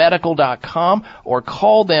 sunridgemedical.com, or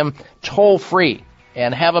call them toll free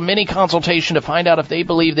and have a mini consultation to find out if they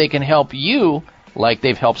believe they can help you like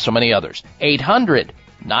they've helped so many others.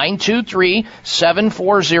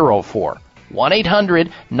 800-923-7404.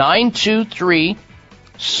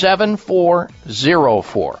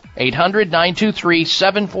 1-800-923-7404.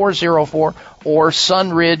 800-923-7404 or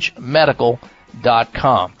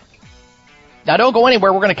sunridgemedical.com. Now, don't go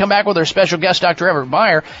anywhere. We're going to come back with our special guest, Dr. Everett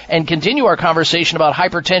Beyer, and continue our conversation about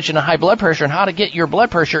hypertension and high blood pressure and how to get your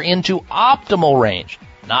blood pressure into optimal range.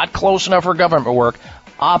 Not close enough for government work,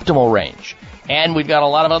 optimal range. And we've got a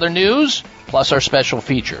lot of other news, plus our special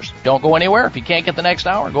features. Don't go anywhere. If you can't get the next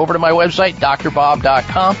hour, go over to my website,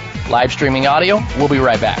 drbob.com, live streaming audio. We'll be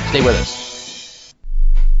right back. Stay with us.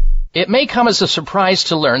 It may come as a surprise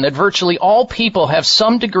to learn that virtually all people have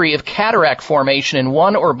some degree of cataract formation in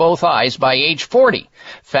one or both eyes by age 40.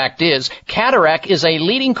 Fact is, cataract is a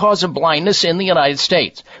leading cause of blindness in the United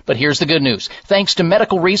States. But here's the good news. Thanks to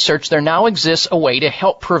medical research, there now exists a way to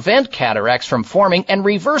help prevent cataracts from forming and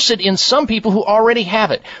reverse it in some people who already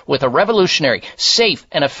have it with a revolutionary, safe,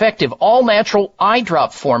 and effective all-natural eye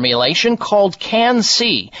drop formulation called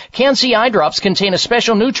Can-C. Can-C eye drops contain a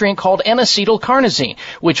special nutrient called N-acetylcarnosine,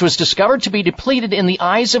 which was discovered to be depleted in the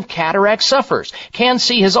eyes of cataract sufferers.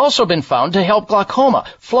 Can-C has also been found to help glaucoma,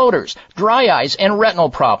 floaters, dry eyes, and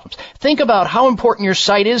retinal problems. Think about how important your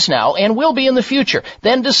sight is now and will be in the future.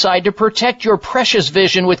 Then decide to protect your precious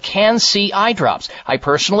vision with Can-C eye drops. I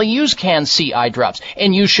personally use Can-C eye drops,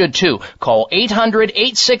 and you should too. Call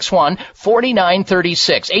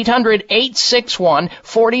 800-861-4936.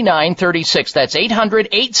 800-861-4936. That's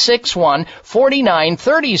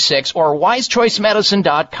 800-861-4936 or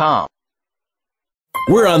wisechoicemedicine.com.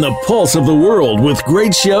 We're on the pulse of the world with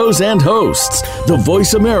great shows and hosts. The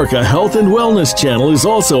Voice America Health and Wellness channel is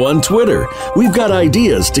also on Twitter. We've got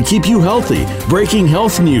ideas to keep you healthy, breaking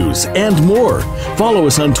health news, and more. Follow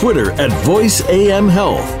us on Twitter at VoiceAM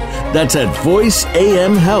Health. That's at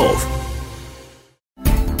VoiceAM Health.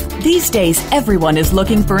 These days, everyone is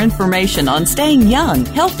looking for information on staying young,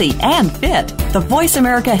 healthy, and fit. The Voice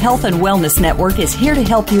America Health and Wellness Network is here to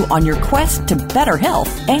help you on your quest to better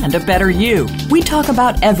health and a better you. We talk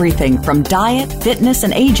about everything from diet, fitness,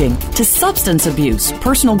 and aging to substance abuse,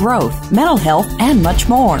 personal growth, mental health, and much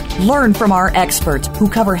more. Learn from our experts who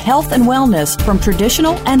cover health and wellness from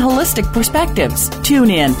traditional and holistic perspectives.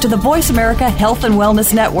 Tune in to the Voice America Health and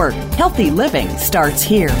Wellness Network. Healthy living starts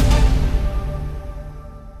here.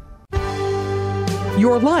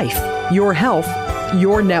 Your life, your health,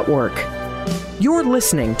 your network. You're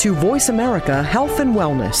listening to Voice America Health and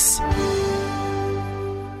Wellness.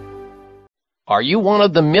 Are you one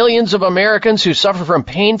of the millions of Americans who suffer from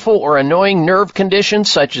painful or annoying nerve conditions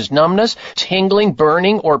such as numbness, tingling,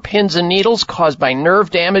 burning, or pins and needles caused by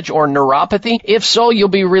nerve damage or neuropathy? If so, you'll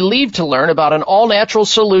be relieved to learn about an all-natural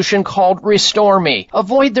solution called Restore Me.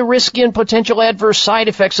 Avoid the risky and potential adverse side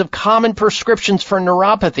effects of common prescriptions for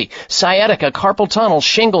neuropathy, sciatica, carpal tunnel,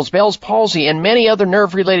 shingles, Bell's palsy, and many other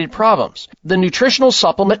nerve-related problems. The nutritional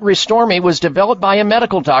supplement Restore Me was developed by a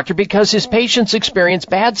medical doctor because his patients experience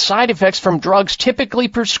bad side effects from drugs typically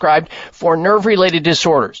prescribed for nerve-related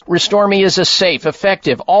disorders. Restore Me is a safe,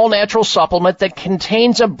 effective, all-natural supplement that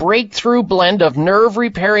contains a breakthrough blend of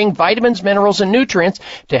nerve-repairing vitamins, minerals, and nutrients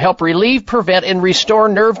to help relieve, prevent, and restore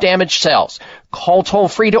nerve-damaged cells. Call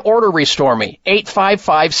toll-free to order Restore Me,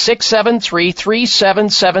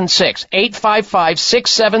 855-673-3776,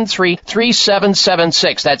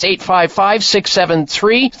 855-673-3776. That's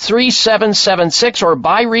 855-673-3776 or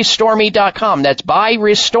buyrestoreme.com. That's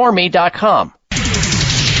buyrestoreme.com.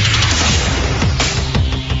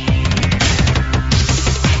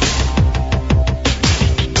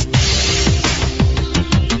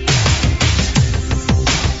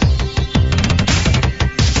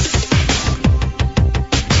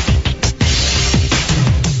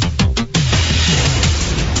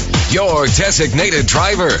 Your designated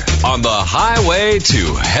driver on the highway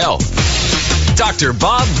to health. Dr.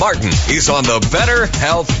 Bob Martin is on the Better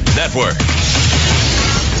Health Network.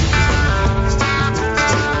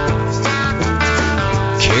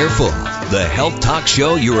 Careful. The health talk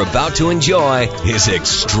show you're about to enjoy is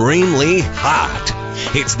extremely hot.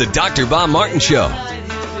 It's the Dr. Bob Martin Show.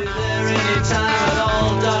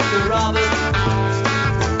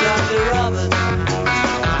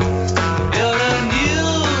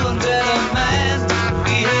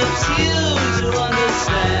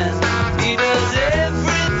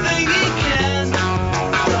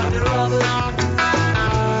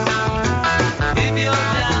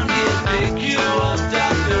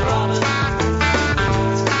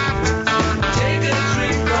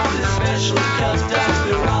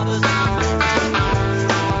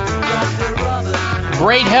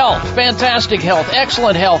 Great health, fantastic health,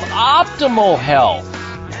 excellent health, optimal health.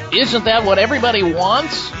 Isn't that what everybody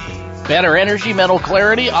wants? Better energy, mental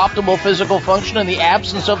clarity, optimal physical function in the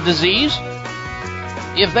absence of disease?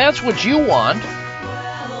 If that's what you want,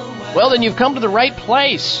 well, then you've come to the right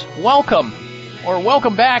place. Welcome, or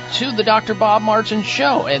welcome back to the Dr. Bob Martin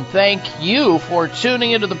Show, and thank you for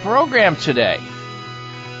tuning into the program today.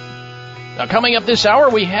 Now, coming up this hour,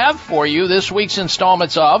 we have for you this week's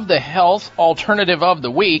installments of the Health Alternative of the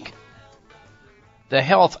Week, the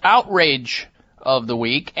Health Outrage of the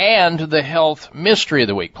Week, and the Health Mystery of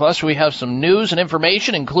the Week. Plus, we have some news and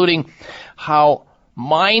information, including how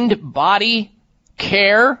mind-body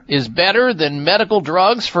care is better than medical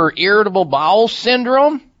drugs for irritable bowel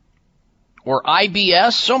syndrome, or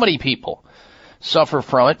IBS. So many people suffer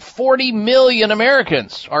from it. 40 million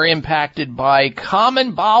Americans are impacted by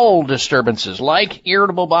common bowel disturbances like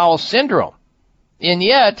irritable bowel syndrome. And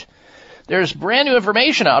yet, there's brand new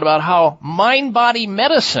information out about how mind-body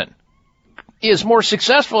medicine is more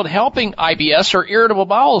successful at helping IBS or irritable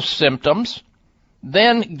bowel symptoms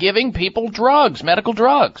than giving people drugs, medical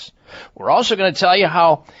drugs. We're also going to tell you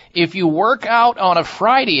how if you work out on a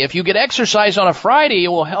Friday, if you get exercise on a Friday, it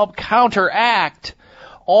will help counteract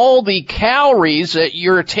all the calories that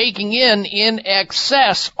you're taking in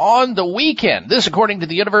excess on the weekend. This according to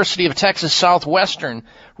the University of Texas Southwestern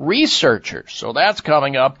researchers. So that's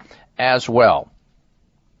coming up as well.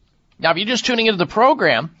 Now, if you're just tuning into the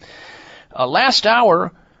program, last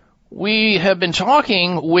hour we have been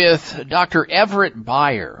talking with Dr. Everett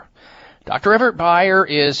Beyer. Dr. Everett Beyer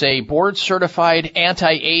is a board-certified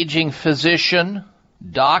anti-aging physician,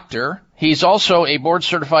 doctor. He's also a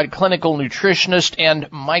board-certified clinical nutritionist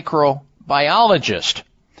and microbiologist.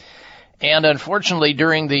 And unfortunately,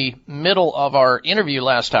 during the middle of our interview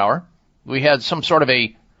last hour, we had some sort of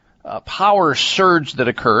a power surge that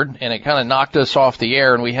occurred, and it kind of knocked us off the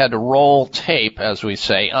air, and we had to roll tape, as we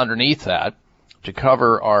say, underneath that to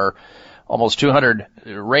cover our almost 200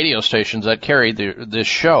 radio stations that carried this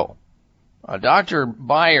show. Dr.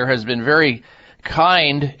 Beyer has been very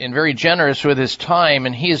kind and very generous with his time,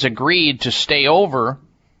 and he has agreed to stay over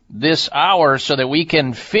this hour so that we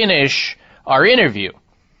can finish our interview.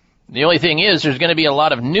 The only thing is there's going to be a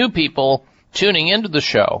lot of new people tuning into the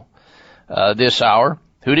show this hour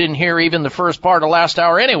who didn't hear even the first part of last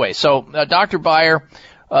hour anyway. So, Dr. Beyer,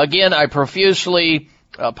 again, I profusely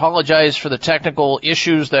apologize for the technical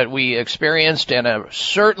issues that we experienced, and I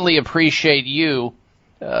certainly appreciate you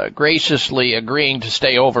graciously agreeing to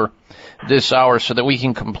stay over this hour so that we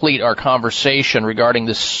can complete our conversation regarding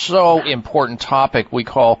this so important topic we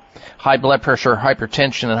call high blood pressure,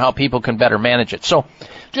 hypertension, and how people can better manage it. So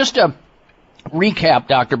just to recap,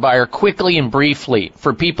 Dr. Beyer, quickly and briefly,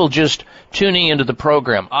 for people just tuning into the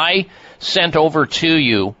program, I sent over to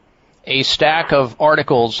you a stack of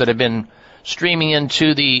articles that have been streaming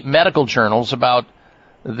into the medical journals about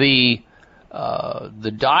the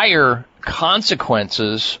dire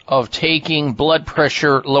consequences of taking blood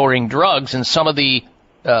pressure lowering drugs and some of the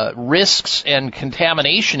risks and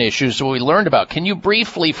contamination issues that we learned about. Can you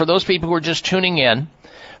briefly, for those people who are just tuning in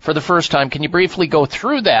for the first time, can you briefly go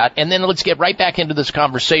through that, and then let's get right back into this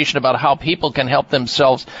conversation about how people can help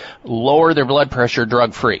themselves lower their blood pressure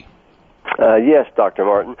drug-free? Yes, Dr.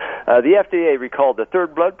 Martin. The FDA recalled the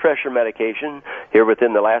third blood pressure medication here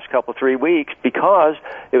within the last 3 weeks because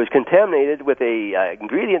it was contaminated with a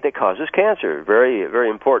ingredient that causes cancer. Very, very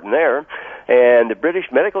important there. And the British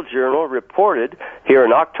Medical Journal reported here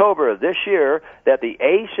in October of this year that the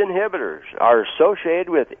ACE inhibitors are associated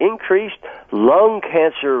with increased lung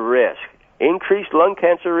cancer risk. Increased lung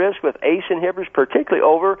cancer risk with ACE inhibitors, particularly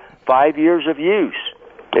over 5 years of use.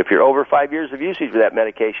 If you're over 5 years of usage of that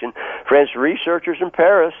medication, for instance, researchers in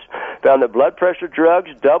Paris found that blood pressure drugs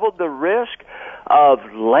doubled the risk of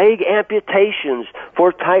leg amputations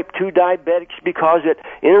for type 2 diabetics because it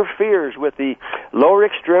interferes with the lower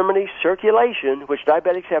extremity circulation, which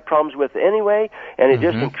diabetics have problems with anyway, and it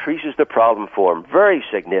just increases the problem for them. Very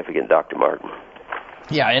significant, Dr. Martin.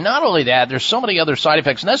 Yeah, and not only that, there's so many other side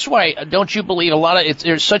effects, and that's why, don't you believe,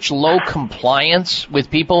 there's such low compliance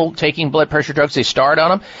with people taking blood pressure drugs. They start on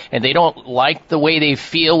them, and they don't like the way they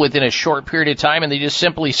feel within a short period of time, and they just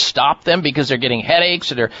simply stop them because they're getting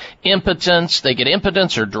headaches, or they're impotence. They get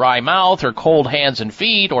impotence, or dry mouth, or cold hands and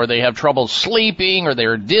feet, or they have trouble sleeping, or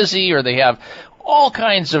they're dizzy, or they have all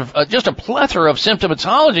kinds of, just a plethora of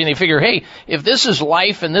symptomatology, and they figure, hey, if this is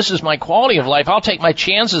life and this is my quality of life, I'll take my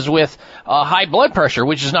chances with high blood pressure,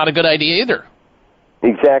 which is not a good idea either.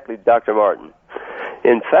 Exactly, Dr. Martin.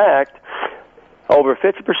 In fact, over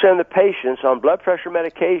 50% of the patients on blood pressure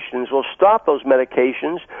medications will stop those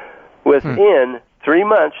medications within 3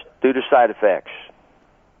 months due to side effects.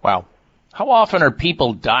 Wow. How often are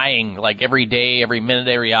people dying, like every day, every minute,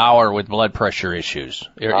 every hour with blood pressure issues?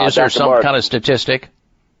 Is there some kind of statistic?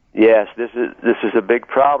 Yes, this is a big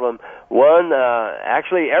problem.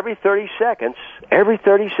 Actually, every 30 seconds,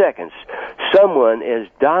 someone is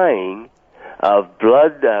dying of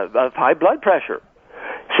high blood pressure.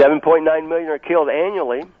 7.9 million are killed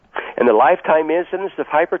annually. And the lifetime incidence of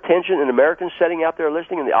hypertension in Americans sitting out there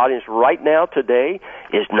listening in the audience right now today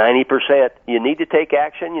is 90%. You need to take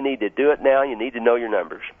action. You need to do it now. You need to know your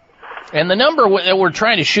numbers. And the number that we're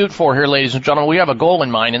trying to shoot for here, ladies and gentlemen, we have a goal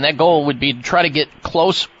in mind, and that goal would be to try to get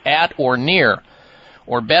close at or near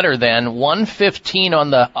or better than 115 on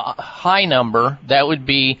the high number. That would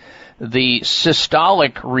be the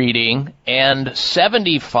systolic reading, and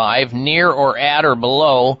 75 near or at or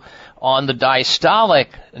below on the diastolic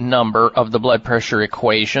number of the blood pressure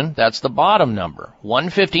equation. That's the bottom number,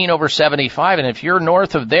 115 over 75. And if you're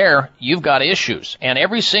north of there, you've got issues. And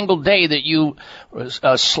every single day that you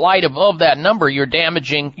slide above that number, you're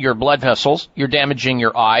damaging your blood vessels, you're damaging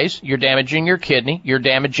your eyes, you're damaging your kidney, you're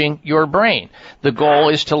damaging your brain. The goal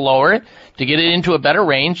is to lower it, to get it into a better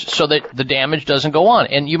range so that the damage doesn't go on.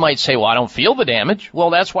 And you might say, well, I don't feel the damage. Well,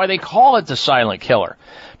 that's why they call it the silent killer.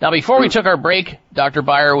 Now, before we took our break, Dr.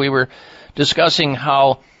 Beyer, we were discussing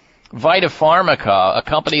how Vita Pharmaca, a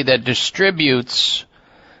company that distributes,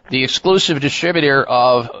 the exclusive distributor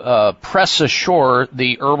of Press Assure,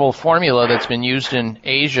 the herbal formula that's been used in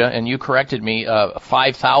Asia, and you corrected me,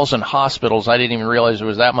 5,000 hospitals. I didn't even realize it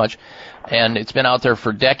was that much. And it's been out there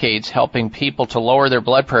for decades helping people to lower their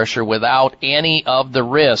blood pressure without any of the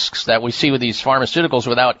risks that we see with these pharmaceuticals,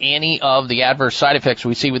 without any of the adverse side effects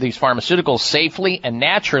we see with these pharmaceuticals, safely and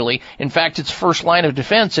naturally. In fact, it's first line of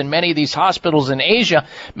defense in many of these hospitals in Asia.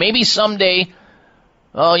 Maybe someday,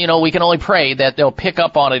 we can only pray that they'll pick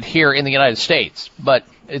up on it here in the United States. But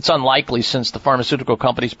it's unlikely since the pharmaceutical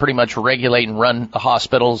companies pretty much regulate and run the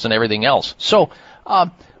hospitals and everything else. So,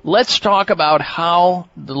 let's talk about how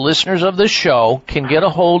the listeners of this show can get a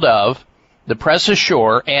hold of the Press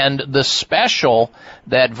Assure and the special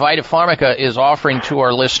that Vita Pharmaca is offering to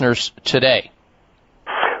our listeners today.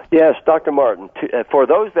 Yes, Dr. Martin. For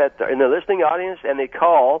those that are in the listening audience and they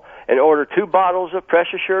call and order 2 bottles of Press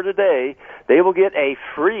Assure today, they will get a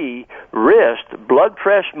free wrist blood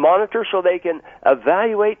pressure monitor so they can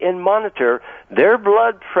evaluate and monitor their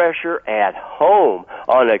blood pressure at home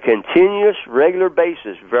on a continuous, regular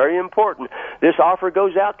basis. Very important. This offer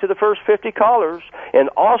goes out to the first 50 callers, and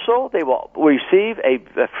also they will receive a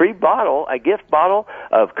free bottle, a gift bottle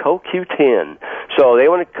of CoQ10. So they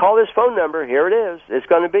want to call this phone number. Here it is. It's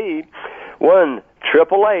going to be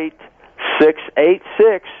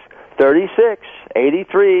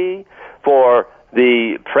 1-888-686-3683 for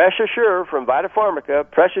the Press Assure from Vita Pharmaca.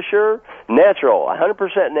 Press Assure, natural,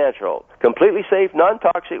 100% natural, completely safe,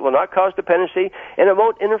 non-toxic, will not cause dependency, and it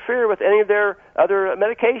won't interfere with any of their other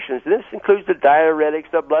medications. This includes the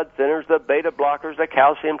diuretics, the blood thinners, the beta blockers, the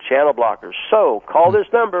calcium channel blockers. So call this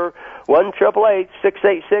number,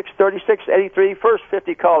 1-888-686-3683. First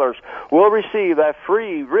 50 callers will receive a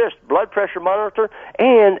free wrist blood pressure monitor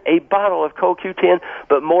and a bottle of CoQ10,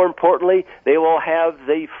 but more importantly, they will have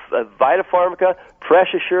the Vita Pharmaca Press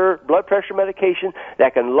Assure blood pressure medication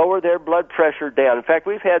that can lower their blood pressure down. In fact,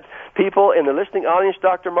 we've had people in the listening audience,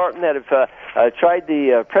 Dr. Martin, that have tried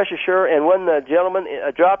the Press Assure, and one gentleman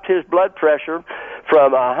dropped his blood pressure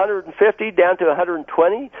from 150 down to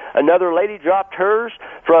 120. Another lady dropped hers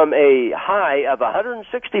from a high of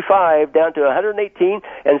 165 down to 118,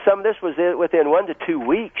 and some of this was within 1 to 2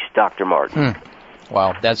 weeks, Dr. Martin.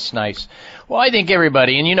 Wow, that's nice. Well, I think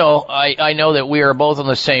everybody, and I know that we are both on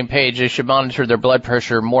the same page. They should monitor their blood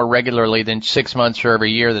pressure more regularly than 6 months or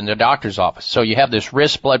every year than the doctor's office. So you have this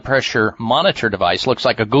wrist blood pressure monitor device, looks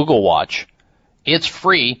like a Google Watch, It's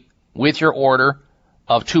free with your order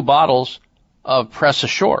of 2 bottles of Press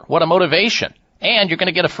Assure. What a motivation. And you're going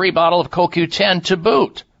to get a free bottle of CoQ10 to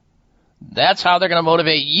boot. That's how they're going to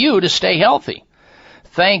motivate you to stay healthy.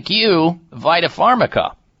 Thank you,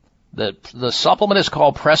 VitaPharmica. The supplement is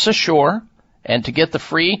called Press Assure, and to get the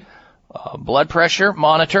free blood pressure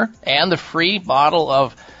monitor and the free bottle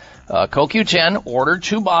of CoQ10, order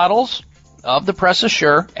 2 bottles of the Press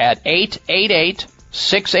Assure at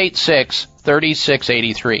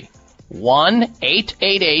 888-686-3683.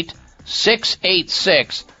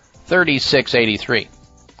 1-888-686-3683.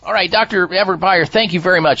 All right, Dr. Everett Beyer, thank you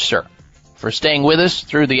very much, sir, for staying with us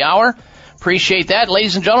through the hour. Appreciate that.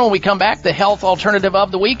 Ladies and gentlemen, when we come back, the health alternative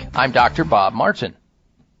of the week. I'm Dr. Bob Martin.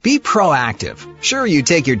 Be proactive. Sure, you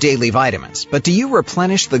take your daily vitamins, but do you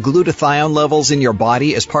replenish the glutathione levels in your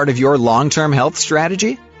body as part of your long-term health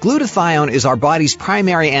strategy? Glutathione is our body's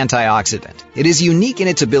primary antioxidant. It is unique in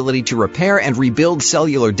its ability to repair and rebuild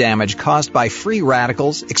cellular damage caused by free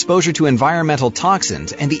radicals, exposure to environmental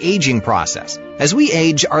toxins, and the aging process. As we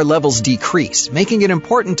age, our levels decrease, making it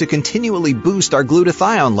important to continually boost our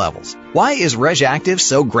glutathione levels. Why is RegActive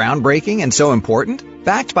so groundbreaking and so important?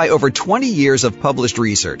 Backed by over 20 years of published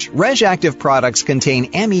research, RegActive products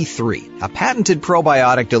contain ME3, a patented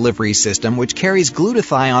probiotic delivery system which carries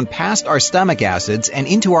glutathione past our stomach acids and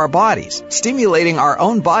into our bodies, stimulating our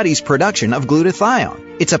own body's production of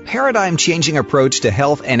glutathione. It's a paradigm-changing approach to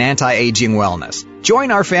health and anti-aging wellness. Join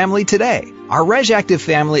our family today. Our RegActive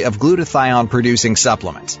family of glutathione-producing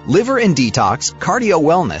supplements, liver and detox, cardio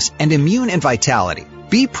wellness, and immune and vitality.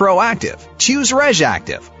 Be proactive. Choose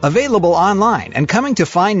RegActive. Available online and coming to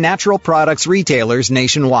fine natural products retailers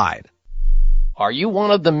nationwide. Are you one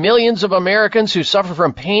of the millions of Americans who suffer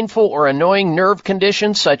from painful or annoying nerve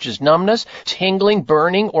conditions such as numbness, tingling,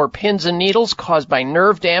 burning, or pins and needles caused by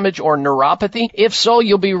nerve damage or neuropathy? If so,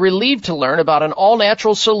 you'll be relieved to learn about an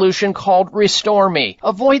all-natural solution called Restore Me.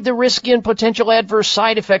 Avoid the risky and potential adverse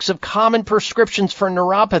side effects of common prescriptions for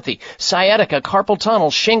neuropathy, sciatica, carpal tunnel,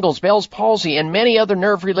 shingles, Bell's palsy, and many other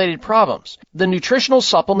nerve-related problems. The nutritional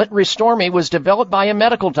supplement Restore Me was developed by a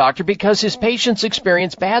medical doctor because his patients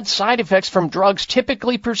experience bad side effects from drugs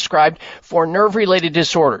typically prescribed for nerve-related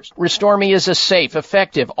disorders. Restore Me is a safe,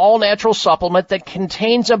 effective, all-natural supplement that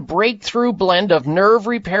contains a breakthrough blend of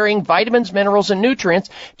nerve-repairing vitamins, minerals, and nutrients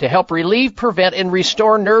to help relieve, prevent, and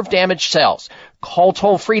restore nerve-damaged cells. Call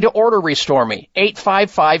toll-free to order Restore Me,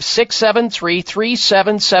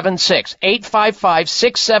 855-673-3776,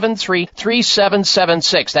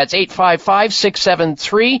 855-673-3776. That's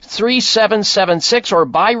 855-673-3776, or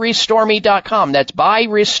buyrestoreme.com. That's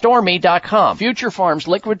buyrestoreme.com. Future Farms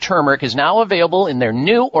liquid turmeric is now available in their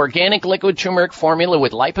new organic liquid turmeric formula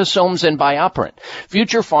with liposomes and BioPerine.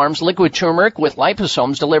 Future Farms liquid turmeric with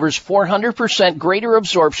liposomes delivers 400% greater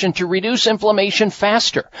absorption to reduce inflammation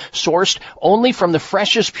faster. Sourced only from the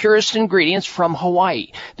freshest, purest ingredients from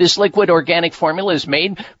Hawaii. This liquid organic formula is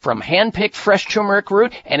made from hand-picked fresh turmeric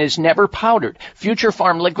root and is never powdered. Future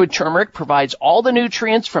Farm liquid turmeric provides all the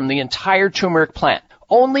nutrients from the entire turmeric plant.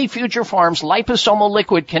 Only Future Farms liposomal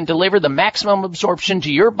liquid can deliver the maximum absorption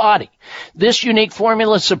to your body. This unique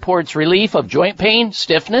formula supports relief of joint pain,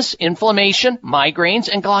 stiffness, inflammation, migraines,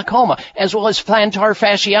 and glaucoma, as well as plantar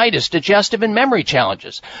fasciitis, digestive, and memory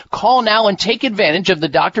challenges. Call now and take advantage of the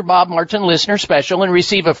Dr. Bob Martin listener special and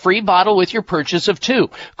receive a free bottle with your purchase of 2.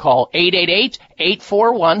 Call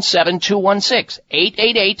 888-841-7216,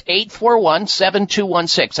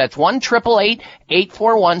 888-841-7216. That's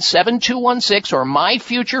 1-888-841-7216, or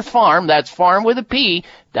MyFuture Farm, that's farm with a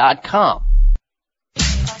P.com.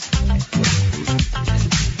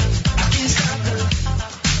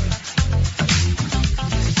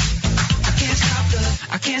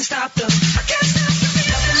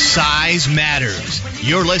 Size matters.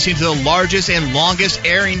 You're listening to the largest and longest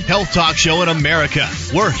airing health talk show in America.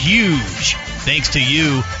 We're huge. Thanks to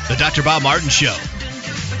you, the Dr. Bob Martin Show.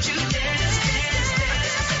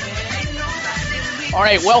 All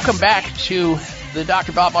right, welcome back to the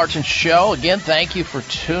Dr. Bob Martin Show. Again, thank you for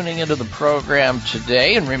tuning into the program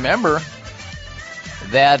today. And remember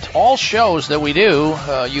that all shows that we do,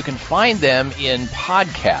 you can find them in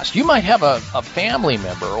podcast. You might have a family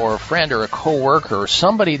member or a friend or a coworker or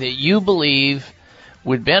somebody that you believe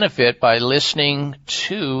would benefit by listening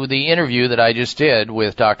to the interview that I just did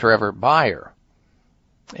with Dr. Everett Beyer.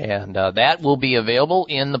 And that will be available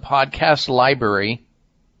in the podcast library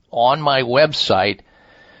on my website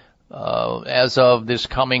as of this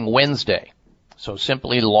coming Wednesday. So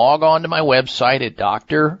simply log on to my website at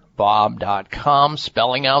drbob.com,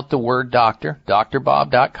 spelling out the word doctor,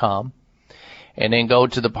 drbob.com, and then go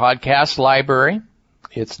to the podcast library.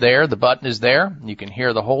 It's there. The button is there. You can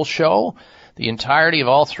hear the whole show. the entirety of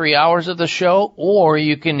all 3 hours of the show, or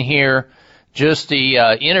you can hear just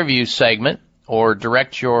the interview segment, or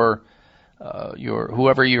direct your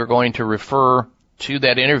whoever you're going to refer to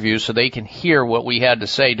that interview so they can hear what we had to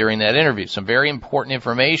say during that interview. Some very important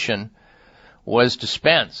information was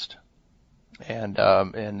dispensed, and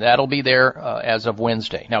that'll be there as of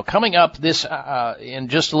Wednesday. Now, coming up in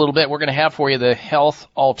just a little bit, we're going to have for you the health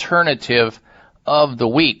alternative of the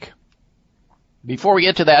week. Before we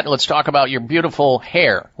get to that, let's talk about your beautiful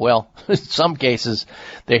hair. Well, in some cases,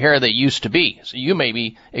 the hair that used to be. So you may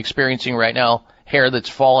be experiencing right now hair that's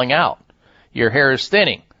falling out. Your hair is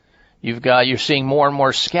thinning. You're seeing more and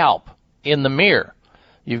more scalp in the mirror.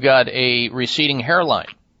 You've got a receding hairline.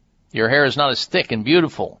 Your hair is not as thick and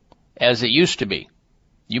beautiful as it used to be.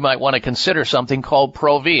 You might want to consider something called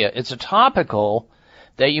Provia. It's a topical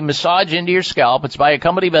that you massage into your scalp. It's by a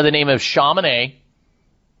company by the name of Chamonix.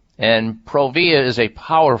 And Provia is a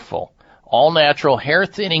powerful, all-natural hair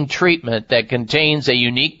thinning treatment that contains a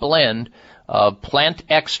unique blend of plant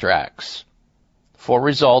extracts for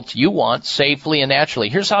results you want safely and naturally.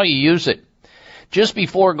 Here's how you use it. Just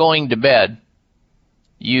before going to bed,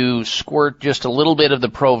 you squirt just a little bit of the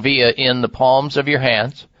Provia in the palms of your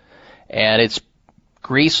hands, and it's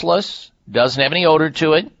greaseless, doesn't have any odor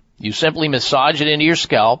to it. You simply massage it into your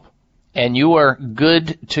scalp, and you are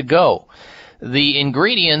good to go. The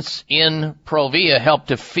ingredients in Provia help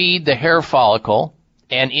to feed the hair follicle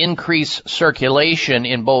and increase circulation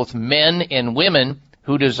in both men and women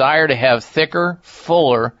who desire to have thicker,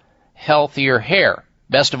 fuller, healthier hair.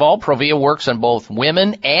 Best of all, Provia works on both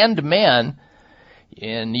women and men,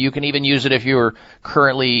 and you can even use it if you're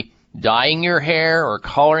currently dyeing your hair or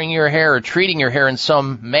coloring your hair or treating your hair in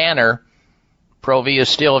some manner. Provia is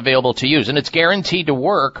still available to use, and it's guaranteed to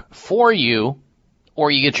work for you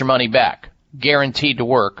or you get your money back. Guaranteed to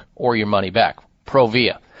work or your money back.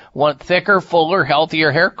 Provia. Want thicker, fuller,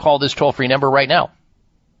 healthier hair? Call this toll-free number right now.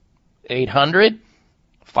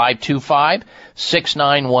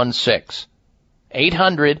 800-525-6916.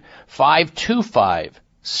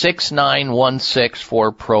 800-525-6916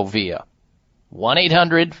 for Provia.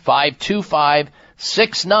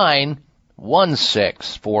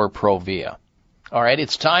 1-800-525-6916 for Provia. All right,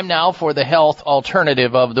 it's time now for the health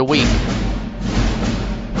alternative of the week.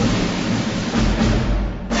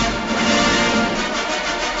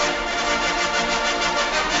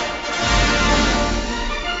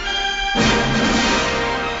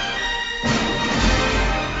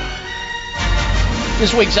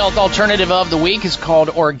 This week's health alternative of the week is called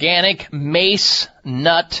Organic Mace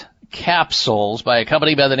Nut Capsules by a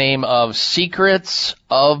company by the name of Secrets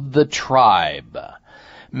of the Tribe.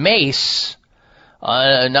 Mace,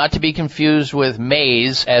 not to be confused with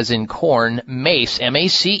maize as in corn, mace,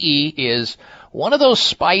 M-A-C-E, is one of those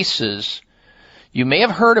spices you may have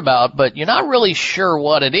heard about, but you're not really sure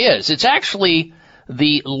what it is. It's actually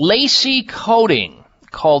the lacy coating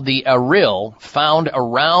called the aril, found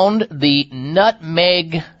around the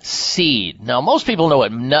nutmeg seed. Now, most people know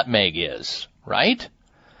what nutmeg is, right?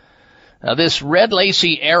 Now, this red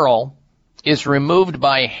lacy aril is removed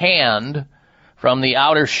by hand from the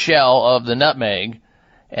outer shell of the nutmeg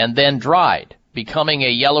and then dried, becoming a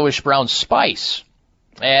yellowish-brown spice,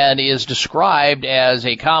 and is described as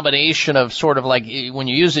a combination of sort of like, when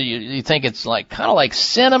you use it, you think it's like kind of like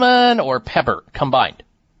cinnamon or pepper combined.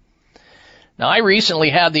 Now, I recently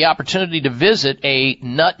had the opportunity to visit a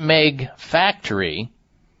nutmeg factory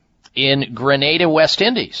in Grenada, West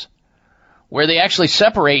Indies, where they actually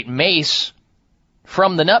separate mace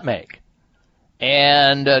from the nutmeg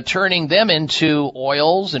and turning them into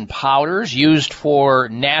oils and powders used for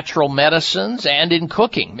natural medicines and in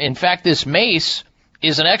cooking. In fact, this mace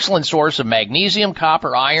is an excellent source of magnesium,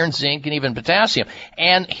 copper, iron, zinc, and even potassium.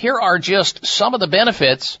 And here are just some of the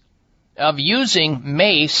benefits of using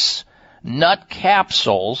mace nut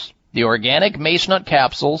capsules, the organic mace nut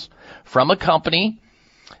capsules from a company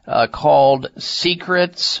called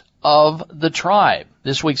Secrets of the Tribe.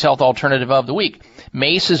 This week's health alternative of the week.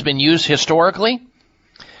 Mace has been used historically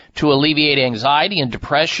to alleviate anxiety and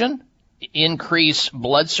depression, increase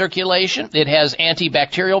blood circulation. It has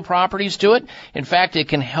antibacterial properties to it. In fact, it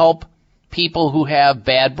can help people who have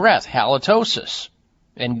bad breath, halitosis.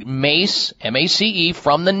 And mace, M-A-C-E,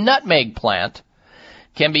 from the nutmeg plant,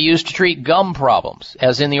 can be used to treat gum problems,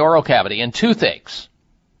 as in the oral cavity, and toothaches.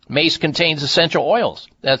 Mace contains essential oils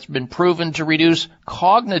that's been proven to reduce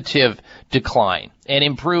cognitive decline and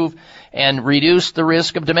improve and reduce the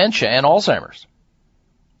risk of dementia and Alzheimer's.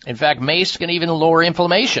 In fact, mace can even lower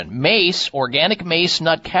inflammation. Mace, organic mace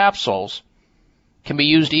nut capsules, can be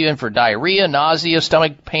used even for diarrhea, nausea,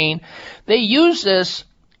 stomach pain. They use this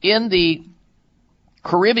in the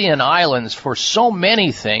Caribbean islands for so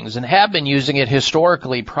many things and have been using it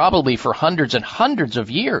historically probably for hundreds and hundreds of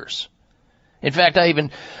years. In fact, I even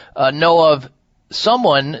know of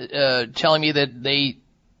someone telling me that they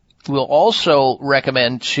will also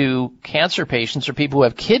recommend to cancer patients or people who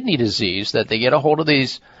have kidney disease that they get a hold of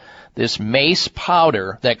this mace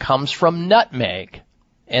powder that comes from nutmeg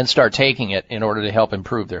and start taking it in order to help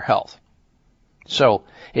improve their health. So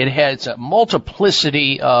it has a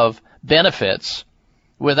multiplicity of benefits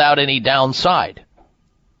without any downside.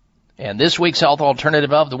 And this week's health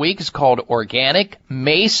alternative of the week is called Organic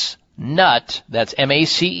Mace Nut. That's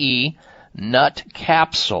M-A-C-E, nut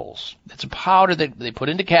capsules. It's a powder that they put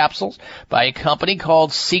into capsules by a company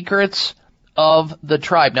called Secrets of the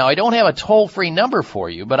Tribe. Now, I don't have a toll-free number for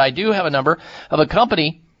you, but I do have a number of a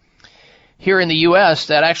company here in the U.S.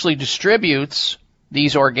 that actually distributes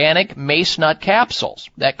these organic mace nut capsules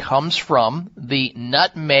that comes from the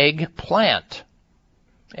nutmeg plant.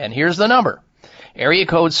 And here's the number. Area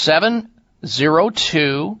code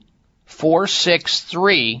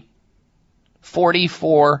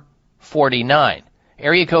 702-463-4449.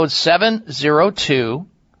 Area code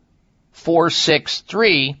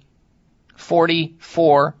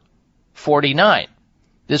 702-463-4449.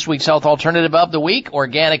 This week's health alternative of the week,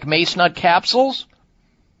 organic mace nut capsules.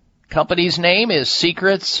 Company's name is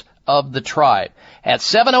Secrets of the Tribe at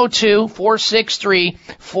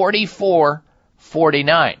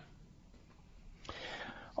 702-463-4449.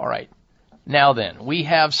 All right. Now then, we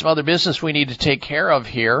have some other business we need to take care of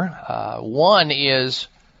here. One is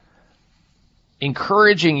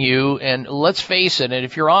encouraging you, and let's face it, and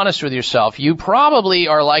if you're honest with yourself, you probably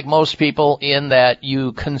are like most people in that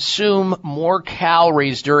you consume more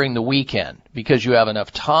calories during the weekend because you have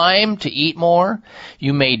enough time to eat more.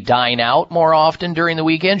 You may dine out more often during the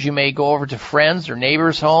weekends. You may go over to friends' or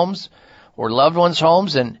neighbors' homes or loved ones'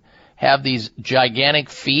 homes and have these gigantic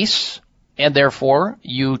feasts, and therefore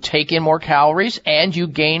you take in more calories and you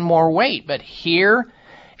gain more weight. But here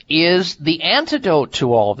is the antidote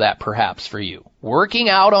to all of that perhaps for you. Working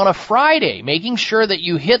out on a Friday, making sure that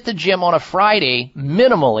you hit the gym on a Friday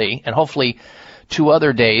minimally, and hopefully 2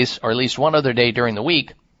 other days, or at least 1 other day during the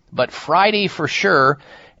week. But Friday for sure,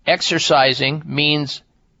 exercising means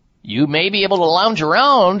you may be able to lounge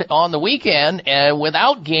around on the weekend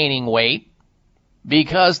without gaining weight,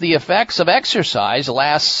 because the effects of exercise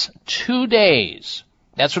lasts 2 days.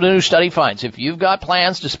 That's what a new study finds. If you've got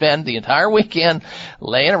plans to spend the entire weekend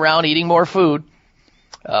laying around eating more food,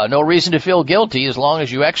 no reason to feel guilty as long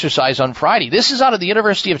as you exercise on Friday. This is out of the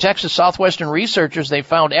University of Texas Southwestern researchers. They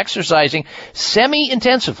found exercising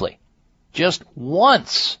semi-intensively, just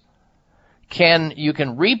once, you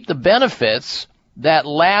can reap the benefits that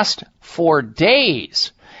last for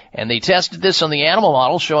days. And they tested this on the animal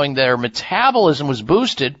model, showing their metabolism was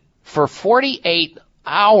boosted for 48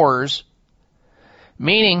 hours,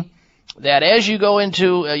 meaning that as you go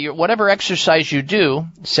into whatever exercise you do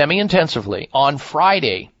semi-intensively on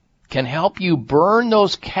Friday can help you burn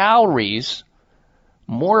those calories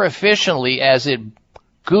more efficiently as it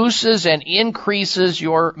gooses and increases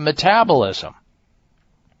your metabolism.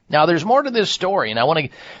 Now, there's more to this story, and I want to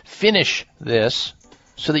finish this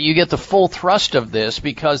so that you get the full thrust of this,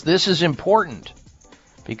 because this is important.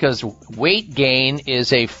 Because weight gain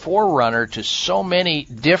is a forerunner to so many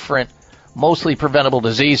different, mostly preventable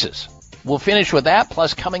diseases. We'll finish with that,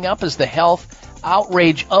 plus coming up is the health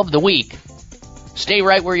outrage of the week. Stay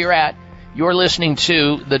right where you're at. You're listening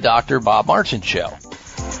to the Dr. Bob Martin Show.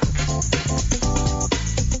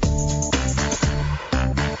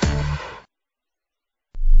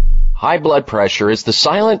 High blood pressure is the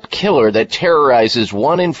silent killer that terrorizes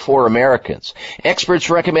 1 in 4 Americans. Experts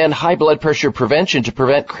recommend high blood pressure prevention to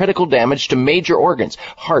prevent critical damage to major organs,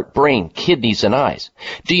 heart, brain, kidneys, and eyes.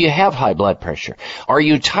 Do you have high blood pressure? Are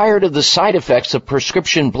you tired of the side effects of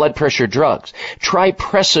prescription blood pressure drugs? Try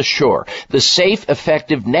PressAssure, the safe,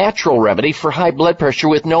 effective, natural remedy for high blood pressure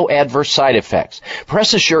with no adverse side effects.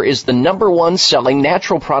 PressAssure is the #1 selling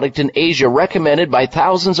natural product in Asia, recommended by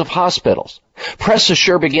thousands of hospitals.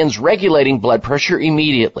 PressAssure begins regulating blood pressure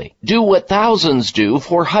immediately. Do what thousands do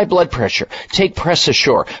for high blood pressure. Take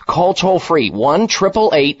PressAssure. Call toll-free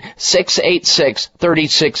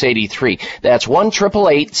 1-888-686-3683. That's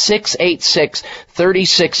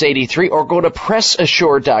 1-888-686-3683, or go to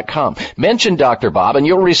PressAssure.com. Mention Dr. Bob and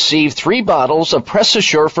you'll receive 3 bottles of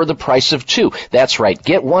PressAssure for the price of 2. That's right.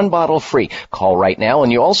 Get 1 bottle free. Call right now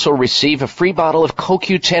and you also receive a free bottle of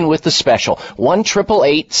CoQ10 with the special.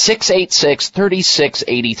 1-888-686-3683.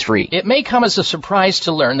 It may come as a surprise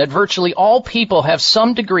to learn that virtually all people have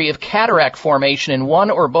some degree of cataract formation in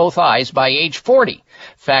one or both eyes by age 40.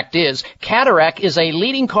 Fact is, cataract is a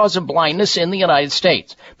leading cause of blindness in the United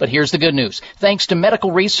States. But here's the good news. Thanks to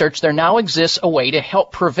medical research, there now exists a way to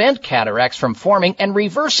help prevent cataracts from forming and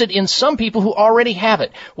reverse it in some people who already have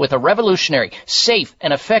it with a revolutionary, safe,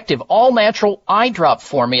 and effective all-natural eye drop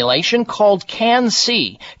formulation called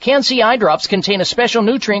Can-C. Can-C eye drops contain a special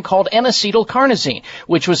nutrient called N-acetylcarnosine,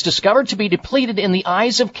 which was discovered to be depleted in the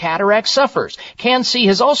eyes of cataract sufferers. Can-C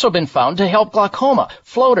has also been found to help glaucoma,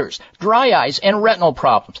 floaters, dry eyes, and retinal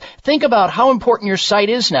problems. Think about how important your sight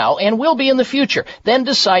is now and will be in the future. Then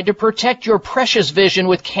decide to protect your precious vision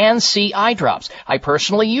with Can-C eye drops. I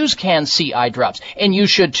personally use Can-C eye drops, and you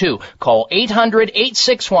should too. Call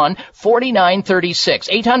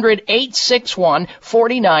 800-861-4936.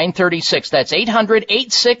 800-861-4936. That's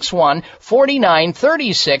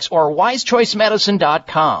 800-861-4936 or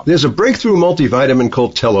wisechoicemedicine.com. There's a breakthrough multivitamin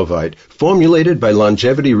called Televite, formulated by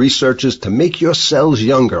longevity researchers to make your cells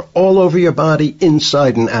younger all over your body, inside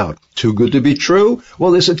and out. Too good to be true?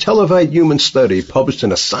 Well, there's a Televite human study published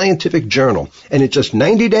in a scientific journal, and in just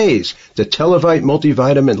 90 days, the Televite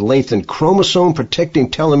multivitamin lengthened chromosome-protecting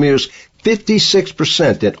telomeres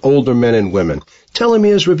 56% in older men and women.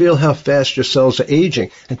 Telomeres reveal how fast your cells are aging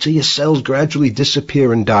until your cells gradually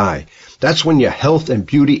disappear and die. That's when your health and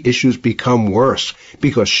beauty issues become worse,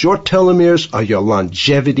 because short telomeres are your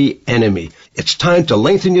longevity enemy. It's time to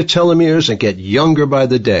lengthen your telomeres and get younger by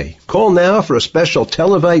the day. Call now for a special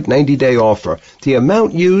Televite 90-day offer. The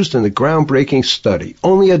amount used in the groundbreaking study,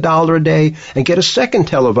 only $1 a day, and get a second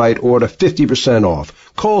Televite order 50%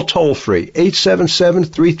 off. Call toll-free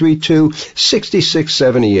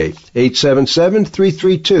 877-332-6678.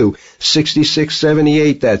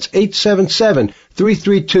 877-332-6678. That's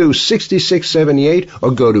 877-332-6678,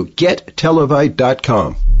 or go to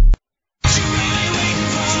gettelevite.com.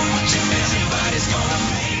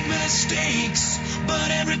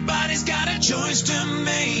 Choice to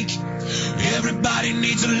make. Everybody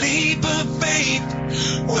needs a leap of faith.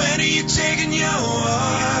 When are you taking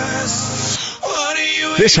yours? What are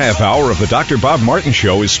you? This half hour of the Dr. Bob Martin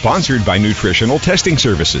Show is sponsored by Nutritional Testing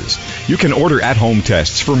Services. You can order at-home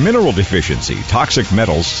tests for mineral deficiency, toxic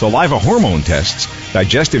metals, saliva hormone tests,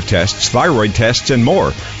 digestive tests, thyroid tests, and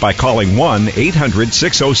more by calling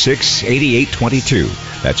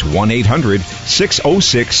 1-800-606-8822. That's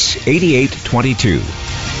 1-800-606-8822.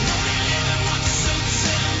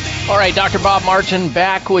 All right, Dr. Bob Martin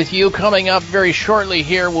back with you. Coming up very shortly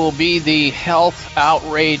here will be the health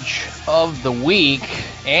outrage of the week.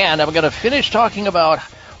 And I'm going to finish talking about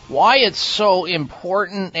why it's so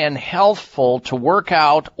important and healthful to work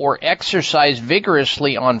out or exercise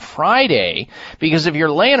vigorously on Friday. Because if you're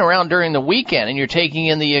laying around during the weekend and you're taking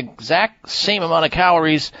in the exact same amount of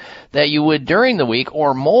calories that you would during the week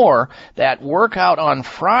or more, that workout on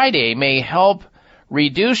Friday may help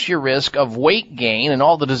reduce your risk of weight gain and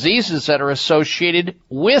all the diseases that are associated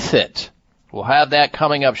with it. We'll have that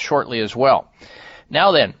coming up shortly as well.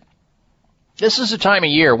 Now then, this is a time of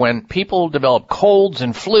year when people develop colds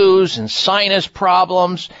and flus and sinus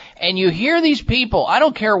problems, and you hear these people, I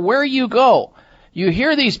don't care where you go, you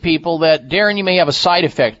hear these people that, Darren, you may have a side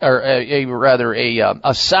effect, or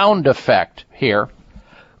a sound effect here.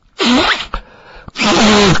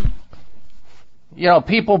 You know,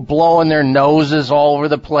 people blowing their noses all over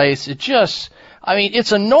the place.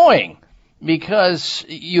 It's annoying because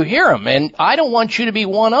you hear them, and I don't want you to be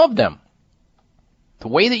one of them. The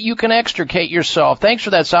way that you can extricate yourself, thanks for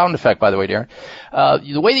that sound effect, by the way, Darren.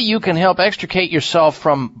 The way that you can help extricate yourself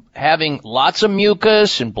from having lots of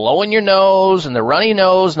mucus and blowing your nose and the runny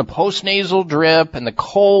nose and the postnasal drip and the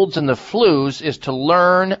colds and the flus is to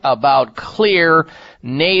learn about Clear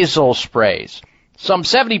nasal sprays. Some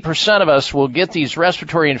 70% of us will get these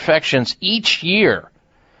respiratory infections each year,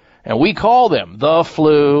 and we call them the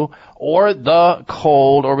flu or the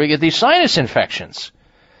cold, or we get these sinus infections.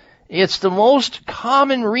 It's the most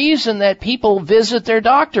common reason that people visit their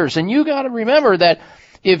doctors, and you got to remember that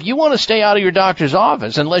if you want to stay out of your doctor's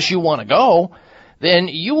office, unless you want to go, then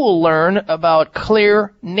you will learn about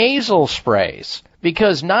Clear nasal sprays,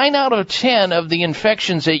 because 9 out of 10 of the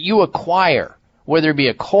infections that you acquire, whether it be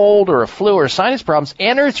a cold or a flu or sinus problems,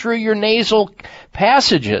 enter through your nasal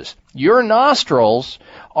passages. Your nostrils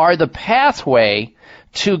are the pathway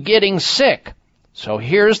to getting sick. So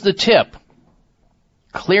here's the tip.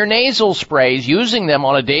 Clear nasal sprays, using them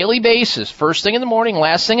on a daily basis, first thing in the morning,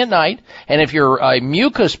 last thing at night, and if you're a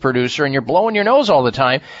mucus producer and you're blowing your nose all the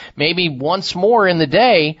time, maybe once more in the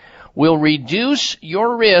day, will reduce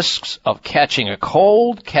your risks of catching a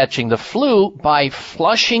cold, catching the flu, by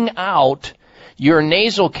flushing out your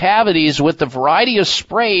nasal cavities with the variety of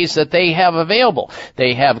sprays that they have available.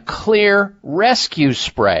 They have Clear Rescue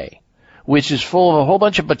Spray, which is full of a whole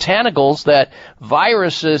bunch of botanicals that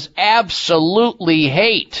viruses absolutely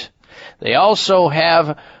hate. They also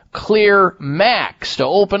have Clear Max to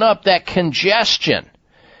open up that congestion.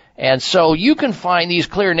 And so you can find these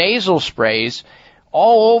Clear nasal sprays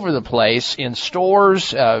all over the place in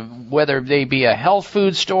stores, whether they be a health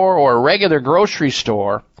food store or a regular grocery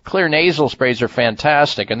store. Clear nasal sprays are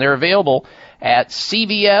fantastic, and they're available at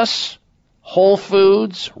CVS, Whole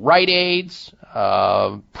Foods, Rite Aids,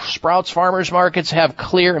 Sprouts Farmers Markets have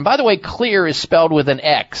Clear. And by the way, Clear is spelled with an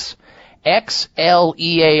X.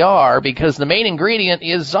 X-L-E-A-R, because the main ingredient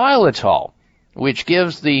is xylitol, which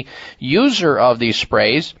gives the user of these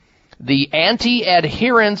sprays the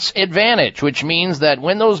anti-adherence advantage, which means that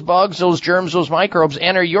when those bugs, those germs, those microbes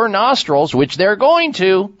enter your nostrils, which they're going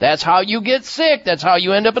to, that's how you get sick, that's how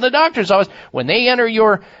you end up in the doctor's office. When they enter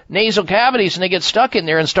your nasal cavities and they get stuck in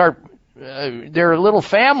there and start, their little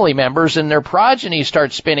family members and their progeny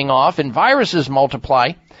start spinning off and viruses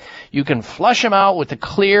multiply, you can flush them out with the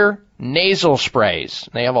Clear nasal sprays.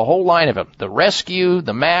 They have a whole line of them. The Rescue,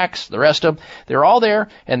 the Max, the rest of them. They're all there,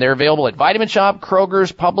 and they're available at Vitamin Shop,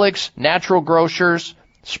 Kroger's, Publix, Natural Grocers,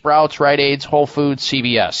 Sprouts, Rite Aids, Whole Foods,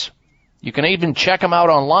 CVS. You can even check them out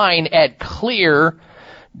online at Clear.com.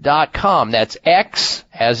 That's X,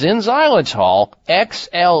 as in xylitol,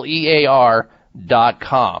 Xlear.com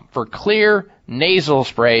for Clear nasal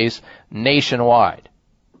sprays nationwide.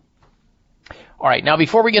 All right, now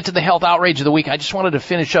before we get to the health outrage of the week, I just wanted to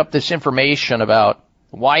finish up this information about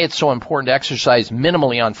why it's so important to exercise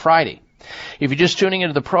minimally on Friday. If you're just tuning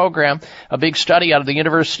into the program, a big study out of the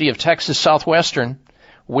University of Texas Southwestern,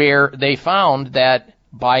 where they found that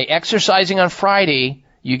by exercising on Friday,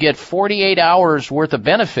 you get 48 hours worth of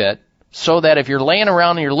benefit, so that if you're laying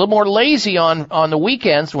around and you're a little more lazy on the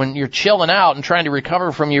weekends when you're chilling out and trying to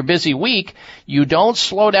recover from your busy week, you don't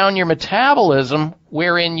slow down your metabolism,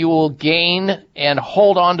 wherein you will gain and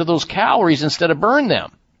hold on to those calories instead of burn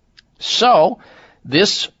them. So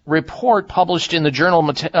this report published in the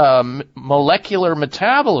journal Molecular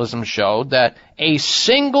Metabolism showed that a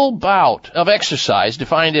single bout of exercise,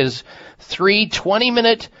 defined as 3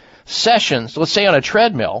 20-minute sessions, let's say on a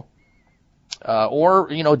treadmill, or,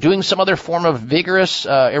 doing some other form of vigorous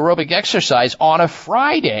aerobic exercise on a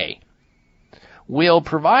Friday, will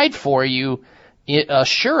provide for you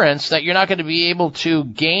assurance that you're not going to be able to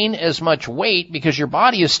gain as much weight because your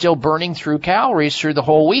body is still burning through calories through the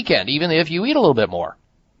whole weekend, even if you eat a little bit more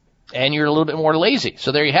and you're a little bit more lazy.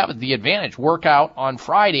 So there you have it, the advantage. Workout on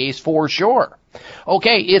Fridays for sure.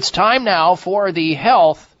 Okay, it's time now for the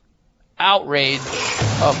health outrage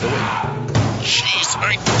of the week. Jeez,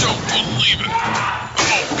 I don't believe it.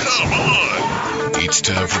 Oh, come on. It's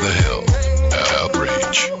time for the health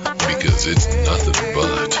outrage, because it's nothing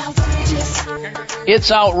but.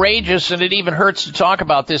 It's outrageous, and it even hurts to talk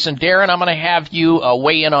about this. And Darren, I'm going to have you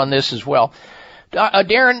weigh in on this as well.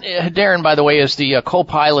 Darren, by the way, is the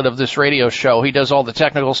co-pilot of this radio show. He does all the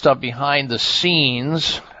technical stuff behind the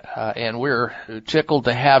scenes. And we're tickled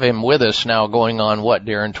to have him with us now, going on, what,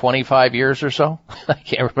 Darren, 25 years or so? I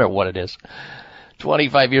can't remember what it is.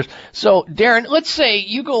 25 years. So, Darren, let's say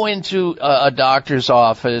you go into a doctor's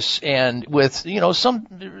office and with,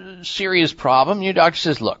 some serious problem, your doctor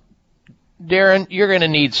says, look, Darren, you're going to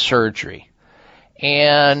need surgery.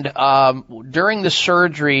 And during the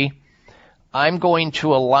surgery, I'm going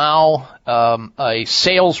to allow a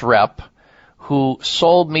sales rep who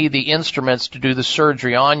sold me the instruments to do the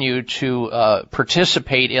surgery on you to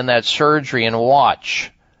participate in that surgery and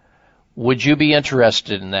watch. Would you be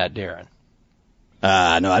interested in that, Darren?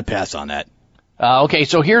 No, I'd pass on that. Okay,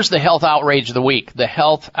 so here's the health outrage of the week. The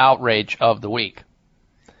health outrage of the week.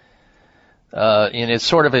 And it's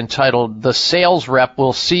sort of entitled, The Sales Rep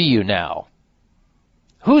Will See You Now.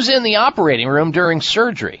 Who's in the operating room during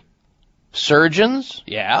surgery? Surgeons?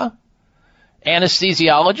 Yeah.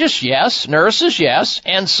 Anesthesiologists, yes. Nurses, yes.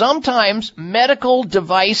 And sometimes medical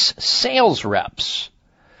device sales reps.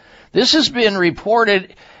 This has been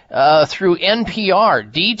reported through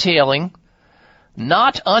NPR, detailing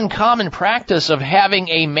not uncommon practice of having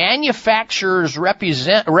a manufacturer's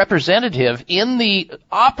representative in the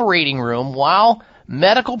operating room while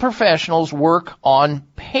medical professionals work on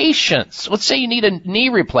patients. Let's say you need a knee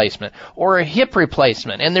replacement or a hip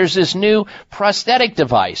replacement, and there's this new prosthetic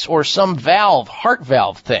device or some valve, heart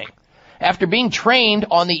valve thing. After being trained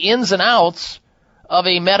on the ins and outs of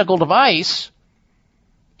a medical device,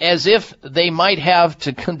 as if they might have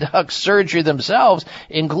to conduct surgery themselves,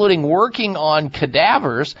 including working on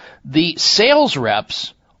cadavers, the sales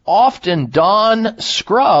reps often don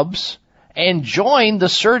scrubs and join the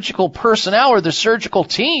surgical personnel or the surgical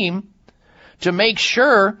team to make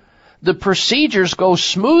sure the procedures go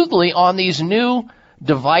smoothly on these new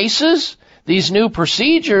devices, these new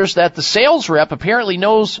procedures that the sales rep apparently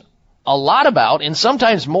knows a lot about, and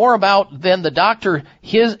sometimes more about than the doctor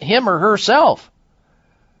him or herself.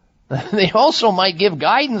 They also might give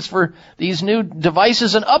guidance for these new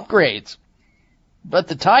devices and upgrades. But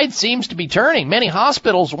the tide seems to be turning. Many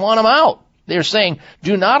hospitals want them out. They're saying,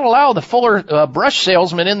 do not allow the Fuller brush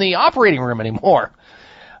salesman in the operating room anymore.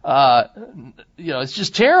 It's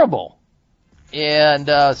just terrible. And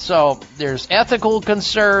so there's ethical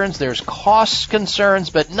concerns, there's cost concerns,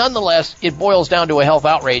 but nonetheless, it boils down to a health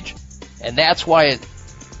outrage. And that's why it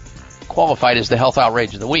qualified as the health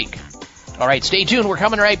outrage of the week. All right, stay tuned. We're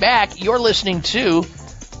coming right back. You're listening to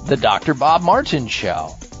the Dr. Bob Martin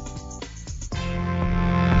Show.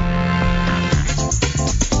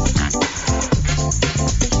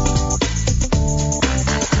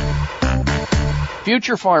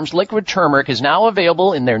 Future Farms liquid turmeric is now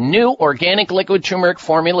available in their new organic liquid turmeric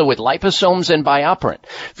formula with liposomes and bioperine.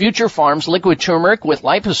 Future Farms liquid turmeric with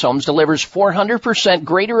liposomes delivers 400%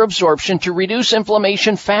 greater absorption to reduce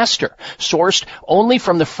inflammation faster. Sourced only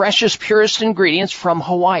from the freshest, purest ingredients from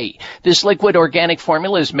Hawaii. This liquid organic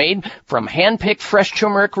formula is made from hand-picked fresh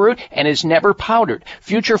turmeric root and is never powdered.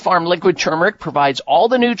 Future Farm liquid turmeric provides all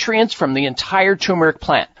the nutrients from the entire turmeric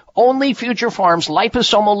plant. Only Future Farms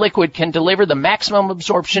liposomal liquid can deliver the maximum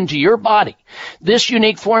absorption to your body. This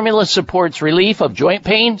unique formula supports relief of joint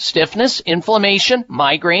pain, stiffness, inflammation,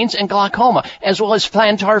 migraines, and glaucoma, as well as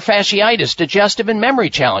plantar fasciitis, digestive and memory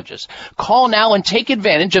challenges. Call now and take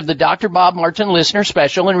advantage of the Dr. Bob Martin listener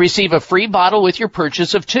special and receive a free bottle with your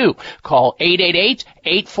purchase of 2. Call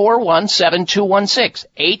 888-841-7216.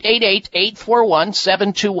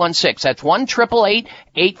 888-841-7216. That's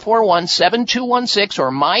 1-888-841-7216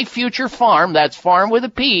 or My Future Farm, that's farm with a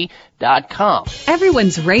P.com.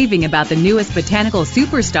 Everyone's raving about the newest botanical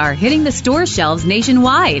superstar hitting the store shelves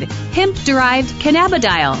nationwide. Hemp-derived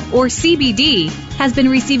cannabidiol, or CBD, has been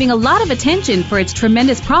receiving a lot of attention for its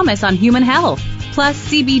tremendous promise on human health. Plus,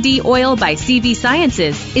 CBD Oil by CV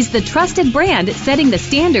Sciences is the trusted brand setting the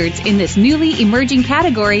standards in this newly emerging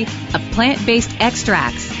category of plant-based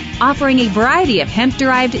extracts, offering a variety of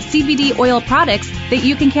hemp-derived CBD oil products that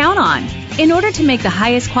you can count on. In order to make the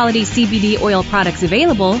highest quality CBD oil products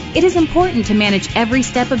available, it is important to manage every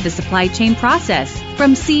step of the supply chain process,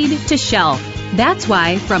 from seed to shelf. That's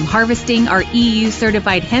why, from harvesting our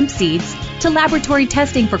EU-certified hemp seeds, to laboratory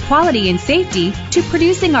testing for quality and safety, to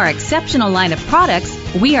producing our exceptional line of products,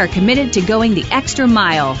 we are committed to going the extra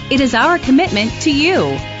mile. It is our commitment to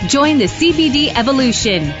you. Join the CBD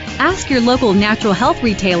evolution. Ask your local natural health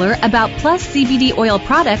retailer about Plus CBD oil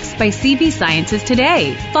products by CV Sciences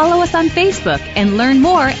today. Follow us on Facebook and learn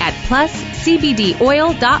more at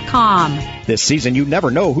pluscbdoil.com. This season, you never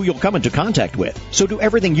know who you'll come into contact with, so do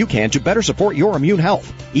everything you can to better support your immune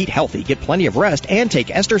health. Eat healthy, get plenty of rest, and take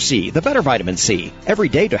Ester C, the better vitamin C, every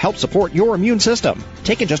day to help support your immune system.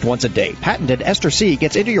 Taken just once a day, patented Ester C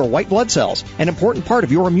gets into your white blood cells, an important part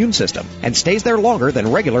of your immune system, and stays there longer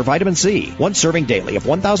than regular vitamin C. One serving daily of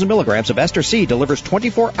 1,000 milligrams of Ester C delivers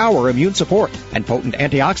 24-hour immune support and potent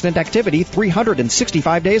antioxidant activity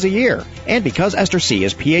 365 days a year. And because Ester C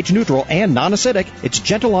is pH neutral and non-acidic, it's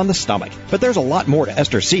gentle on the stomach. But there's a lot more to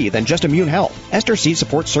Ester C than just immune health. Ester C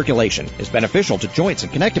supports circulation, is beneficial to joints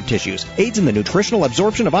and connective tissues, aids in the nutritional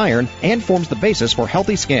absorption of iron, and forms the basis for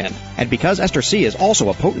healthy skin. And because Ester C is also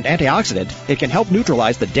a potent antioxidant, it can help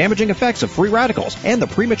neutralize the damaging effects of free radicals and the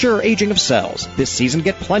premature aging of cells. This season,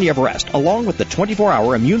 get plenty of rest, along with the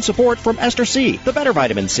 24-hour immune support from Ester C, the better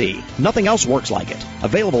vitamin C. Nothing else works like it.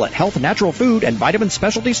 Available at health, natural food, and vitamin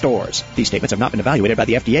specialty stores. These statements have not been evaluated by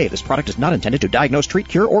the FDA. This product is not intended to diagnose, treat,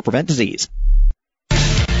 cure, or prevent disease.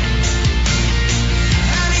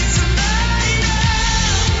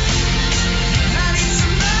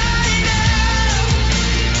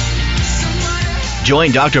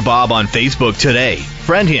 Join Dr. Bob on Facebook today.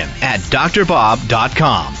 Friend him at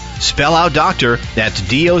drbob.com. Spell out doctor, that's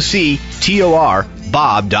D-O-C-T-O-R,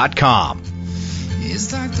 Bob.com.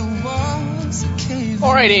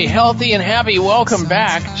 All righty, healthy and happy. Welcome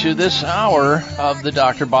back to this hour of the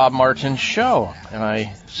Dr. Bob Martin Show. And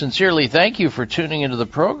I sincerely thank you for tuning into the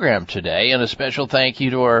program today, and a special thank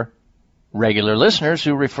you to our regular listeners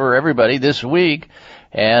who refer everybody this week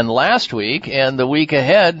and last week and the week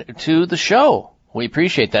ahead to the show. We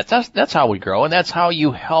appreciate that. That's how we grow, and that's how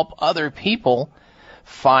you help other people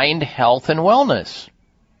find health and wellness,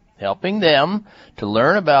 helping them to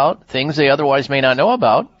learn about things they otherwise may not know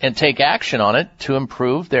about and take action on it to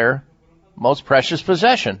improve their most precious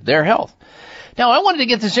possession, their health. Now, I wanted to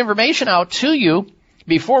get this information out to you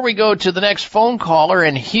Before we go to the next phone caller,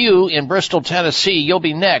 and Hugh in Bristol, Tennessee, you'll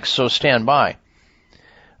be next, so stand by.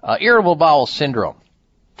 Irritable bowel syndrome,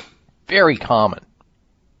 very common.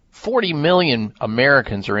 40 million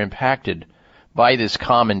Americans are impacted by this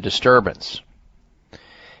common disturbance.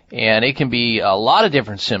 And it can be a lot of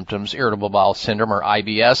different symptoms, irritable bowel syndrome or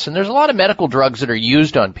IBS, and there's a lot of medical drugs that are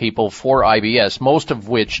used on people for IBS, most of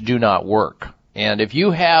which do not work. And if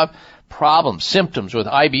you have problems, symptoms with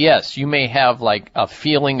IBS, you may have like a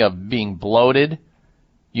feeling of being bloated.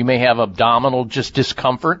 You may have abdominal just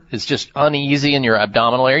discomfort. It's just uneasy in your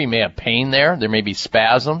abdominal area. You may have pain there. There may be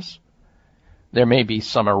spasms. There may be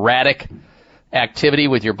some erratic activity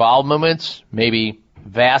with your bowel movements, maybe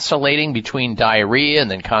vacillating between diarrhea and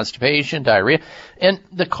then constipation, diarrhea. And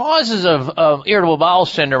the causes of irritable bowel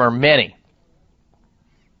syndrome are many,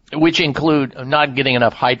 which include not getting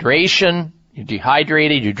enough hydration. You're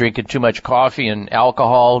dehydrated. You're drinking too much coffee and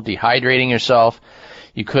alcohol, dehydrating yourself.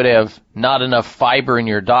 You could have not enough fiber in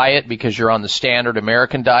your diet because you're on the standard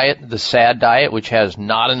American diet, the SAD diet, which has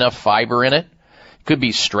not enough fiber in it. Could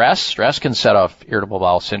be stress. Stress can set off irritable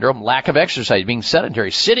bowel syndrome. Lack of exercise, being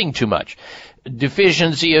sedentary, sitting too much.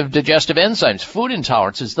 Deficiency of digestive enzymes, food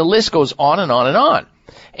intolerances. The list goes on and on and on.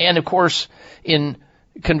 And, of course, in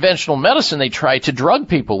conventional medicine, they try to drug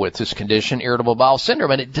people with this condition, irritable bowel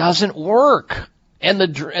syndrome, and it doesn't work. And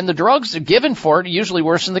the drugs given for it usually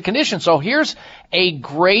worsen the condition. So here's a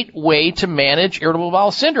great way to manage irritable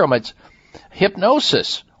bowel syndrome. It's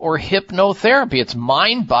hypnosis or hypnotherapy. It's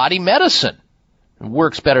mind-body medicine. It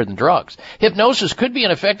works better than drugs. Hypnosis could be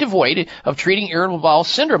an effective way of treating irritable bowel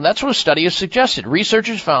syndrome. That's what a study has suggested.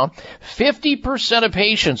 Researchers found 50% of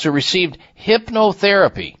patients who received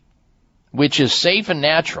hypnotherapy, which is safe and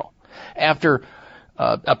natural, after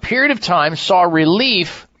a period of time saw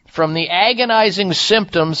relief from the agonizing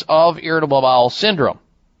symptoms of irritable bowel syndrome.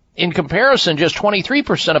 In comparison, just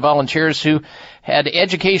 23% of volunteers who had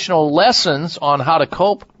educational lessons on how to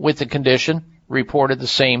cope with the condition reported the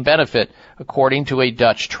same benefit, according to a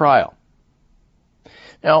Dutch trial.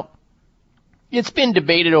 Now, it's been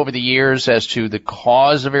debated over the years as to the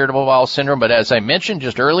cause of irritable bowel syndrome, but as I mentioned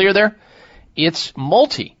just earlier there, it's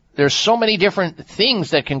multi. There's so many different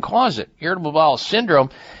things that can cause it. Irritable bowel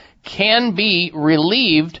syndrome can be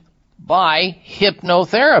relieved by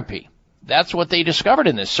hypnotherapy. That's what they discovered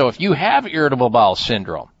in this. So if you have irritable bowel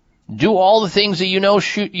syndrome, do all the things that you know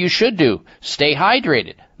you should do. Stay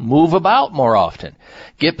hydrated. Move about more often.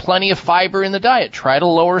 Get plenty of fiber in the diet. Try to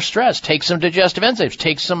lower stress. Take some digestive enzymes.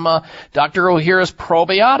 Take some Dr. Ohhira's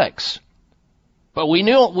probiotics. But we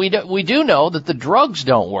do know that the drugs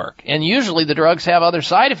don't work. And usually the drugs have other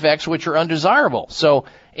side effects which are undesirable. So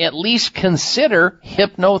at least consider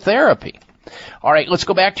hypnotherapy. All right, let's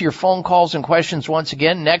go back to your phone calls and questions once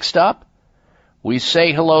again. Next up, we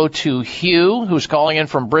say hello to Hugh, who's calling in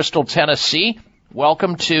from Bristol, Tennessee.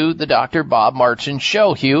 Welcome to the Dr. Bob Martin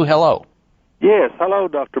Show. Hugh, hello. Yes, hello,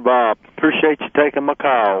 Dr. Bob. Appreciate you taking my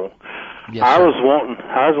call. Yes, I sir. was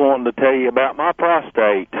wanting to tell you about my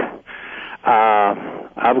prostate.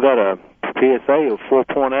 I've got a PSA of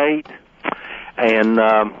 4.8, and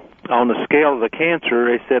on the scale of the cancer,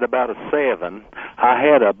 they said about a 7. I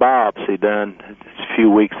had a biopsy done a few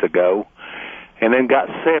weeks ago, and then got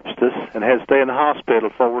sepsis and had to stay in the hospital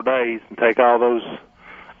 4 days and take all those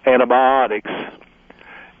antibiotics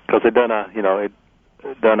because they done a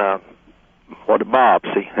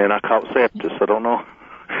biopsy, and I caught sepsis. I don't know.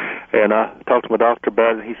 And I talked to my doctor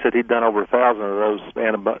about it. He said he'd done over 1,000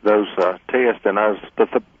 of those tests, and I was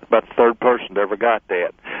about the third person that ever got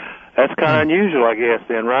that. That's kind of unusual, I guess,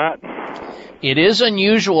 then, right? It is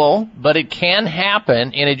unusual, but it can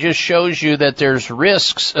happen, and it just shows you that there's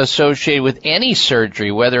risks associated with any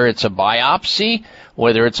surgery, whether it's a biopsy,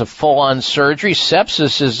 whether it's a full-on surgery.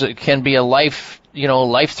 Sepsis can be a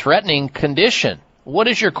life-threatening condition. What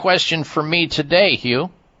is your question for me today, Hugh?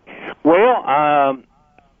 Well,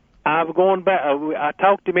 I'm going back. I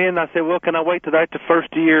talked to him and I said, well, can I wait till after the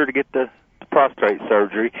first year to get the prostate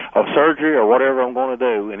surgery or whatever I'm going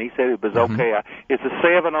to do? And he said it was okay. It's a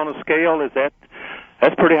 7 on a scale.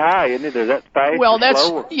 That's pretty high, isn't it? Is that fast? Well, or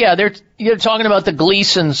slow? you're talking about the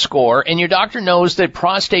Gleason score, and your doctor knows that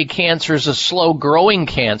prostate cancer is a slow-growing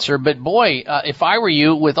cancer. But boy, if I were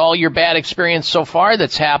you, with all your bad experience so far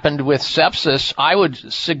that's happened with sepsis, I would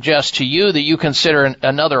suggest to you that you consider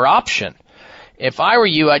another option. If I were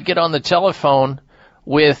you, I'd get on the telephone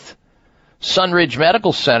with Sunridge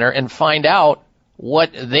Medical Center and find out what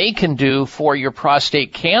they can do for your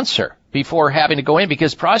prostate cancer before having to go in,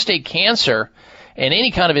 because prostate cancer And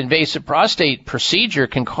any kind of invasive prostate procedure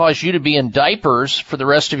can cause you to be in diapers for the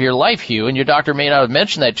rest of your life, Hugh, and your doctor may not have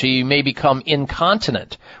mentioned that to you. You may become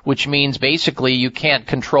incontinent, which means basically you can't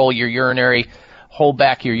control your urinary, hold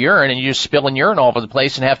back your urine, and you're just spilling urine all over the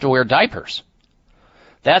place and have to wear diapers.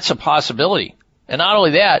 That's a possibility. And not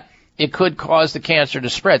only that, it could cause the cancer to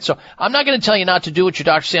spread. So I'm not going to tell you not to do what your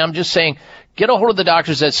doctor says. I'm just saying get a hold of the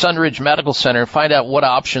doctors at Sunridge Medical Center and find out what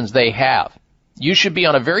options they have. You should be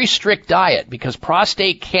on a very strict diet because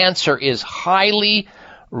prostate cancer is highly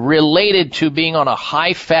related to being on a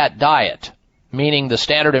high-fat diet, meaning the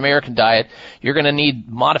standard American diet. You're going to need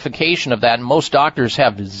modification of that, and most doctors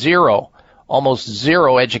have almost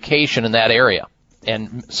zero education in that area.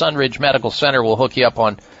 And Sunridge Medical Center will hook you up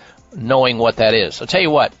on knowing what that is. I'll tell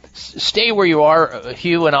you what, stay where you are,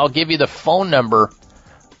 Hugh, and I'll give you the phone number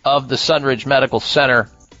of the Sunridge Medical Center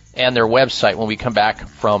and their website when we come back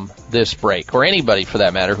from this break, or anybody for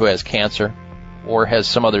that matter who has cancer or has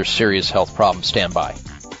some other serious health problem. Stand by.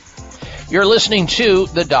 You're listening to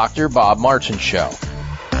the Dr. Bob Martin Show.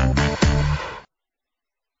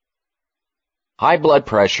 High blood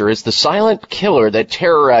pressure is the silent killer that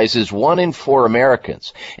terrorizes 1 in 4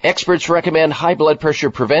 Americans. Experts recommend high blood pressure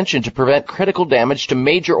prevention to prevent critical damage to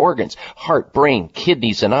major organs, heart, brain,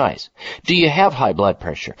 kidneys, and eyes. Do you have high blood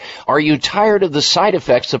pressure? Are you tired of the side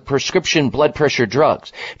effects of prescription blood pressure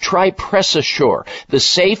drugs? Try PressAssure, the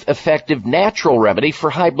safe, effective, natural remedy for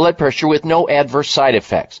high blood pressure with no adverse side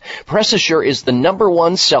effects. PressAssure is the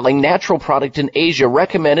 #1 selling natural product in Asia,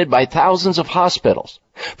 recommended by thousands of hospitals.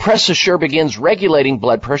 PressAssure begins regulating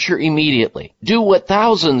blood pressure immediately. Do what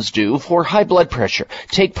thousands do for high blood pressure.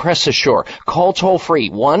 Take PressAssure. Call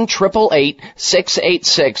toll-free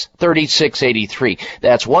 1-888-686-3683.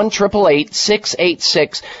 That's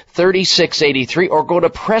 1-888-686-3683, or go to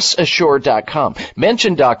PressAssure.com.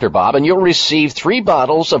 Mention Dr. Bob and you'll receive 3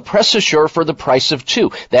 bottles of PressAssure for the price of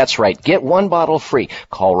 2. That's right. Get 1 bottle free.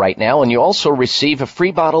 Call right now and you also receive a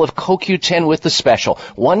free bottle of CoQ10 with the special.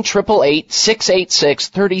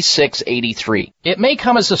 1-888-686-3683. It may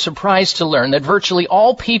come as a surprise to learn that virtually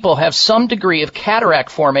all people have some degree of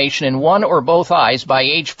cataract formation in one or both eyes by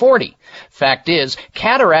age 40. Fact is,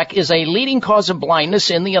 cataract is a leading cause of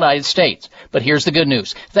blindness in the United States. But here's the good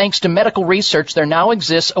news. Thanks to medical research, there now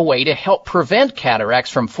exists a way to help prevent cataracts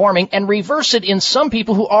from forming and reverse it in some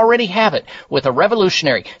people who already have it with a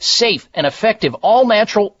revolutionary, safe, and effective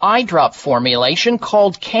all-natural eye drop formulation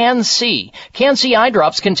called Can-C. Can-C eye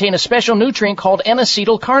drops contain a special nutrient called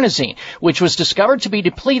N-acetylcarnosine, which was discovered to be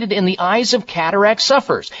depleted in the eyes of cataract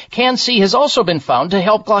sufferers. Can-C has also been found to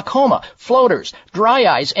help glaucoma, floaters, dry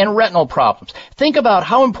eyes, and retinal problems. Think about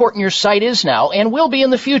how important your sight is now and will be in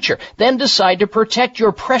the future. Then decide to protect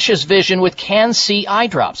your precious vision with Can-C eye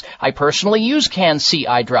drops. I personally use Can-C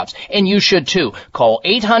eye drops, and you should too. Call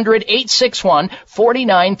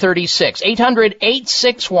 800-861-4936.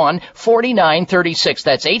 800-861-4936.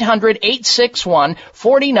 That's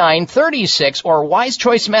 800-861-4936 or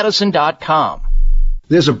wisechoicemedicine.com.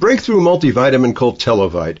 There's a breakthrough multivitamin called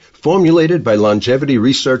Televite, formulated by longevity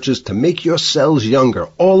researchers to make your cells younger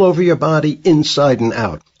all over your body, inside and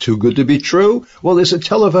out. Too good to be true? Well, there's a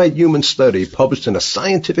Televite human study published in a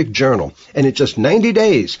scientific journal, and in just 90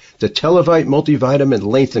 days, the Televite multivitamin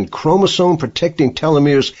lengthened chromosome-protecting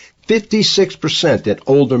telomeres 56% in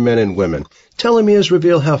older men and women. Telomeres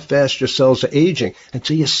reveal how fast your cells are aging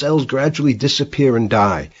until your cells gradually disappear and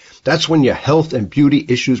die. That's when your health and beauty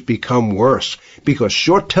issues become worse, because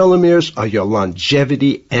short telomeres are your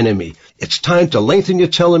longevity enemy. It's time to lengthen your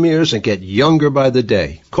telomeres and get younger by the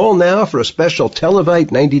day. Call now for a special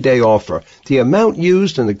Televite 90-day offer. The amount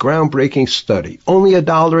used in the groundbreaking study, only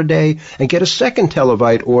 $1 a day, and get a second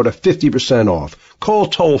Televite order 50% off. Call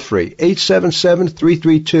toll-free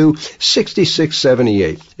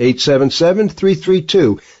 877-332-6678.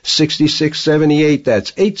 877-332-6678.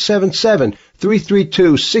 That's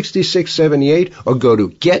 877-332-6678, or go to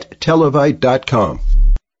gettelevite.com.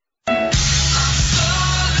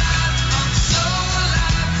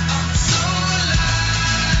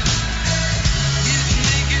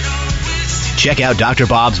 Check out Dr.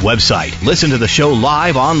 Bob's website. Listen to the show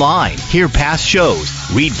live online. Hear past shows.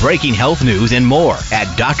 Read breaking health news and more at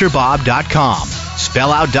drbob.com.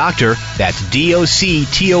 Spell out doctor, that's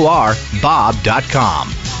D-O-C-T-O-R, Bob.com.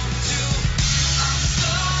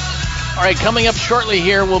 All right, coming up shortly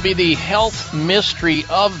here will be the health mystery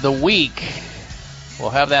of the week.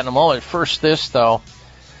 We'll have that in a moment. First this, though.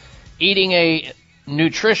 Eating a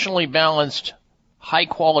nutritionally balanced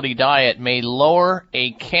high-quality diet may lower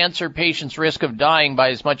a cancer patient's risk of dying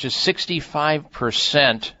by as much as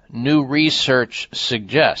 65%. new research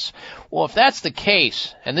suggests. Well, if that's the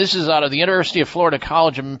case, and this is out of the University of Florida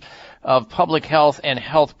College of Public Health and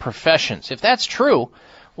Health Professions, if that's true,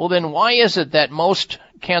 well, then why is it that most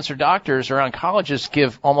cancer doctors or oncologists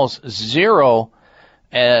give almost zero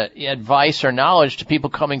advice or knowledge to people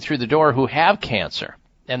coming through the door who have cancer?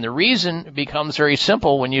 And the reason becomes very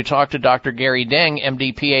simple when you talk to Dr. Gary Deng,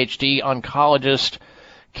 MD, PhD, oncologist,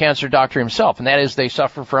 cancer doctor himself, and that is they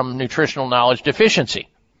suffer from nutritional knowledge deficiency.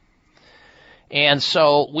 And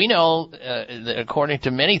so we know, according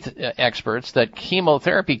to many experts, that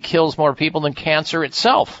chemotherapy kills more people than cancer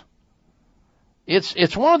itself.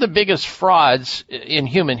 It's one of the biggest frauds in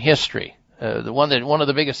human history. One of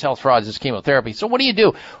the biggest health frauds is chemotherapy. So what do you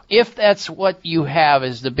do if that's what you have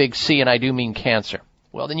is the big C, and I do mean cancer?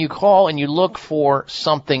 Well, then you call and you look for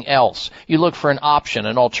something else. You look for an option,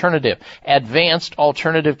 an alternative, advanced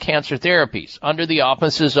alternative cancer therapies under the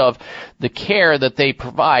auspices of the care that they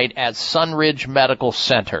provide at Sunridge Medical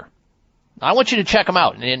Center. I want you to check them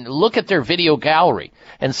out and look at their video gallery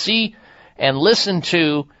and see and listen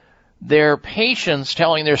to their patients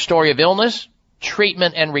telling their story of illness,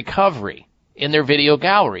 treatment, and recovery in their video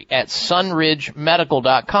gallery at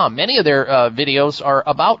sunridgemedical.com. Many of their videos are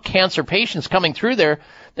about cancer patients coming through there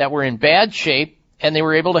that were in bad shape and they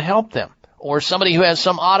were able to help them, or somebody who has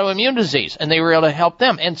some autoimmune disease and they were able to help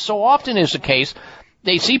them. And so often is the case,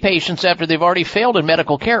 they see patients after they've already failed in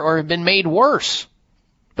medical care or have been made worse.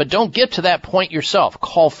 But don't get to that point yourself.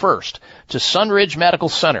 Call first to Sunridge Medical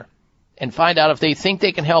Center and find out if they think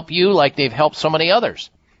they can help you like they've helped so many others.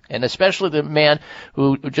 And especially the man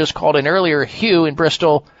who just called in earlier, Hugh in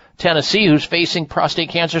Bristol, Tennessee, who's facing prostate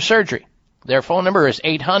cancer surgery. Their phone number is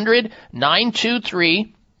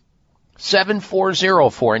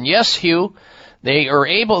 800-923-7404. And yes, Hugh, they are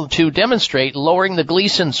able to demonstrate lowering the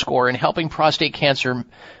Gleason score and helping prostate cancer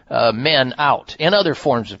men out, and other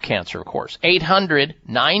forms of cancer, of course.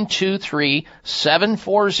 800-923-7404,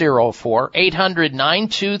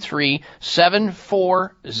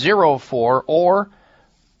 800-923-7404, or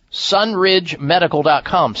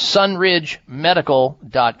sunridgemedical.com,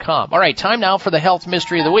 sunridgemedical.com. All right, time now for the health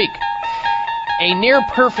mystery of the week. A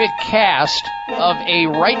near-perfect cast of a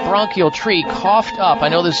right bronchial tree coughed up. I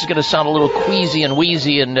know this is going to sound a little queasy and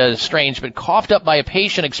wheezy and strange, but coughed up by a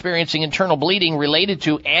patient experiencing internal bleeding related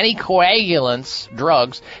to anticoagulants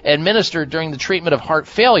drugs administered during the treatment of heart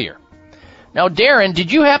failure. Now, Darren,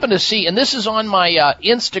 did you happen to see, and this is on my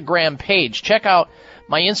Instagram page, check out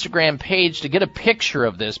my Instagram page to get a picture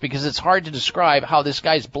of this, because it's hard to describe how this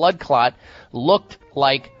guy's blood clot looked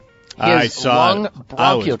like his lung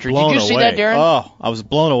bronchial tree. Did you see that, Darren? Oh, I was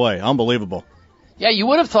blown away. Unbelievable. Yeah, you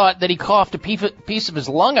would have thought that he coughed a piece of his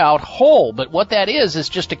lung out whole, but what that is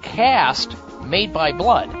just a cast made by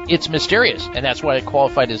blood. It's mysterious, and that's why it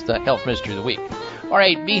qualified as the health mystery of the week. All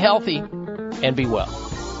right, be healthy and be well.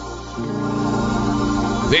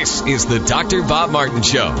 This is the Dr. Bob Martin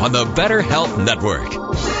Show on the Better Health Network.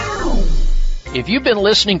 If you've been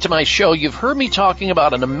listening to my show, you've heard me talking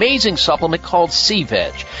about an amazing supplement called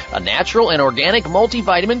C-Veg, a natural and organic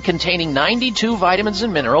multivitamin containing 92 vitamins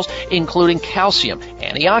and minerals, including calcium,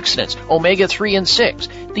 antioxidants, omega-3 and 6.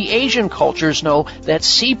 The Asian cultures know that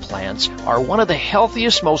sea plants are one of the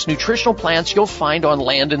healthiest, most nutritional plants you'll find on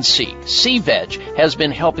land and sea. C-Veg has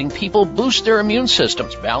been helping people boost their immune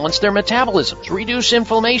systems, balance their metabolisms, reduce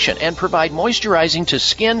inflammation, and provide moisturizing to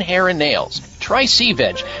skin, hair, and nails. Try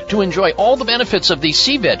C-Veg to enjoy all the benefits of these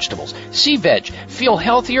sea vegetables. C-Veg, feel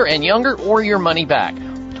healthier and younger or your money back.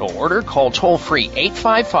 To order, call toll-free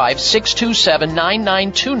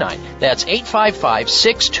 855-627-9929. That's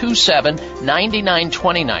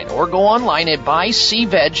 855-627-9929. Or go online at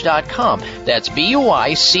buycveg.com. That's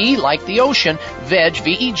B-U-I-C like the ocean, veg,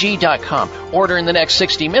 V-E-G.com. Order in the next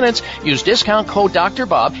 60 minutes. Use discount code Dr.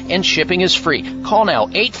 Bob and shipping is free. Call now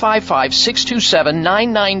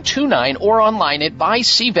 855-627-9929 or online at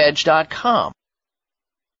buycveg.com.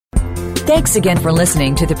 Thanks again for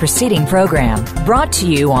listening to the preceding program, brought to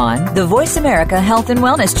you on the Voice America Health and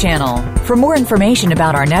Wellness Channel. For more information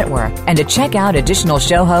about our network and to check out additional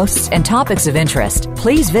show hosts and topics of interest,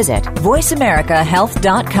 please visit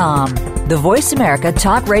voiceamericahealth.com. The Voice America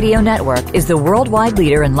Talk Radio Network is the worldwide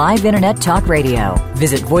leader in live Internet talk radio.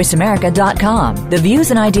 Visit voiceamerica.com. The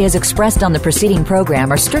views and ideas expressed on the preceding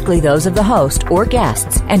program are strictly those of the host or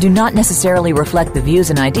guests and do not necessarily reflect the views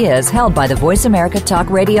and ideas held by the Voice America Talk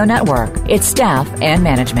Radio Network, its staff, and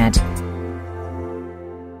management.